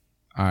already?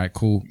 All right,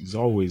 cool. He's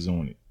always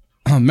on it.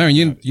 Marin,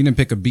 you didn't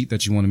pick a beat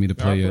that you wanted me to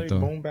play yet, though.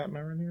 Boom Bap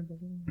Marin here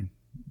before?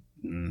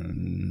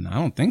 I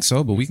don't think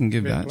so, but we can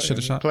give that shit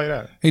a shot. Play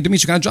that. Hey,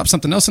 Dimitri, can I drop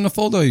something else in the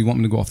folder, or you want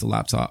me to go off the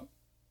laptop?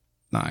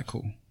 All right,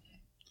 cool.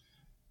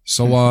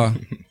 So,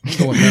 let's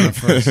go with Marin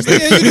first. Yeah,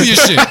 you do your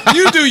shit.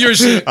 You do your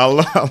shit. I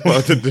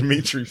love the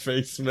Dimitri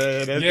face,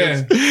 man.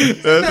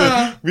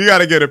 Yeah. We got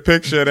to get a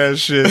picture of that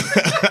shit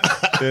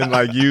and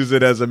like use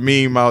it as a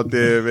meme out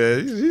there,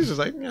 man. He's just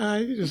like, nah,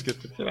 you just get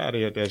out of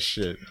here with that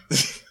shit.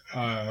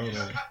 All right, hold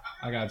on.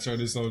 I got to turn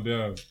this on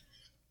down.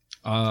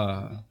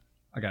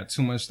 I got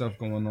too much stuff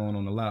going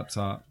on the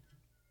laptop.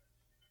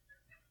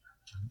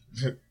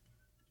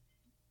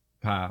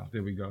 Pow,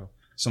 there we go.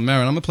 So,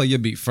 Marin, I'm going to play your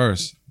beat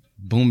first.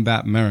 Boom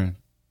Bap Marin.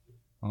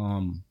 Yeah,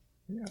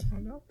 I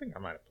don't think I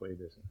might have played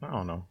this. I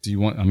don't know. Do you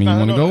want? I mean, you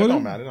want to go with it?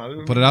 Don't matter.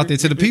 No, put it out there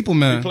to the people,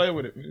 man. Play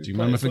with it. Do you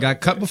remember if it got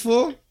cut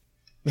before?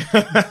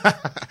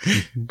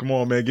 Come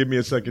on, man. Give me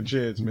a second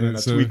chance, man.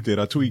 Yes, I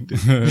tweaked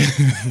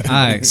it. All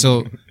right.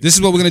 So this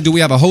is what we're gonna do.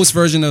 We have a host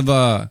version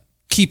of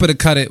Keep It or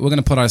Cut It. We're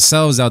gonna put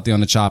ourselves out there on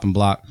the chopping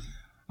block.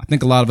 I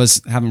think a lot of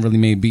us haven't really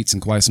made beats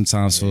in quite some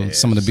time, so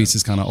some of the beats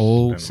is kind of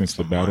old Since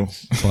the battle.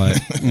 But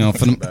you know,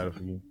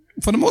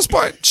 for the most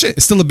part, shit,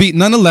 it's still a beat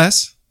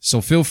nonetheless. So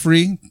feel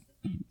free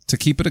to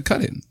keep it or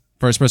cut it.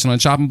 First person on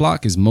the chopping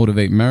block is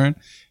Motivate Marin.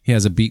 He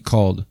has a beat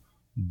called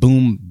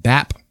Boom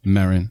Bap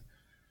Marin.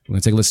 We're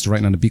going to take a listen to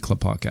right now on the Beat Club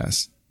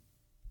podcast.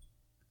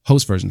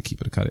 Host version to keep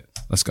it or cut it.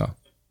 Let's go.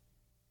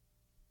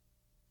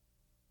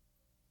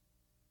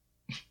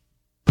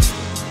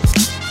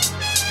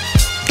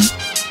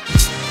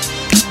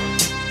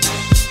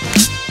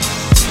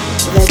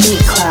 The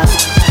Beat Club.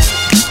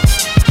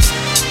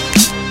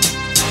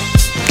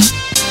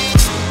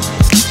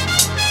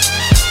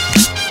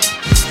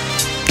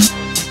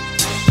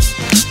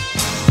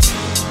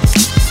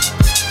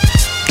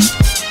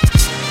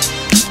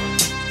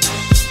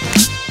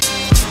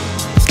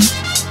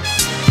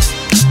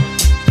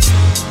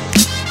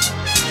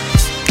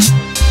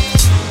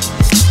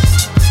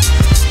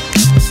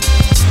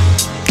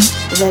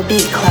 The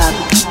Beat Club.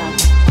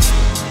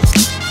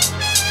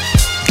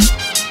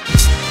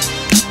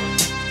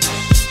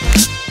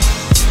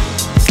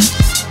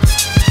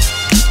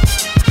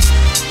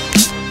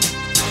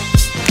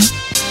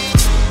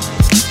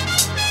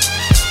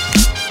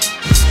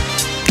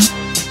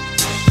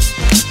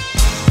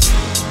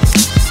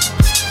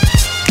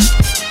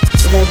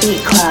 The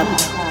Beat Club.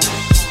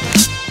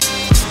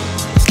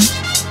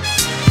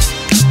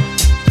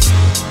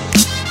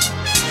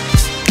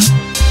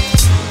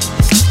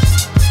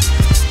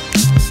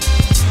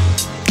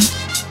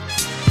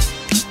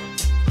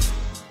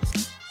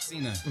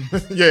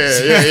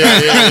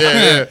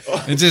 Yeah.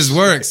 It just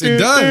works. It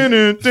does.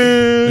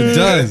 It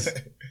does.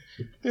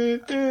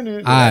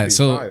 All right,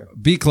 so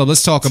Beat Club,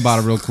 let's talk about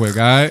it real quick,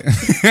 all right?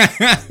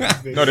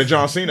 No, the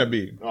John Cena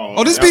beat.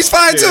 Oh, this beat's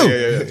fire too.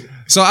 Yeah.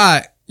 So, all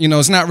right, you know,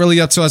 it's not really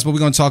up to us, but we're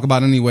going to talk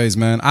about it anyways,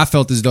 man. I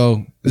felt as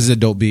though this is a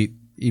dope beat,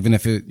 even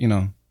if it, you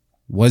know,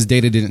 was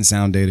dated, didn't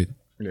sound dated.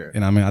 Yeah. You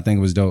know what I mean? I think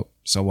it was dope.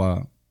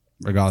 So,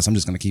 regardless, I'm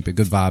just going to keep it.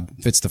 Good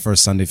vibe. Fits the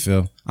first Sunday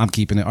feel. I'm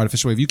keeping it.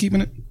 Artificial Wave, you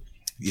keeping it?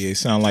 Yeah, it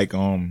sound like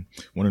one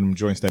of them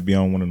joints that be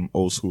on one of them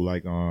old school,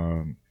 like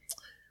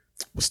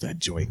what's that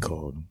joint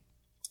called?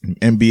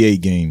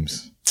 NBA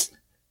games.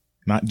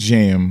 Not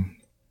Jam,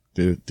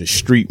 the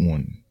street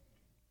one.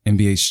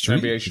 NBA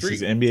Street? NBA This Street.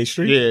 is NBA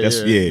Street? Yeah,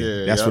 That's,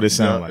 yeah, that's what it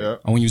sound like. Oh,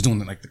 when you was doing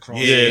like the cross.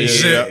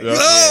 Yeah.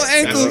 Oh,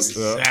 ankles.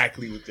 That's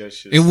exactly what that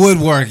shit It would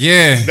work,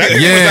 yeah. That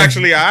game was yeah.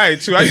 actually alright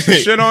too. I used to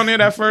shit on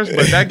it at first,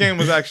 but that game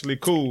was actually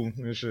cool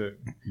and shit.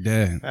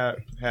 Yeah. I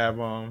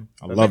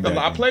love that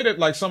I game. played it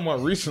like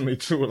somewhat recently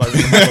too. Like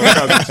with my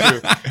little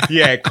cousin too.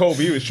 Yeah,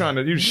 Kobe. He was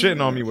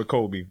shitting on me with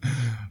Kobe.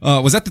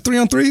 Was that the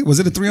 3-on-3? Was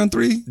it a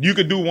 3-on-3? You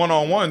could do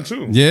 1-on-1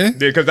 too. Yeah?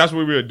 because that's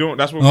what we were doing.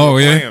 That's what we Oh,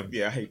 were yeah? playing.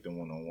 Yeah, I hate the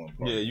one-on-one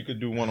part. Yeah, you could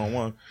do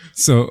 1-on-1.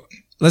 So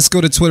let's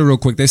go to Twitter real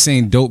quick. They're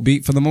saying dope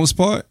beat for the most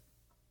part.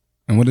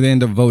 And what did they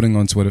end up voting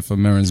on Twitter for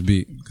Marin's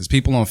beat? Because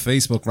people on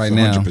Facebook right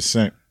now.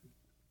 100%.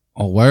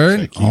 Oh,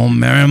 word? Oh,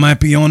 Marin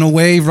might be on a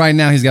wave right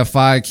now. He's got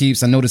 5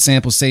 keeps. I know the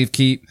sample safe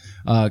keep.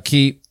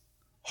 Keep.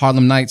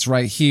 Harlem Nights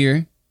right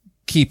here.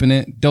 Keeping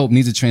it. Dope.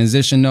 Needs a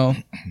transition though.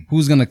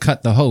 Who's going to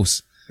cut the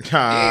host? We've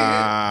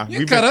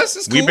cut us.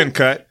 It's cool. We've been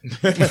cut.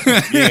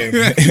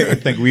 Yeah, I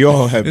think we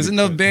all have. There's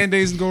enough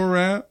band-aids to go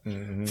around.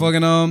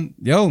 Fucking,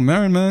 yo,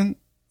 Marin, man.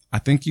 I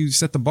think you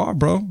set the bar,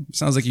 bro.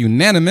 Sounds like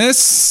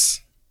unanimous.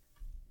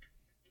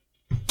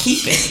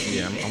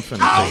 Yeah, I'm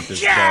finna take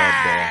this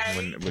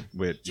dub though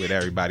with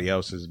everybody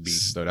else's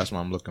beats though. That's what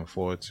I'm looking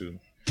forward to.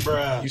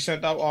 You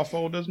sent out our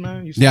folders,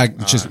 man? Yeah,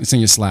 it's in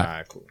your Slack. All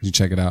right, cool. You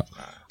check it out.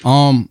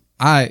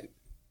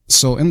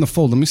 So in the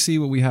folder, let me see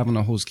what we have on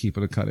the host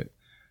keeper to cut it.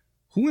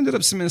 Who ended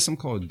up submitting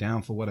something called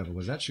Down for Whatever?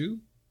 Was that you?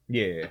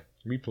 Yeah,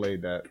 we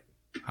played that.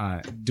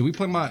 Did we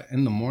play my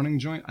In the Morning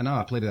joint? I know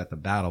I played it at the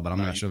battle, but I'm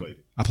not sure. played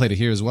it. I played it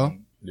here as well.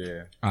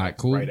 Yeah. All right,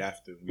 cool. Right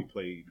after we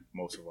played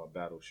most of our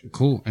battle shit.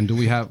 Cool. And do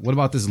we have, what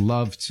about this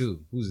Love Too?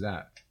 Who's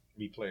that?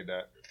 We played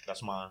that.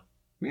 That's mine.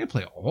 We didn't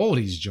play all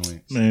these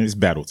joints. Man, it's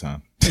battle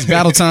time. It's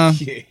battle time.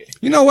 Yeah.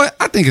 You know what?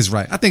 I think it's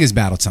right. I think it's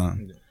battle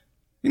time.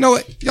 You know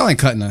what? Y'all ain't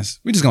cutting us.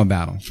 We just gonna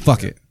battle.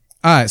 Fuck it.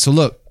 All right. So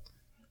look,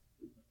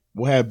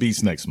 We'll have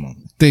beats next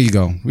month. there you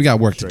go. We got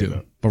work to Straight do.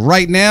 up. But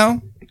right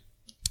now,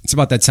 it's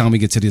about that time we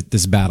get to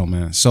this battle,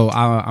 man. So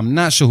I'm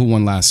not sure who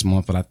won last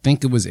month, but I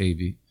think it was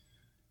AV.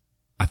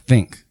 I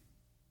think.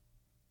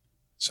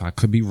 So I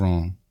could be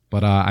wrong.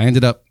 But I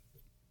ended up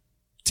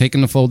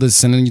taking the folders,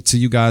 sending it to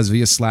you guys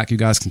via Slack. You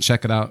guys can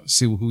check it out,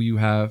 see who you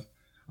have.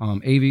 AV,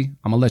 I'm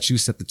going to let you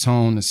set the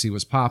tone and see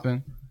what's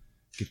popping.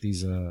 Get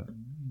these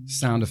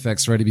sound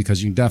effects ready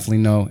because you definitely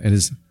know it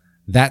is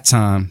that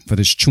time for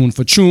this Chune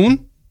for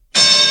Chune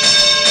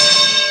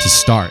to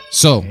start.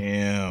 So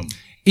Damn.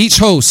 each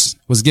host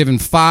was given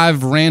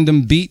 5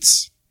 random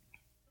beats.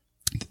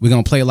 We're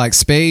going to play like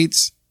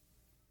spades.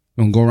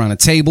 We're going to go around a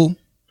table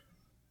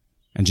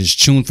and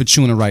just tune for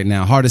tuner right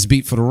now. Hardest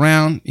beat for the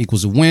round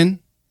equals a win.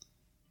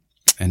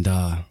 And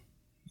I'm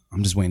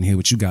just waiting to hear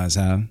what you guys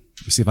have.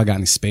 Let's see if I got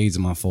any spades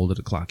in my folder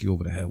to clock you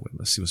over the head with.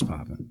 Let's see what's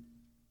popping.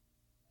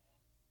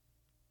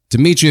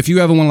 Dimitri, if you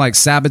ever want to like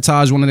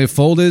sabotage one of their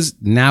folders,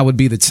 now would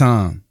be the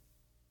time.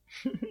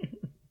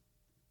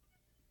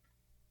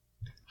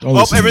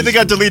 Oh, everything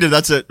got deleted.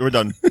 That's it. We're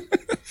done.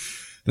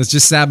 Let's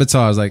just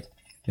sabotage. Like,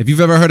 if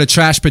you've ever heard a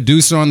trash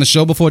producer on the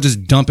show before,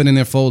 just dump it in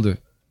their folder.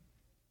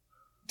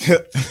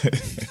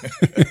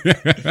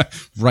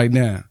 Right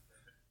now.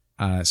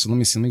 So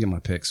let me get my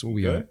picks. What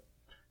we at?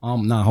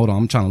 Nah, hold on.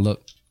 I'm trying to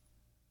look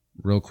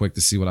real quick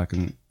to see what I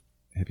can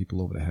hit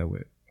people over the head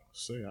with.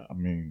 Say, I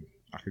mean,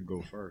 I could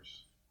go first.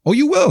 Oh,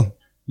 you will.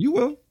 You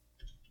will.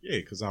 Yeah,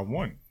 because I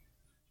won.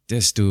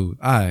 This dude.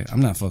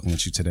 I'm not fucking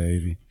with you today,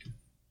 Avy.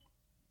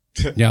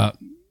 Yeah.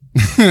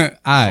 All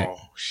right. Oh,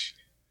 shit.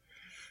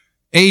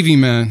 Avy,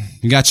 man.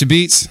 You got your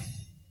beats?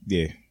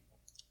 Yeah.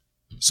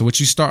 So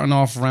what you starting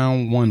off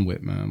round 1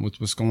 with, man?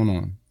 What's going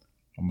on?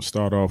 I'm going to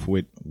start off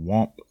with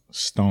Womp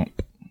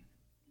Stomp.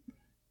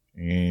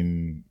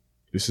 And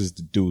this is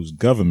the dude's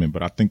Government,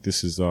 but I think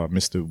this is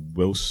Mr.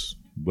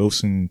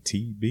 Wilson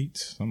T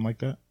Beats, something like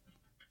that.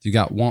 You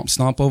got Womp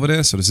Stomp over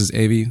there. So this is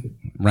Avy,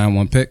 round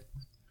 1 pick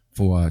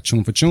for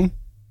Chune for Chune.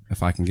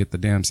 If I can get the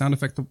damn sound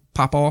effect to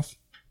pop off.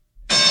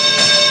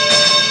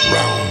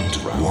 Round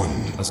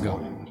 1. Let's go.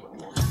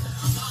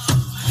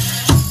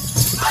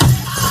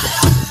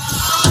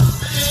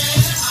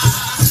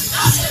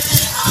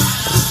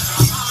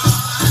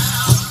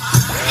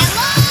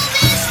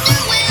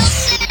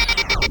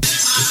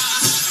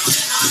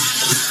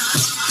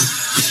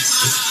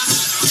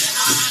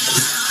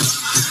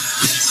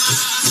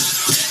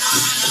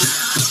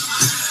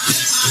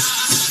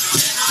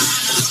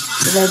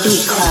 The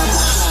Beat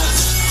Club.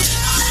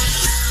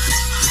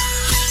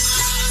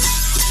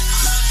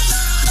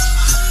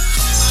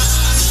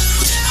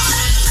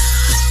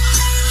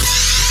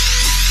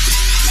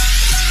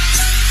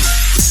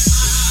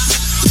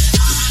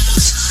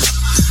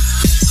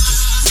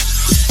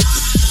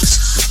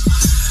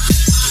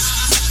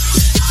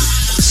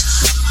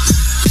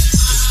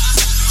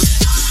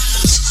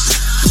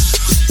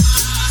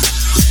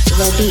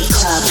 The Beat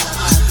Club.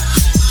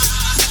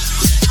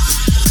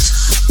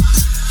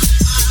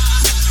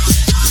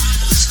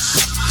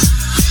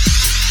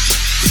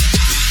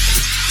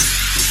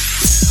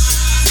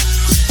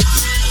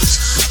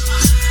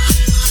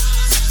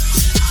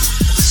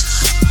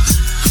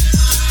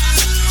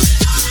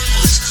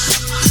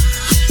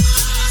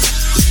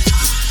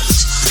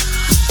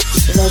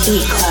 The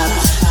Beat Club.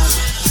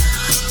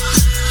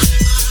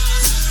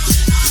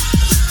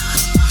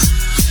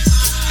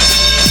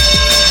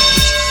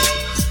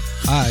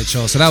 All right,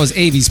 y'all. So that was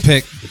Avi's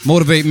pick.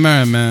 Motivate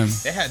Marin, man.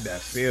 It had that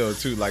feel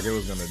too, like it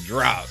was gonna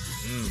drop.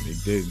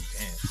 It did.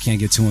 You can't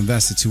get too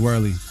invested too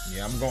early.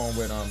 Yeah, I'm going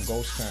with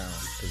Ghost Town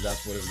because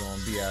that's what it's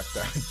gonna be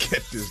after I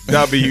get this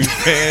W,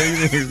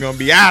 fam. He's gonna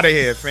be out of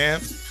here, fam.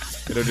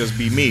 It'll just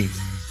be me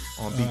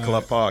on Beat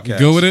Club Podcast. You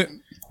good with it?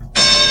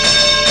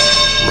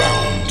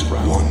 Round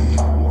one.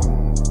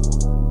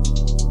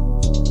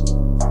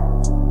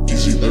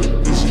 Easy.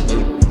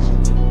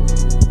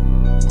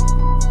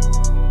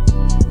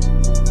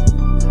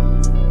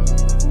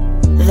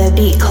 The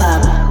Beat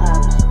Club.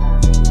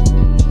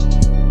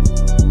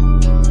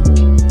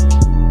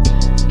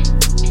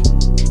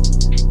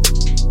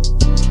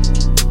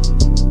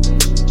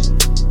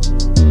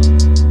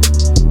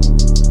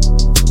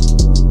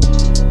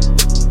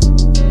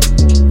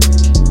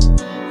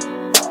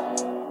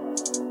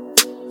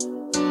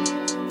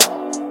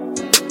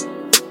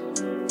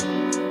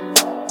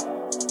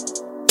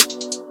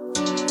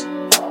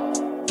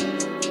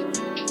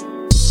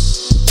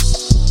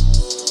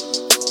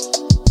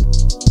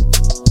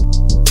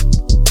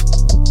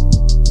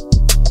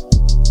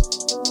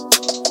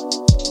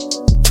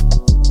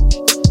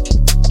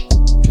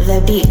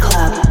 The Beat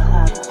Club.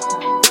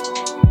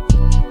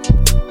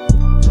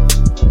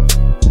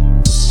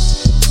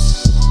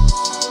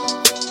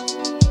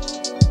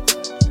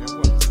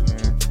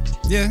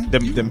 Yeah.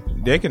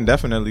 They can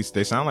definitely.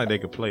 They sound like they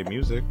could play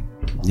music.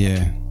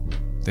 Yeah.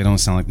 They don't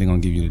sound like they're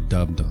going to give you the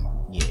dub,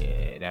 though.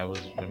 Yeah, that was.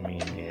 I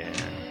mean, yeah.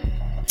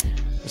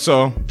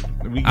 So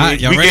we Alright,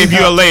 gave, y'all we ready? gave you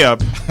a layup.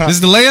 This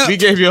is the layup? We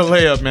gave you a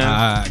layup,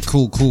 man.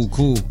 Cool.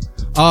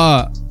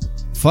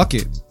 Fuck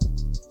it.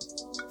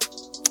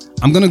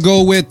 I'm gonna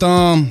go with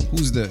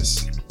who's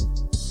this?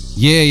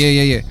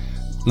 Yeah.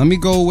 Let me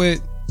go with.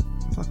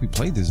 Fuck, we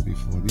played this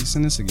before. Did you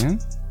send this again?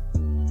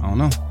 I don't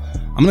know.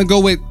 I'm gonna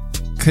go with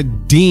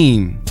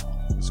Kadeem.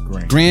 It's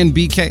great. Grand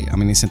BK. I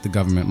mean, they sent the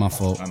government. My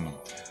fault. I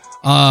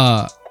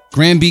know.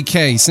 Grand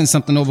BK sent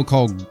something over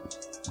called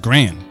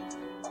Grand.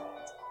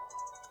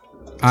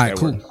 All right,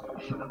 cool.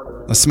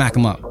 Let's smack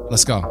him up.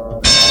 Let's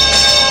go.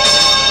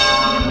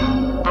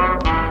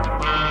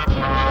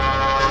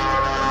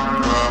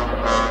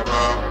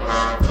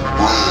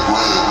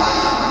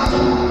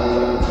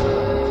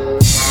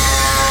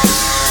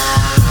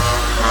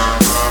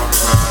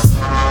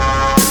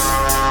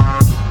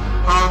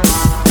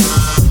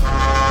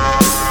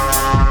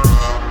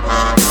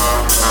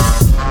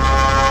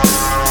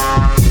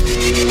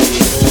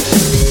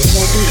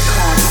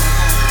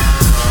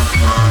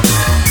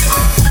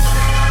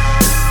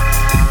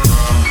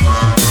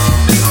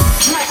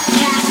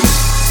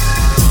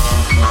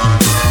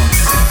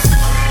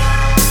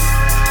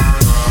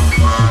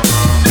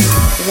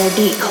 The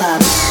Beat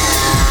Club.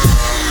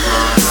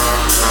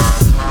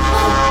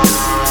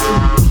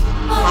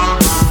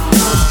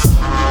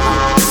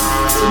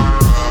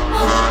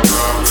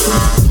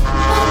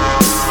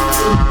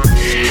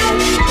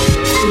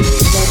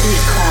 The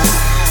Beat Club.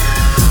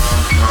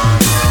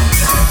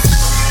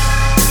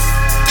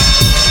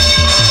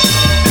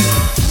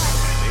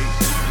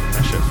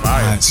 That shit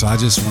fire. All right, so I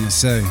just want to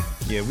say,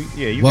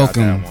 You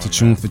welcome got that one, to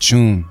Chune for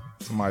Chune.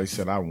 Somebody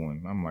said I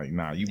won. I'm like,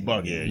 nah, you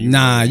bugging.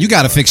 Nah, you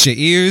gotta fix your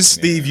ears.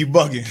 Steve, you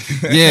bugging.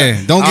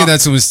 Yeah, don't give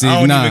that to him, Steve. I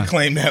don't Nah, even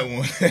claim that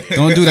one.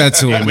 don't do that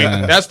to him,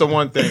 man. That's the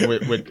one thing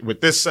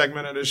with this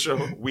segment of the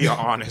show. We are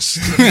honest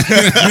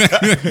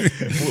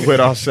with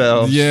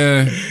ourselves.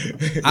 Yeah.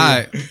 All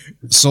right.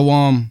 So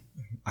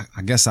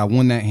I guess I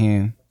won that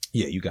hand.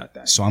 Yeah, you got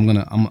that. So I'm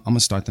gonna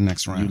start the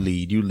next round.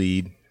 You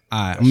lead. All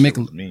right. I'm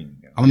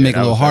gonna make it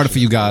a little harder for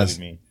you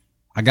guys.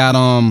 I got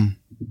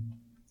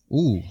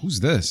Ooh, who's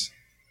this?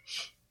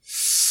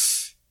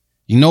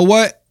 You know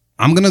what?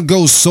 I'm gonna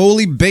go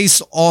solely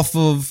based off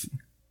of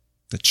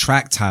the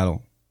track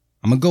title.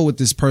 I'm gonna go with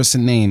this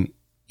person named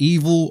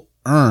Evil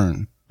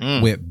Earn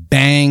with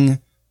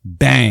Bang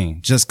Bang,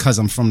 just cause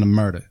I'm from the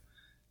murder.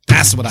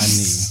 That's what I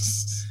need.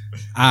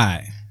 All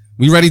right.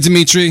 We ready,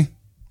 Dimitri?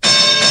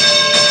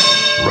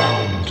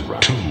 Round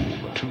two.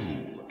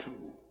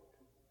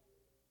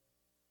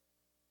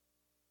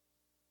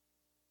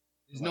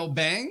 There's no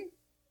bang?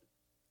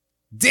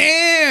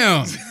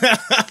 Damn!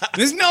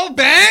 There's no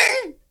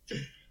bang?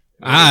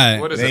 All right.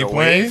 What is They it? A ain't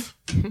playing?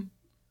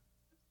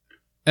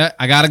 wave?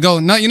 I gotta go.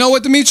 No, you know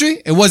what, Dimitri?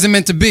 It wasn't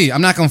meant to be.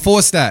 I'm not gonna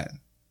force that.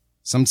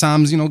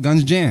 Sometimes,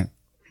 guns jam.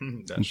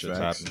 That shit's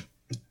Facts. happening.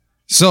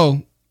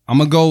 So I'm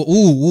gonna go.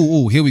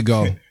 Ooh. Here we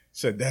go.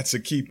 Said that's a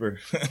keeper.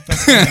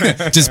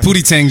 Just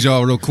pootie tangs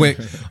y'all real quick.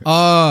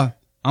 I'm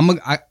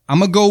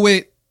gonna go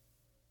with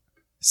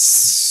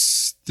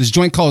this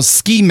joint called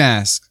Ski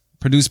Mask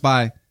produced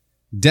by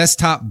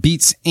Desktop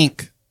Beats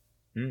Inc.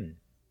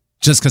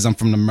 Just because I'm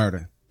from the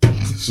murder.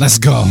 Let's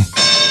go.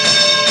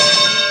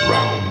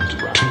 Round 2.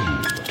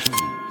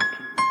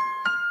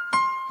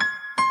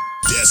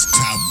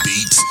 Desktop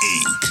Beats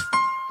Inc.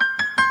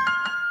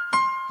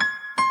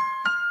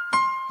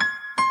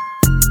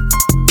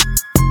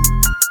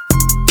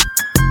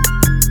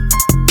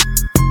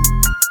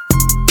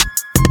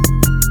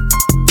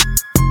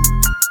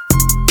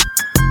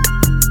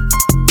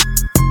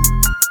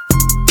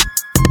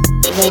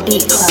 The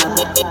Beat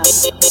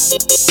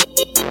Club.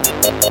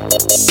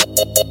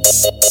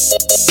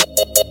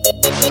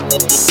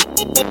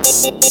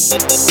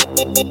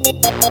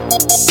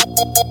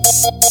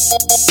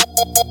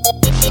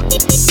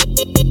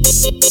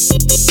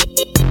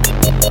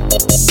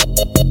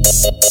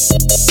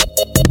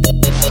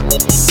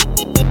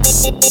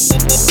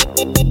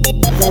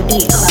 The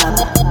Beat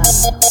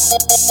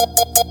Club.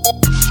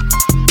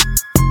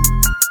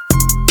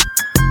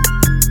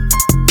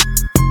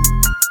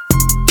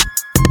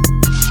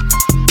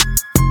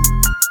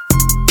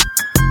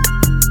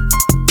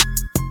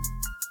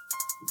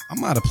 I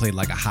might have played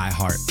like a high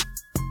heart.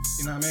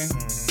 You know what I mean?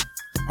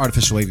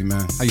 Artificial Wavy,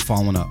 man. How you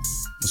following up?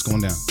 What's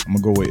going down? I'm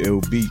gonna go with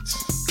Ill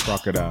Beats,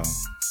 Crocodile.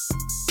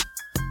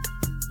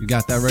 You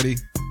got that ready?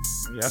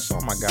 Yeah, I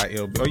saw my guy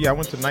Ill. Oh yeah, I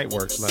went to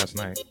Nightworks last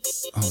night.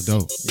 Oh,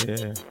 dope.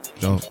 Yeah,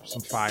 Dope.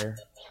 some fire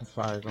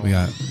going. We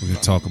got to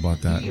talk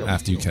about that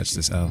after you catch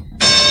this L.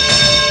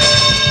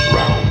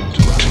 Round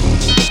 2.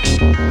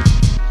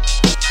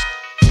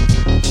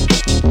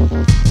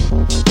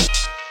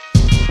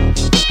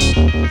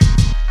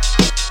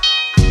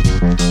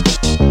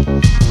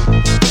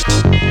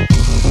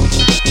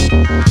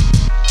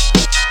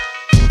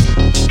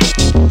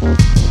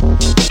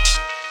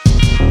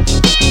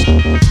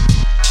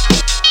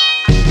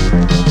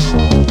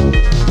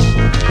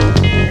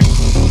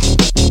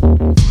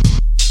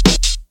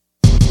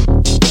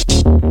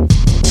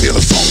 Feel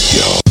the funk,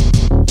 yo.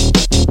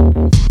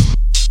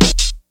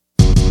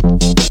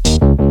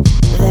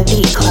 The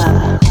Beat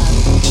Club.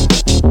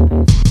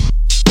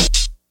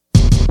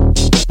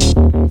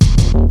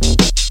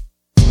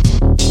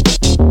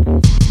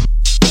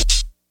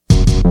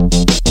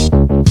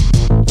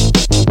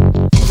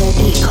 The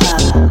Beat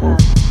Club.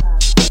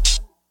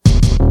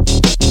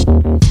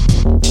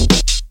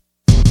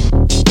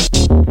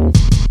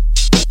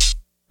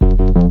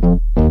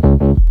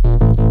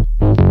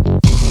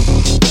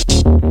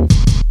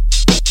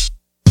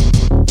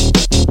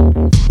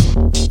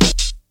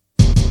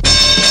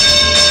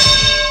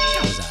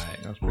 That was all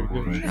right. That was pretty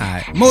good. All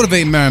right.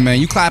 Motivate Merriman, man.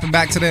 You clapping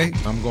back today?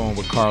 I'm going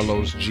with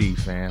Carlos G,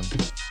 fam.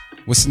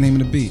 What's the name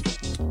of the beat?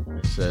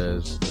 It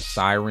says the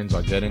sirens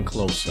are getting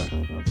closer.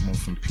 Another one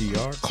from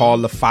PR. Call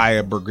the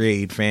fire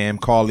brigade, fam.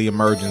 Call the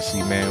emergency,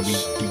 man. We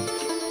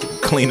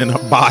cleaning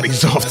up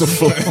bodies off the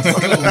floor. Round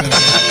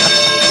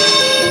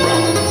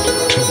 2.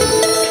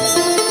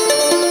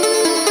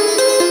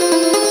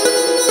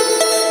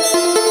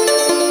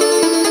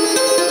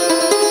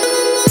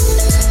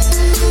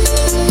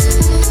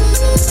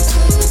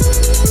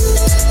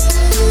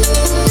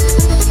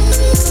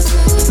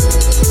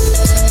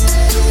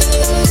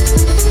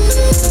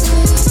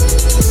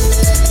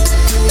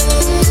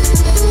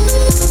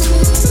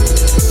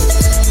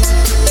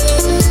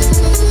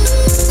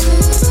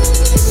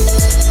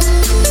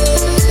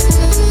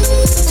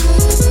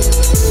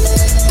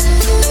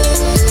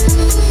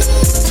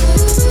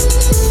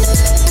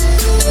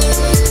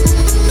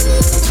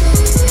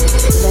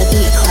 The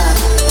Beat Club.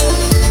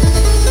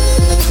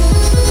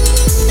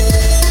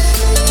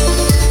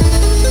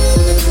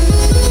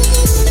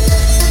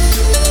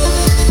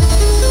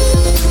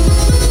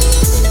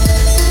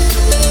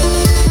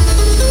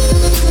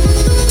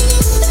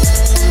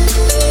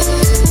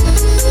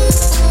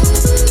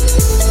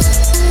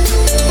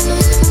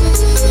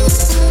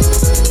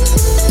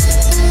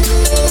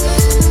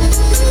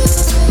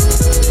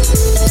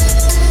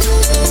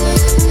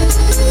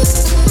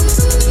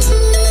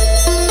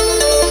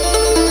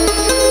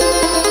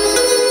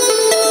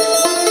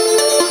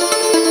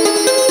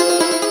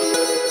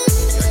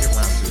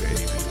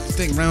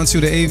 Think round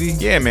 2 to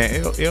AV? Yeah,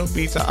 man. Ill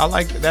beats. I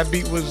like that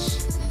beat. It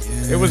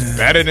was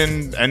better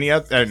than any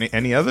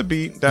other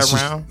beat that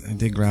round. It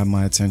did grab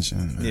my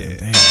attention. Yeah.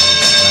 Damn. Round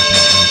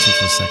 2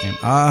 for a second.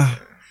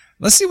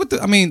 Let's see what we're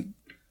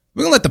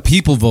gonna let the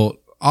people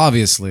vote,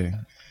 obviously,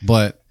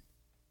 but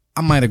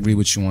I might agree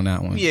with you on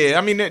that one. Yeah,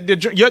 I mean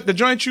the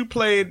joint you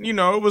played,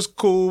 it was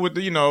cool with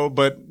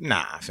but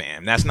nah,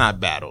 fam, that's not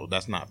battle.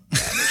 That's not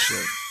battle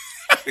shit.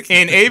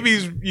 And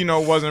AV's,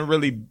 wasn't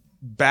really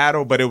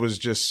battle, but it was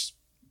just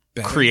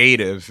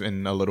creative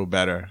and a little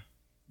better.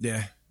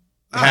 Yeah,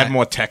 it had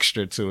more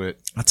texture to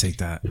it. I'll take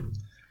that.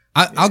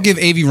 I'll give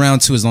AV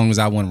round 2 as long as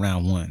I won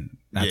round 1.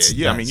 I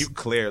mean, you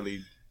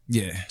clearly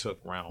Yeah. took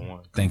round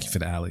one. Thank you for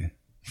the alley.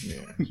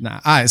 Yeah. Nah.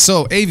 All right.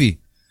 So, AV,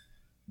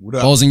 What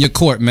up? ball's in your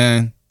court,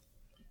 man.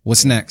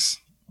 What's next?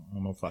 I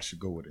don't know if I should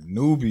go with a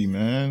newbie,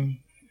 man.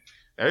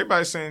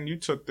 Everybody's saying you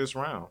took this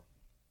round.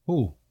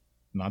 Who?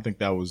 No, I think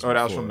that was. Oh,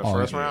 that was from the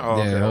first round.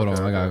 Oh, yeah, okay, hold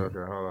okay, on, I got okay,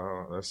 hold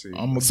on. Let's see.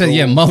 I'm Said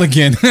yeah,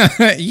 mulligan.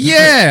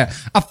 Yeah,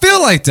 I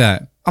feel like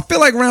that. I feel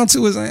like round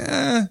 2 is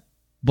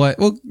but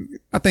well,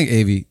 I think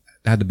AV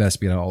had the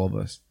best beat out of all of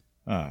us.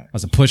 All right. That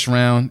was a push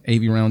round.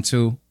 AV round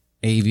 2.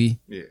 AV.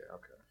 Yeah.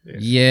 Okay.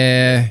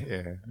 Yeah.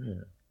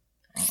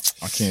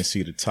 I can't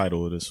see the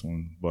title of this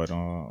one, but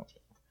I'm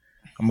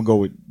gonna go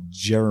with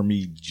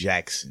Jeremy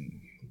Jackson.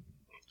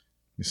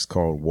 This is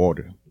called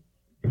Water.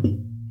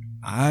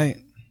 Let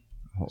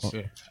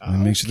me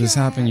make sure this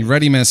happens. You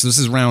ready, man? So this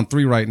is round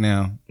 3 right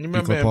now. You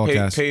remember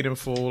in Paid in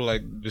Full,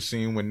 like the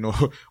scene when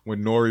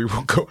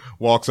Nori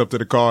walks up to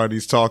the car and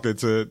he's talking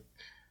to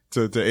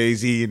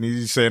AZ and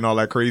he's saying all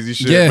that crazy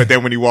shit. Yeah. But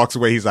then when he walks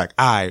away, he's like,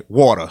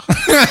 water.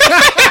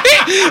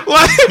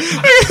 Like,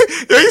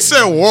 he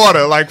said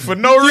water, like for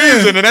no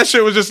reason. And that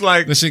shit was just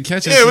like, the shit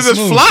catches. it was just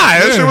smooth. fly.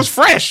 That Yeah. shit was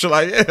fresh.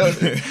 Like,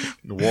 the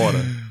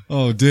water.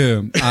 Oh,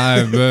 damn. All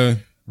right,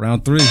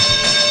 round 3.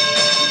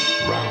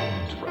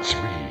 Round 3.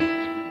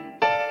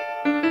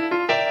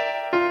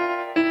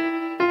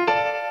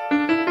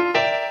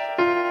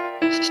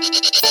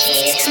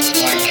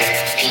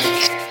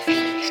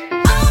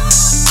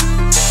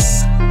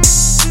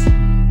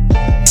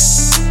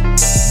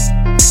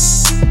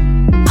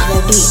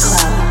 The Beat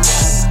Club.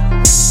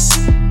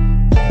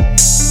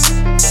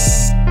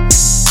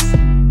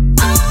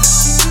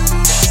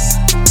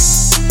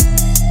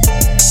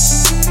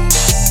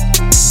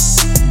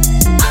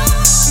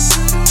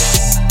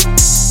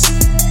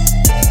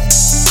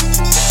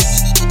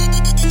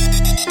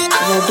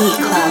 The Beat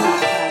Club.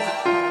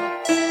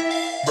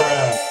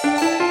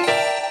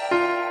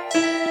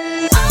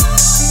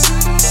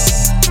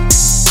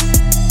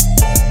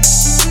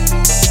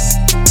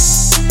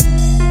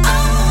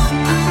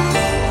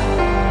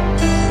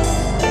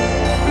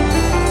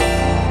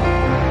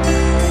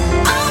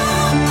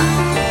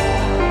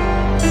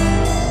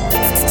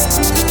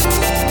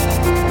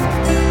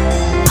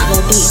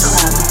 The Beat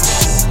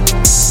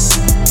Club.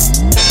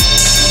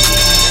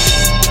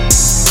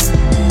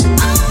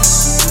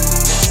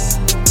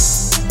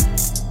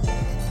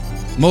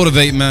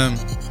 Motivate, man.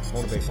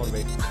 Motivate.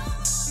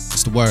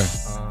 What's the word?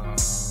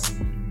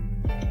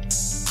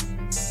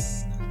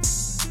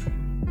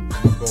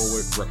 We'll go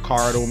with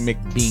Ricardo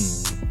McBean.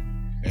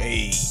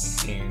 Hey.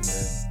 And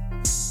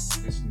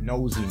this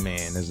Nosy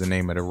Man is the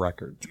name of the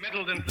record.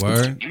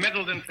 Word.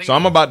 So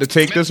I'm about to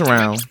take this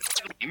round,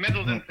 and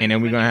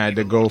then we're gonna have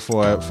to go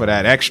for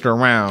that extra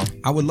round.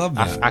 I would love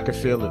that. I could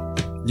feel it.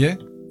 Yeah.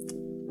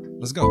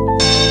 Let's go.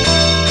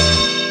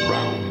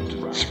 Round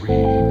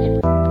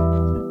 3.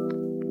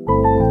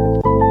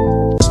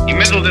 He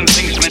meddled in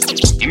things.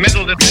 He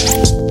meddled in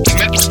things. He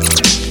meddled in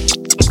things.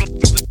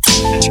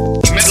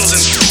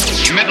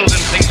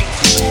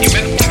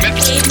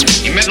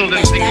 He meddled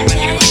in things when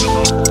he was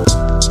alone.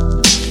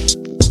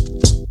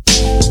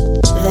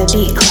 The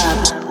Beat Club.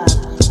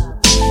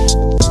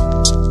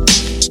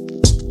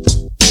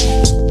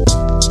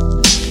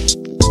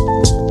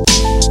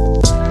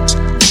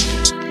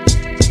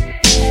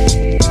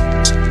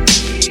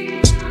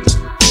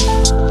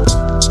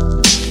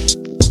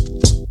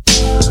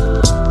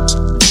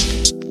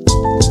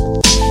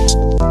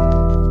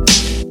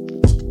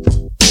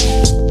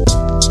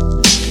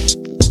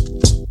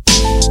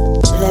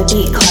 The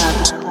Beat Club.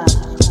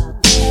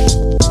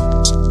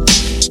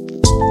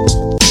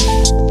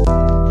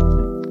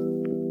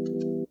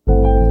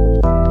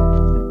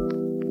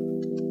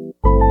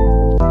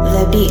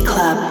 The Beat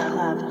Club.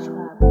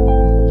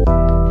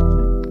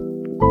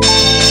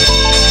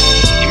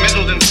 He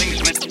meddled in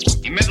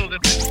things. He meddled in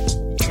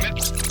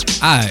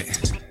things. All right.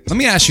 Let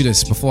me ask you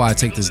this before I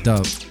take this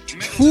dub.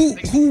 Who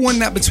won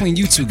that between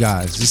you two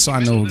guys? Just so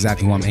I know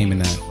exactly who I'm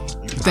aiming at.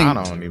 I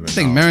don't even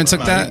think know, Marin bro.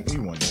 took that? He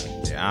won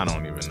that. Yeah, I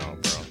don't even know,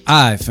 bro.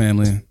 All right,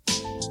 family.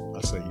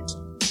 I say you.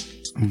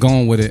 I'm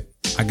going with it.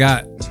 I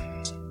got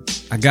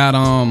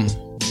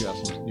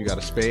You got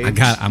a spade.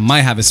 I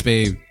might have a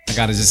spade. I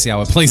gotta just see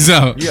how it plays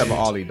out. You have an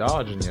Ollie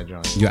Dodge in your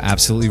joint. You're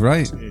absolutely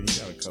right. Yeah, you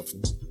got a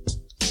couple.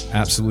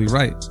 Absolutely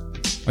right.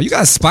 Are you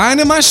guys spying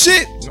in my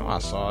shit? No, I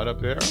saw it up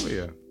there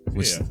earlier.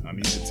 Yeah, I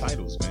need the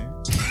titles, man.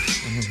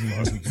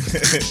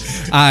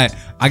 All right,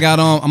 I got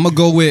I'm gonna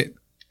go with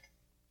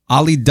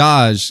Ollie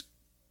Dodge,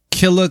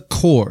 Killer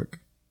Korg.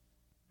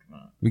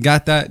 We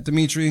got that,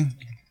 Dimitri?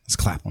 Let's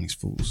clap on these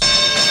fools. The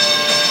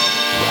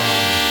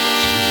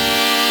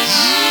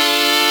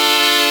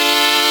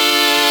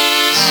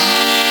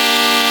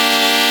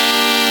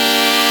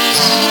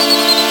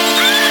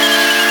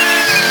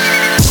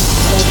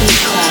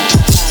Beat Club.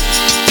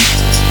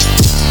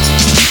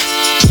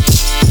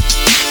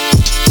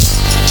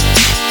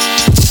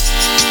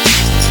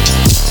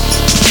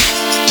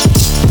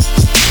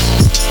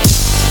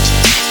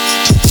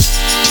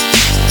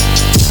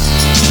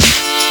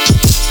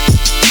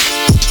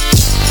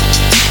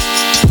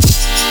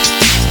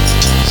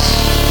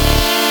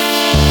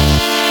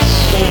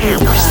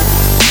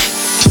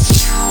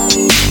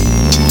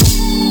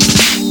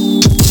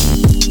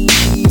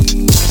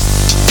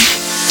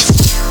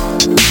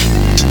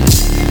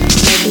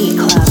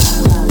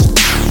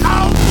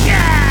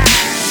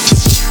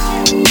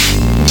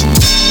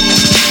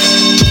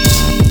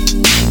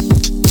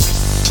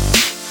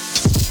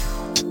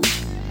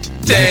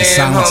 the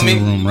silence in the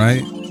room,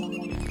 right?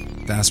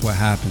 That's what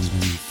happens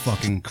when you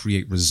fucking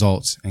create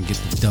results and get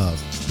the dub.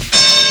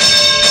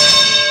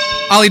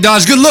 Ollie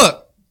Dodge, good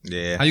look.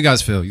 Yeah. How you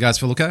guys feel? You guys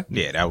feel okay?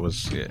 Yeah, that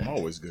was good. I'm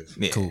always good.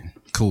 Yeah.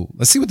 Cool.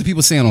 Let's see what the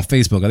people saying on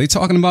Facebook. Are they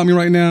talking about me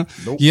right now?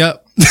 Nope.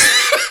 Yep.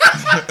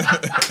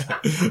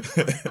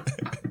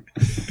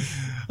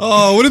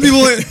 Oh, what are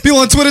people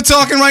on Twitter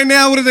talking right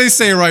now? What do they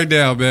say right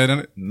now,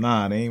 man?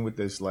 Nah, they ain't with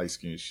this light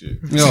skin shit.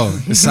 Yo,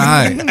 it's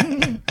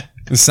alright.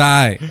 It's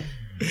alright.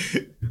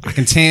 I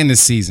can tan this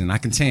season. I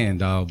can tan,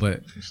 dog.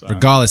 But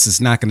regardless,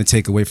 it's not going to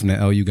take away from the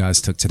L you guys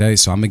took today.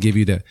 So I'm going to give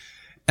you the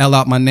L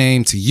out my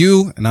name to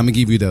you, and I'm going to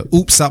give you the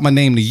oops out my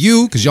name to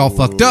you, because y'all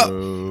fucked up.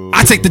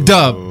 I take the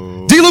dub.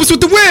 D-Loops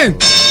with the win.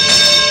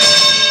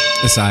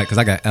 It's alright, because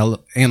I got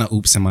L and a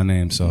oops in my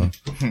name, so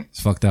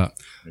it's fucked up.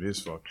 It is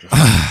fucked up.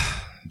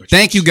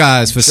 Thank you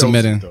guys for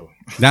submitting.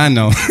 I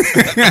know.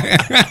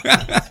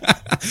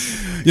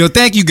 Yo,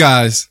 thank you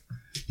guys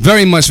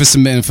very much for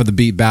submitting for the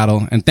beat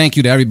battle. And thank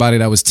you to everybody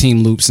that was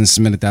Team Loops and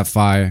submitted that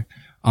fire.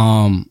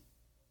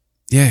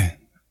 Yeah.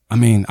 I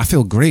mean, I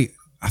feel great.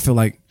 I feel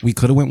like we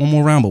could have went one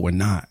more round, but we're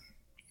not.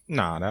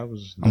 Nah,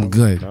 I'm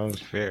good. That was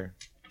fair.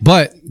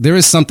 But there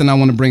is something I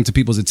want to bring to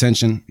people's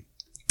attention.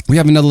 We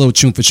have another little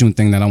Chune for Chune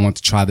thing that I want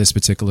to try this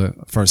particular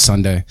first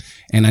Sunday.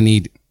 And I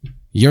need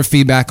your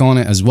feedback on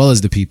it as well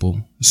as the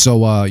people.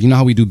 So, you know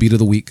how we do beat of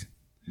the week?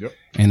 Yep.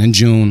 And in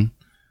June,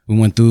 we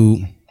went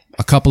through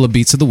a couple of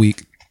beats of the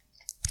week.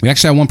 We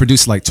actually had one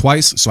produced like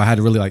twice. So I had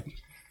to really like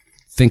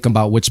think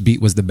about which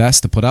beat was the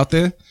best to put out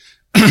there.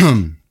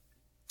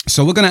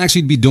 So we're going to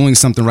actually be doing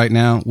something right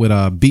now with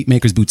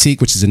Beatmakers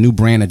Boutique, which is a new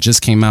brand that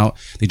just came out.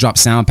 They dropped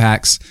sound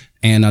packs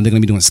and they're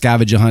going to be doing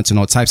scavenger hunts and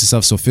all types of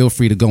stuff. So feel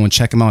free to go and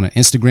check them out on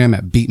Instagram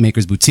at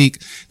Beatmakers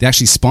Boutique. They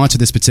actually sponsor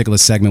this particular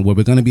segment where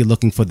we're going to be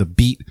looking for the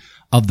beat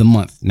of the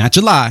month, not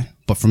July,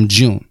 but from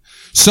June.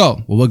 So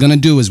what we're going to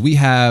do is we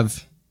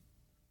have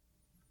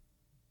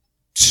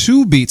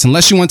 2 beats,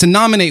 unless you want to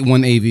nominate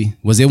one, AV.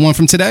 Was there one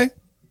from today?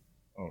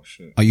 Oh,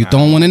 shit. Are you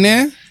throwing one in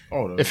there?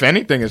 Oh, if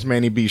anything, it's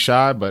Manny B.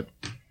 Shy, but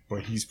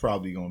he's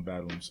probably going to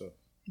battle himself.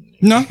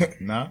 No.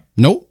 Nah?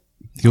 Nope.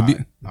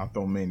 I'll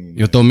throw Manny in there.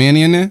 You'll throw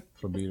Manny in there?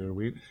 For beat of the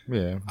week?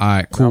 Yeah. All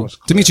right, cool.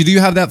 Dimitri, do you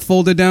have that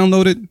folder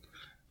downloaded?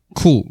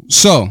 Cool.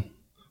 So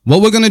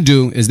what we're going to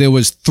do is there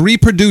was 3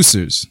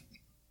 producers.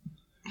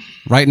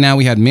 Right now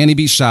we had Manny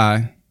B.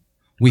 Shy.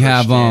 We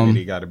have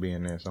Christianity got to be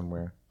in there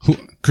somewhere.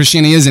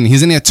 Christianity is in.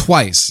 He's in there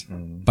twice.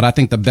 But I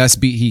think the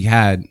best beat he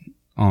had,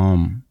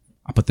 I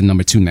put the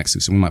number 2 next to,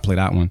 so we might play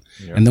that one.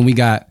 Yep. And then we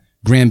got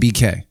Grand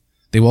BK.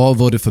 They were all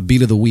voted for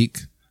beat of the week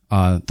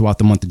throughout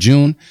the month of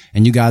June.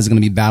 And you guys are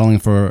going to be battling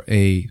for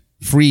a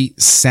free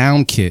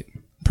sound kit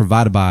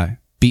provided by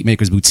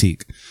Beatmakers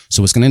Boutique.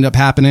 So what's going to end up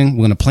happening,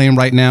 we're going to play them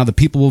right now. The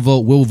people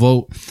will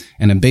vote.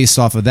 And then based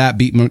off of that,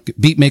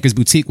 Beatmakers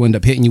Boutique will end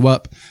up hitting you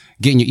up,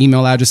 getting your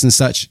email address and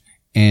such,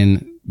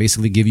 and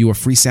basically give you a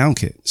free sound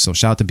kit. So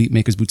shout out to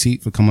Beatmakers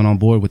Boutique for coming on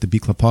board with the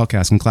Beat Club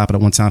podcast. Can clap it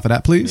up one time for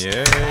that, please?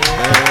 Yeah.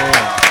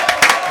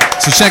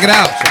 So check it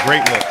out. It's a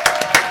great look.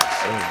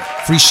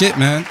 Free shit,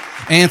 man.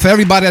 And for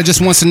everybody that just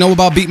wants to know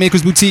about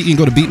Beatmakers Boutique, you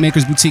can go to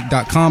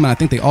beatmakersboutique.com. And I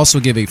think they also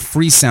give a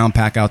free sound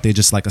pack out there,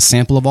 just like a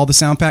sample of all the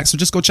sound packs. So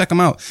just go check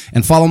them out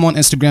and follow them on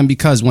Instagram,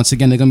 because once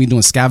again, they're going to be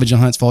doing scavenger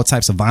hunts for all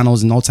types of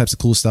vinyls and all types of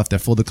cool stuff. They're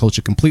for the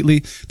culture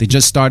completely. They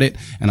just started,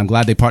 and I'm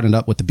glad they partnered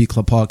up with the Beat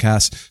Club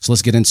podcast. So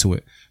let's get into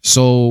it.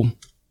 So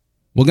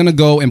we're going to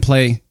go and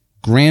play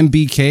Grand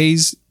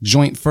BK's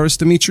joint first,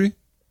 Dimitri.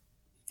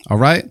 All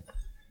right.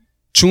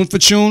 Chune for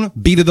Chune,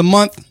 beat of the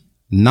month,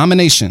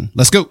 nomination.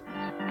 Let's go.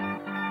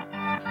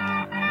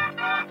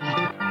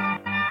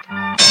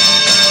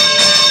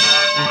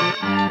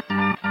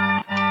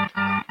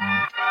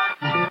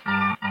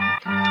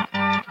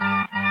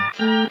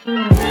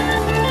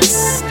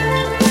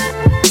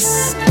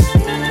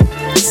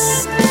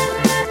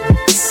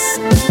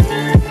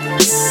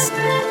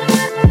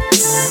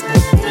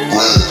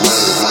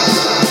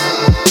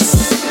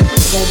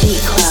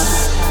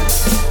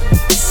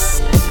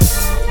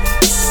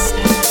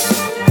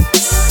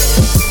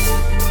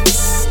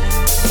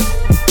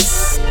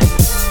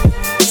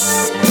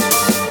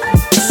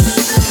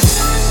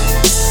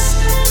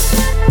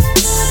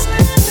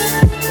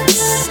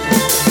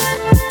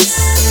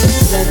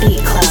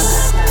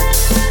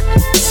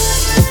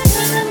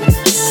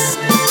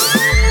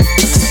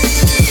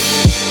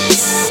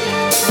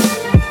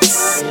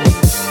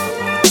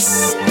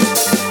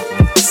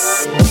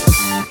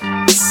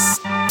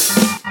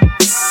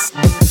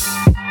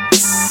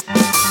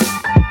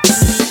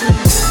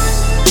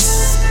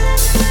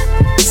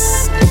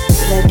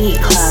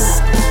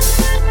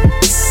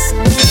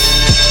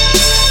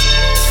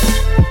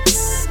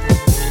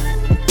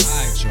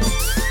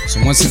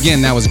 Once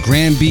again, that was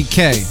Grand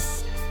BK,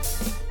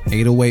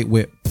 808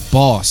 with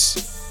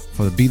Boss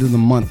for the Beat of the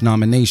Month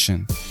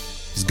nomination.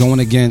 He's going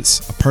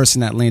against a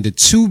person that landed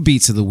 2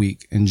 beats of the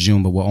week in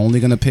June, but we're only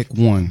going to pick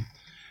one.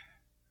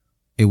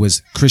 It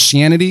was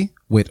Christianity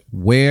with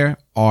Where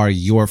Are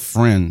Your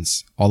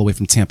Friends, all the way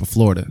from Tampa,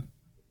 Florida.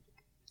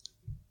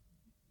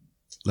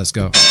 Let's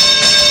go.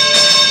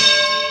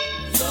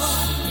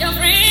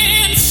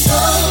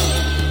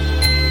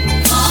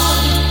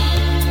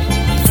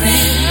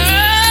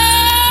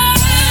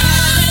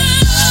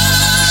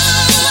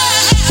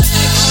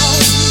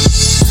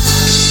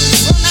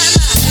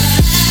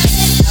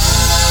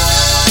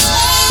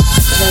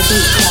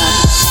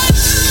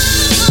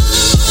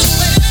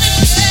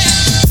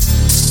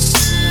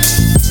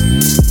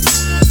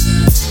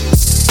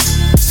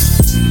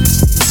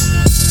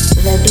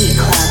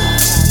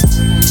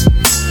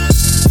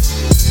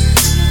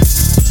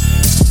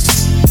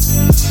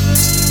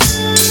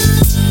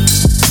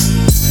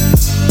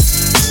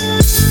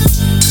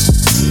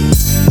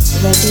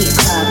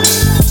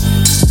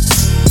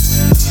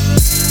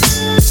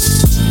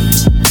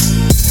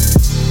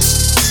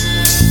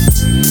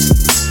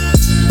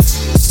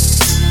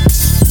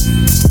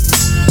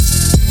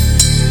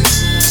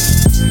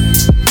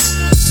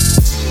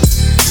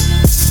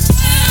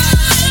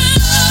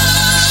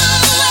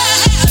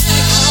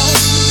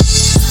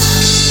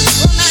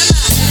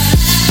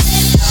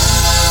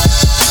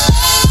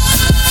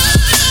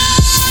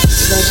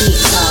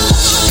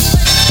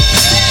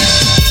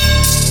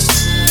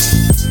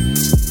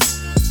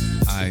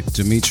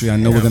 Dimitri, I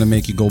know we're gonna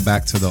make you go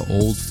back to the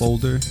old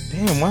folder.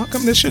 Damn, why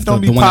come this shit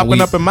don't be popping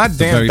up in my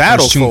damn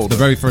battle folder? The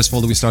very first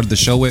folder we started the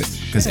show with,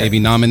 because AV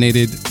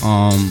nominated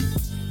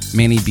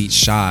Manny Beat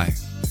Shy,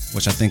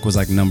 which I think was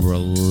like number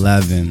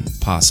 11,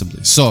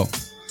 possibly. So,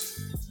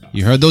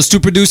 you heard those two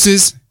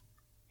producers.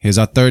 Here's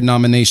our third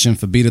nomination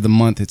for Beat of the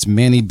Month. It's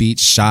Manny Beat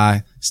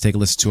Shy. Let's take a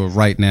listen to it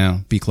right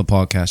now. Beat Club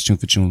Podcast, Chune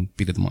for Chune,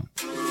 Beat of the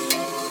Month.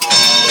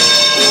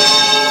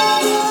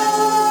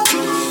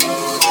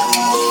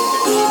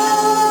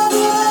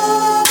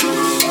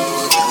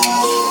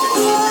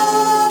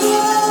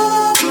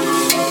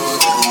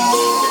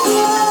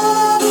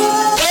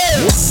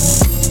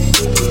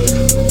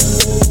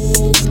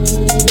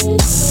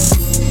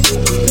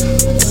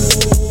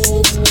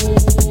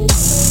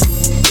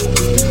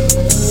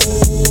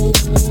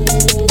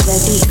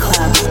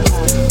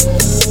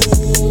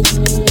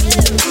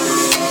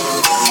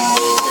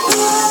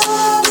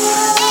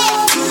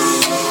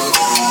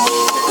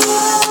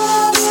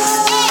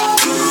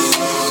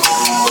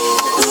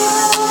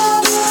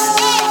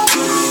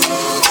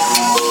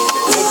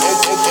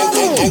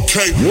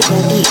 Okay.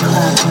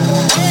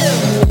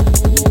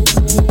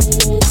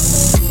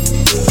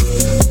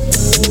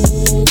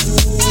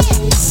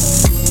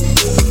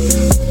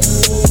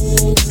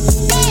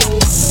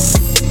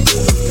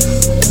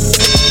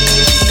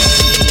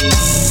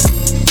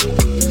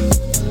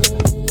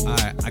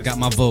 Alright, I got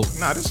my vote.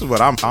 Nah, this is what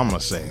I'm gonna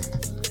say.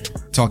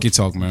 Talk your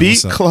talk, man.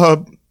 Beat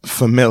Club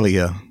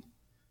Familia.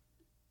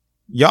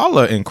 Y'all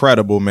are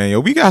incredible, man.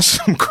 Yo, we got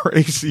some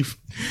crazy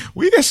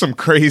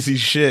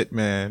shit,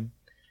 man.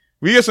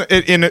 We get some,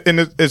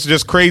 it's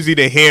just crazy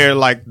to hear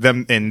like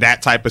them in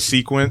that type of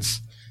sequence.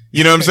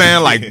 You know what I'm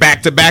saying? Like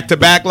back to back to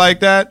back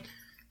like that.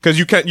 Cause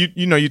you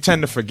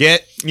tend to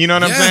forget, you know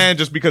what I'm saying?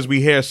 Just because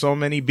we hear so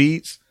many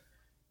beats.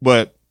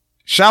 But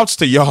shouts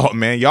to y'all,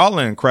 man. Y'all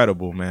are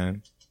incredible,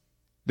 man.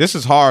 This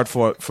is hard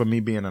for me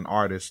being an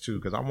artist too,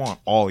 cause I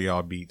want all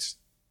y'all beats.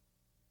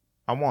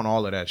 I want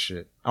all of that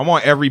shit. I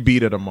want every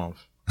beat of the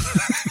month.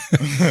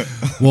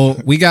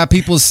 Well, we got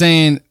people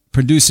saying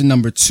producer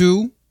number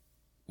 2,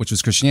 which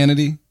was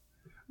Christianity.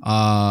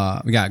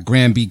 We got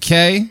Grand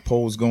BK.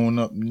 Polls going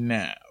up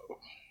now.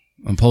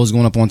 And polls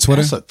going up on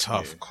Twitter. That's a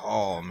tough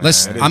call, man.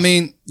 I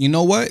mean, you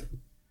know what?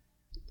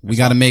 We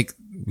gotta make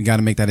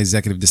that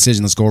executive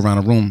decision. Let's go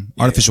around the room.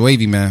 Yeah. Artificial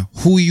AV, man.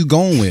 Who are you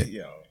going with?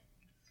 Yo.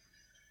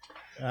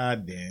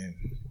 God damn.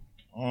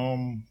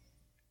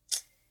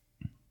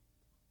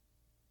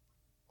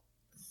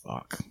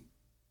 Fuck.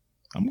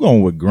 I'm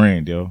going with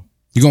Grand, yo.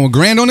 You going with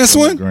Grand on this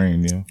one?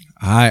 Grand, yo.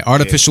 All right,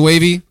 Artificial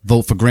AV,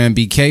 vote for Grand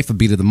BK for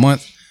Beat of the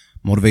Month.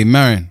 Motivate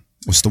Marin,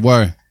 what's the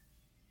word?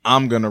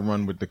 I'm going to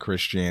run with the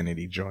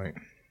Christianity joint.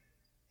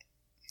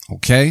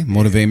 Okay,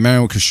 Motivate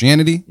Marin with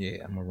Christianity.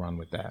 Yeah, I'm going to run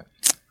with that.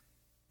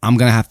 I'm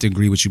going to have to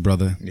agree with you,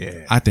 brother.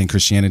 Yeah. I think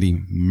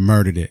Christianity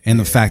murdered it. And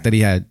the fact that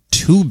he had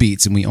 2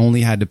 beats and we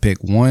only had to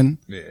pick one,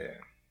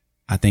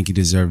 I think he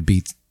deserved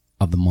Beat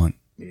of the Month.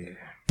 Yeah.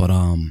 But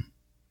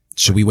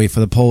should we wait for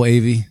the poll,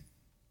 AV,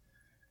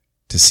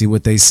 to see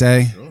what they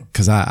say?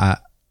 Because I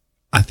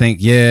think,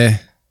 yeah.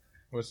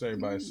 What's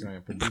everybody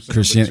saying? Producer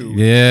Christianity. number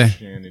 2, Yeah.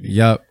 Christianity.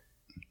 Yep.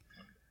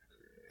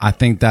 I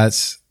think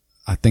that's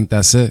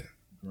it.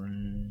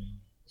 Grand.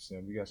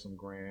 So we got some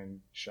grand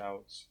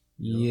shouts.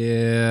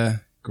 Yeah.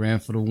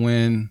 Grand for the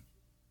win.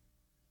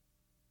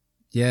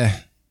 Yeah.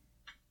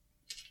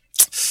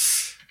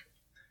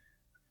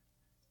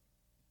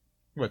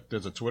 What,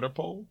 there's a Twitter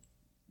poll?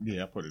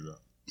 Yeah, I put it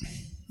up.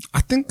 I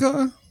think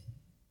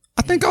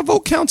our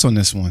vote counts on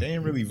this one. They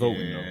ain't really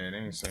voting though. They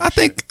ain't saying I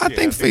think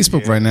shit.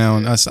 Facebook right now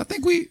and us. I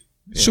think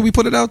should we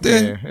put it out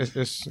there? Yeah,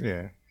 it's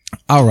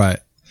All right.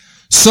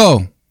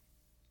 So,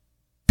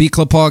 Beat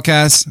Club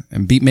Podcast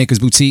and Beatmakers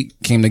Boutique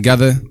came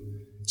together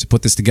to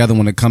put this together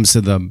when it comes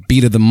to the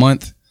Beat of the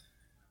Month.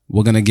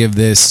 We're going to give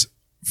this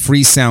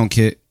free sound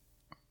kit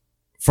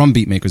from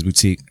Beatmakers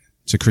Boutique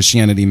to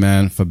Christianity,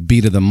 man, for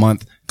Beat of the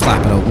Month.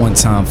 Clap it up one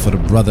time for the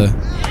brother.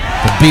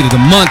 The beat of the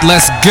month.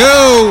 Let's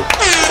go.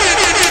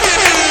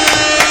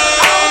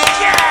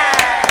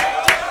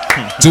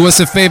 Do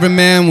us a favor,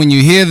 man. When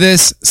you hear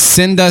this,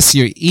 send us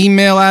your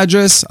email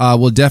address.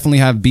 We'll definitely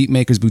have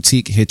Beatmakers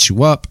Boutique hit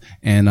you up,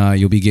 and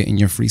you'll be getting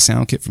your free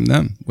sound kit from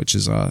them, which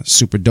is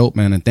super dope,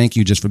 man. And thank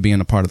you just for being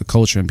a part of the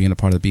culture and being a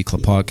part of the Beat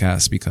Club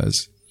podcast,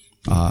 because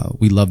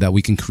we love that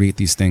we can create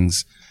these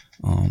things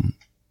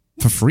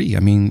for free. I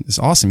mean, it's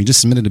awesome. You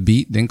just submitted a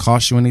beat, didn't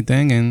cost you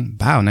anything, and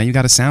wow, now you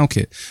got a sound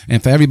kit.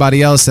 And for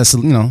everybody else that's,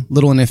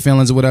 little in their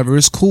feelings or whatever,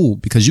 it's cool,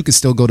 because you can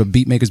still go to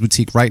Beatmakers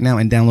Boutique right now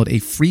and download a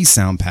free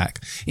sound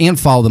pack, and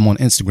follow them on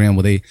Instagram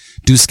where they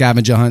do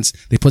scavenger hunts.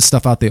 They put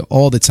stuff out there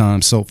all the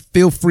time. So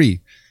feel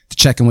free to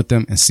check in with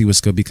them and see what's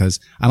good, because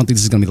I don't think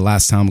this is going to be the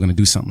last time we're going to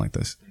do something like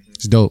this.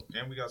 It's dope.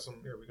 And we got some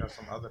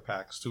other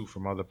packs too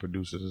from other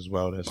producers as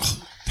well.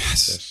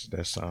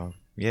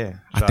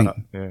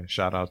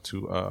 Shout out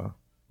to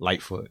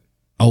Lightfoot.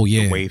 Oh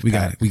yeah, we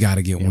got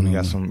to get one.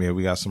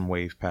 We got some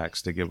wave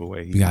packs to give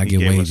away. We gotta get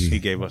wavy. He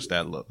gave us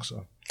that look.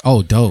 So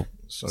dope.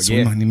 So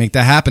we might need to make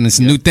that happen. It's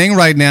a new thing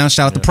right now.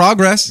 Shout out to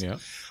Progress. Yeah.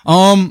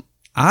 All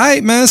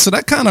right, man. So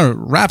that kind of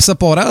wraps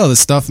up all that other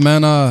stuff,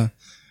 man.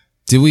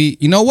 Did we?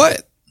 You know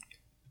what?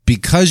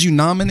 Because you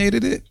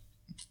nominated it,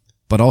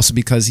 but also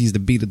because he's the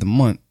beat of the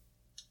month.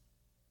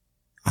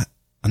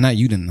 Not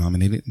you didn't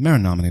nominate it.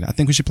 Marin nominated it. I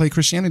think we should play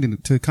Christianity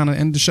to kind of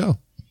end the show.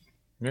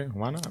 Yeah,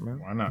 why not, man?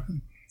 Why not?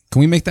 Can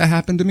we make that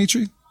happen,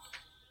 Dimitri?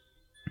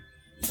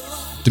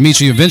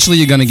 Dimitri, eventually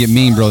you're going to get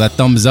mean, bro. That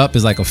thumbs up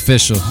is like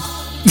official.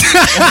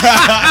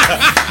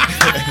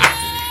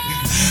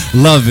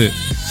 Love it.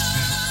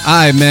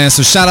 All right, man.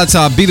 So shout out to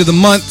our beat of the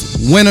month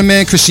winner,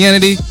 man,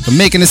 Christianity, for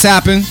making this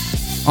happen.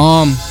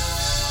 I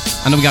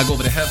know we got to go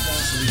over the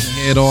headphones so we can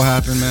hear it all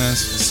happen, man.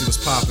 So let's see what's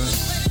popping.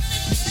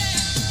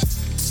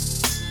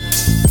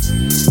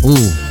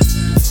 Ooh.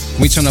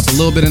 Can we turn up a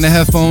little bit in the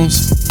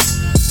headphones?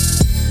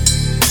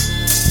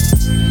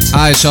 All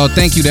right, y'all.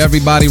 Thank you to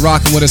everybody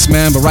rocking with us,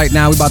 man. But right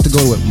now, we about to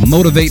go with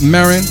Motivate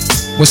Marin.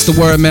 What's the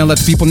word, man? Let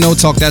the people know.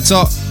 Talk that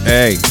talk.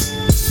 Hey,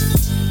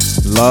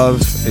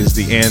 love is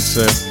the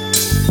answer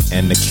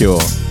and the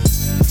cure.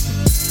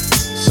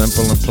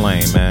 Simple and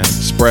plain, man.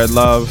 Spread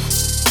love,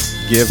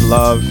 give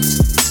love,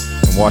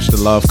 and watch the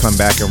love come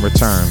back in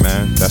return,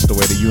 man. That's the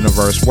way the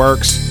universe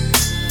works.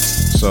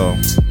 So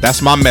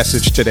that's my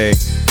message today.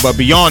 But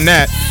beyond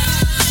that,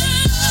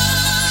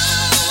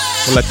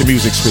 we'll let the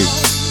music speak.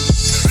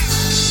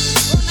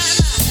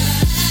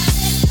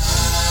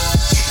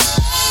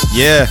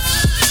 Yeah.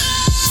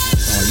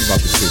 Oh, you about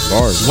to spit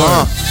bars.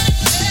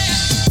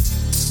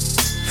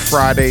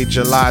 Friday,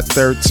 July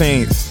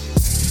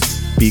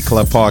 13th. Beat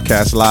Club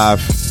Podcast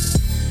Live.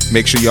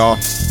 Make sure y'all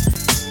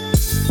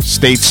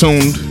stay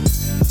tuned.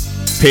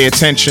 Pay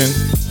attention.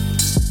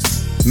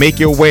 Make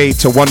your way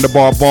to Wonder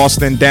Bar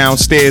Boston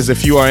downstairs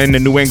if you are in the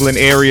New England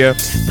area.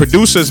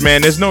 Producers,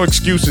 man, there's no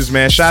excuses,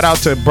 man. Shout out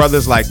to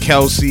brothers like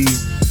Kelsey,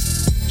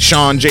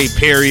 Sean J.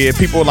 Perry,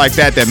 people like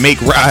that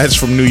make rides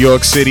from New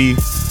York City.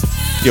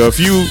 Yo, if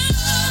you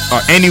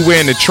are anywhere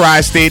in the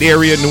tri-state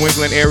area, New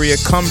England area,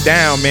 come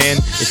down,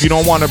 man. If you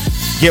don't want to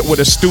get with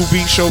a Stu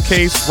Beat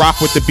showcase, rock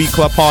with the Beat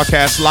Club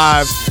Podcast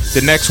Live.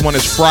 The next one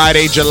is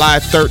Friday, July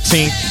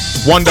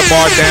 13th. Wonder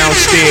Bar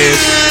downstairs.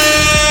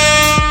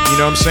 You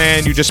know what I'm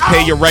saying? You just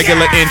pay your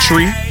regular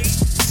entry,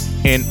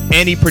 and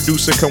any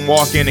producer can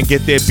walk in and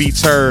get their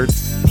beats heard.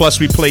 Plus,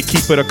 we play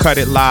Keep It or Cut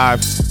It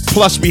live.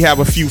 Plus, we have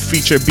a few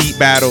feature beat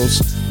battles,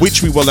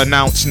 which we will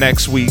announce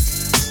next week.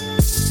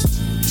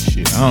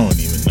 Shit, I don't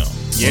even know.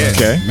 Yeah.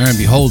 Okay. Marin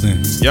be holding.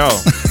 Yo.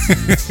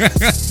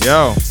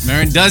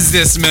 Marin does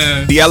this,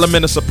 man. The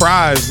element of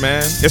surprise,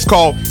 man. It's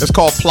called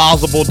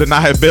plausible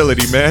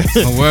deniability, man.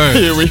 A word.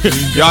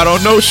 Y'all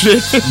don't know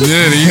shit. Yeah,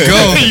 there you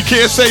go. You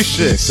can't say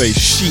shit. Say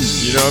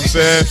shit. You know what I'm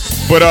saying?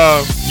 But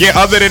yeah,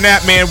 other than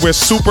that, man, we're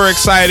super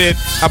excited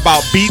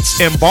about Beats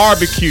and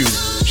Barbecue.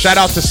 Shout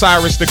out to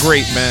Cyrus the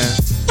Great, man.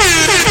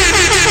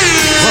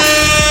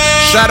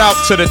 Shout out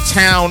to the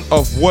town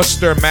of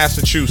Worcester,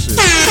 Massachusetts.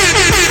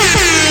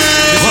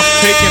 This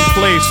is taking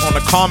place on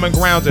the common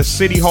grounds at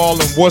City Hall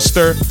in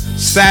Worcester,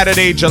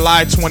 Saturday,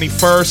 July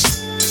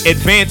 21st.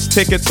 Advance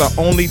tickets are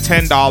only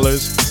 $10.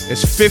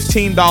 It's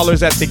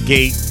 $15 at the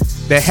gate.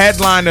 The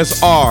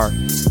headliners are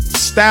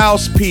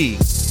Styles P,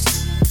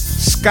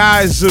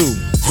 Sky Zoo,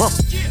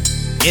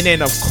 and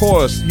then, of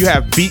course, you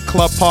have Beat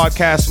Club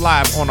Podcast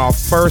Live on our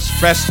first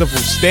festival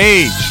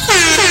stage.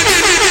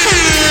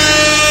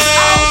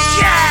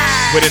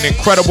 With an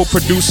incredible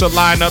producer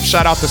lineup.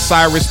 Shout out to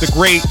Cyrus the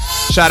Great.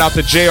 Shout out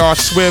to J.R.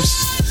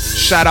 Swifts.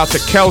 Shout out to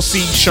Kelsey,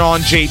 Sean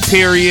J.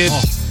 Period.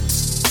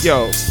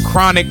 Yo,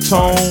 Chronic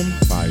Tone.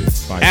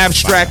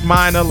 Abstract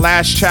Minor,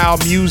 Last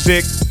Child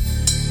Music.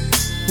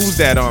 Who's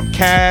that?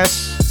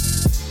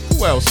 Cass.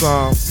 Who else?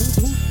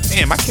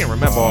 Damn, I can't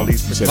remember all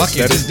these. Fuck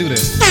it, just do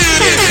this.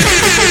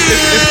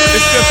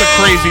 It's just a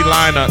crazy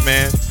lineup,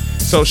 man.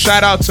 So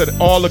shout out to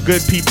all the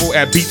good people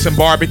at Beats and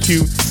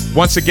Barbecue.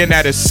 Once again,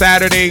 that is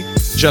Saturday,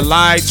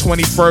 July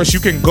 21st.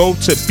 You can go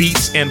to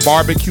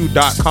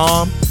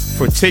beatsandbarbecue.com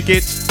for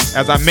tickets.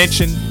 As I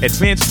mentioned,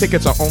 advance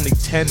tickets are only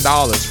 $10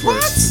 for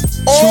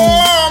What?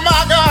 Oh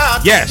my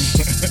God!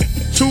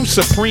 Yes, 2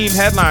 supreme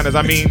headliners.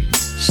 I mean,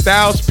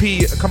 Styles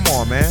P. Come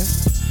on, man.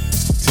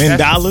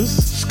 $10.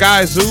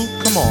 Sky Zoo.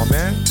 Come on,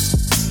 man.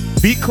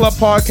 Beat Club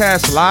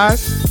Podcast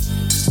live,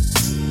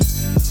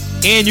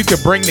 and you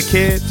can bring the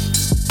kids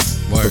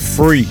for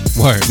free.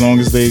 As long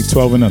as they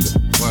 12 and under.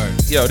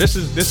 Yo, this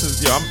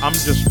is yo. I'm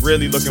just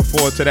really looking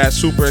forward to that.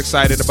 Super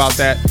excited about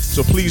that.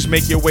 So please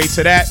make your way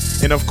to that.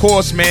 And of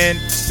course, man,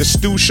 the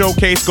Stu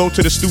Showcase. Go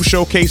to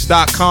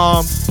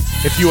thestewshowcase.com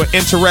if you are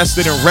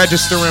interested in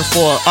registering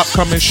for an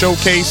upcoming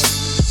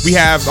showcase. We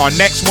have our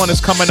next one is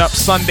coming up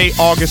Sunday,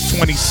 August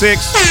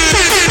 26th.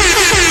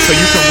 So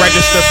you can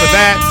register for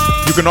that.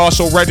 You can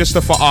also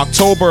register for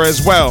October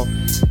as well.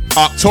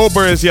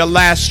 October is your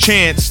last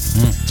chance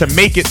to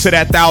make it to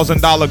that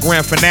 $1,000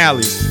 grand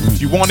finale.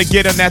 If you want to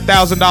get in that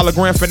 $1,000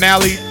 grand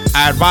finale,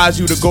 I advise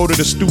you to go to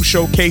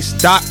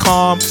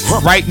thestewshowcase.com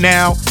right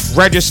now.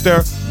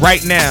 Register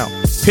right now.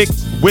 Pick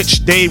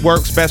which day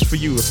works best for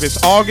you. If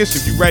it's August,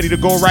 if you're ready to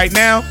go right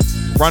now,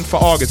 run for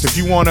August. If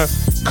you want to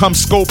come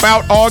scope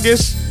out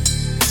August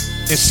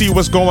and see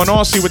what's going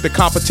on, see what the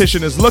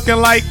competition is looking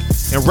like,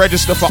 and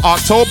register for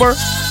October,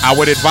 I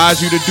would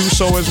advise you to do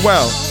so as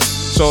well.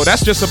 So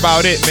that's just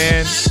about it,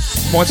 man.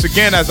 Once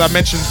again, as I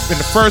mentioned in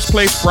the first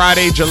place,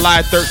 Friday,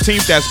 July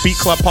 13th, that's Beat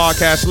Club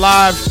Podcast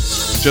Live.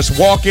 Just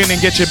walk in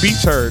and get your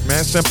beats heard,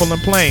 man. Simple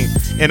and plain.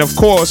 And of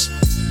course,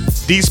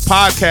 these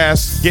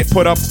podcasts get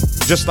put up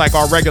just like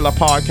our regular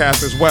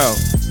podcasts as well.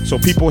 So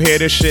people hear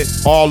this shit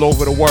all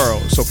over the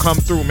world. So come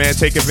through, man.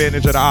 Take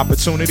advantage of the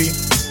opportunity.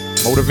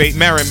 Motivate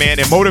Merrin, man.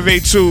 And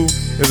Motivate 2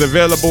 is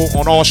available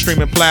on all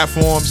streaming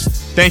platforms.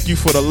 Thank you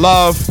for the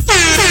love.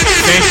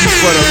 Thank you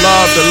for the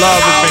love. The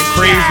love has been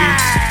crazy.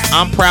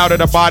 I'm proud of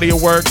the body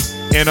of work.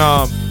 And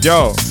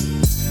yo,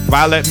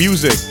 Violet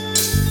Music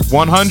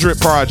 100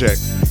 project,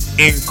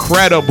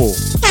 incredible.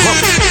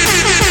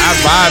 I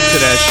vibe to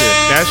that shit.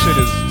 That shit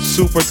is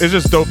super. It's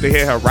just dope to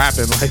hear her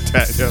rapping like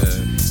that, yo.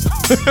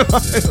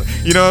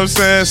 You know what I'm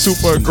saying?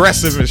 Super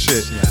aggressive and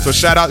shit. So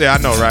shout out, yeah, I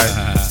know, right?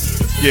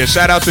 Yeah,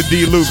 shout out to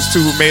D Loops too,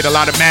 who made a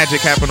lot of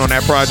magic happen on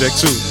that project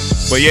too.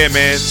 But yeah,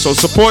 man, so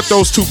support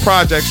those 2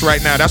 projects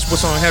right now. That's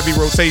what's on heavy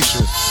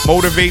rotation.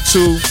 Motivate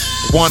 2,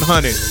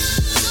 100.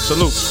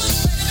 Salute.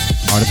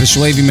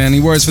 Artificial Wavy, man. Any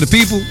words for the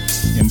people?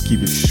 Yeah, I'm gonna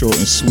keep it short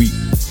and sweet.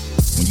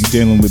 When you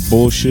dealing with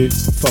bullshit,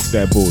 fuck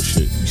that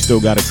bullshit. You still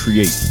gotta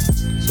create.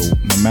 So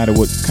no matter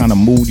what kind of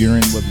mood you're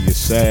in, whether you're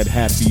sad,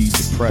 happy,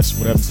 depressed,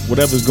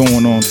 whatever's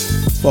going on,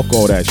 fuck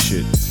all that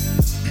shit.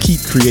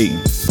 Keep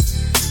creating.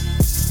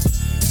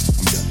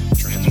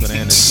 I'm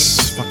done.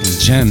 Fucking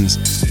gems.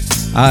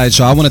 All right,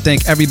 y'all. I want to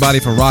thank everybody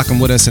for rocking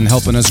with us and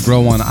helping us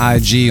grow on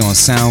IG, on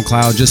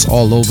SoundCloud, just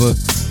all over.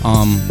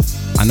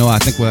 I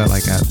think we're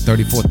like at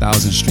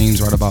 34,000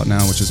 streams right about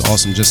now, which is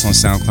awesome just on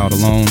SoundCloud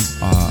alone.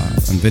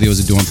 And videos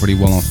are doing pretty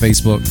well on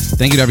Facebook.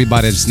 Thank you to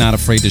everybody that's not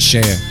afraid to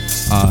share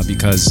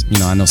because,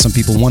 I know some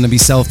people want to be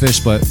selfish,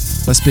 but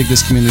let's pick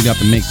this community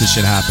up and make this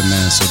shit happen,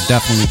 man. So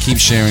definitely keep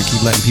sharing,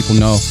 keep letting people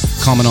know,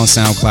 comment on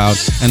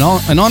SoundCloud.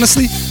 And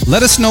honestly,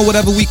 let us know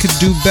whatever we could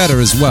do better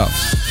as well.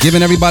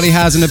 Given everybody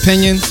has an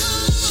opinion,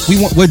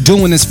 we're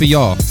doing this for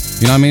y'all.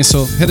 You know what I mean?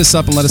 So hit us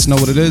up and let us know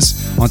what it is.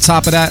 On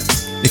top of that,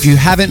 if you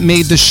haven't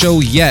made the show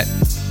yet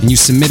and you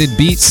submitted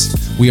beats,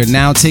 we are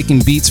now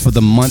taking beats for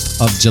the month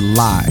of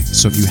July.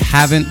 So if you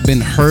haven't been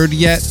heard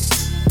yet,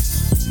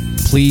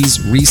 please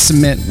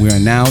resubmit. We are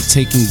now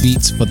taking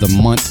beats for the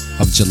month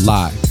of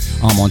July.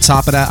 On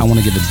top of that, I want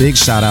to give a big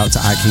shout out to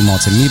IK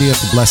Multimedia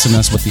for blessing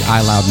us with the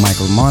iLoud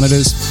micro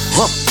monitors,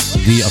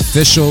 the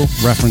official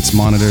reference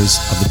monitors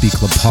of the Beat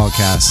Club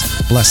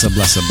podcast. Bless up,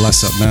 bless up,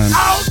 bless up, man.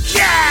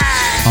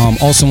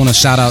 Also want to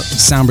shout out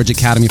Soundbridge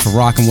Academy for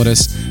rocking with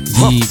us.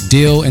 The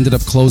deal ended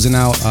up closing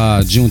out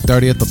June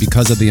 30th, but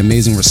because of the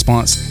amazing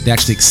response, they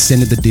actually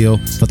extended the deal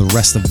for the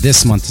rest of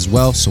this month as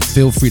well. So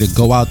feel free to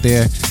go out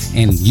there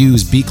and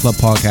use Beat Club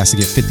Podcast to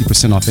get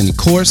 50% off any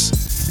course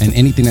and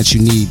anything that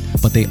you need.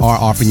 But they are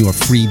offering you a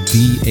free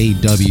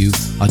DAW,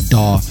 a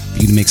DAW, for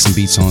you to make some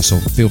beats on. So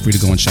feel free to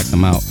go and check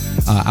them out.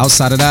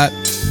 Outside of that,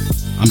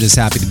 I'm just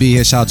happy to be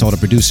here. Shout out to all the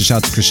producers.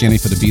 Shout out to Christianity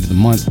for the beat of the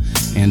month.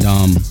 And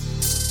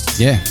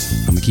yeah,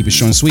 I'm gonna keep it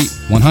short and sweet.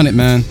 100,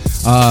 man.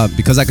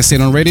 Because I can say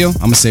it on radio,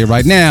 I'm gonna say it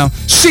right now.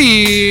 Shit.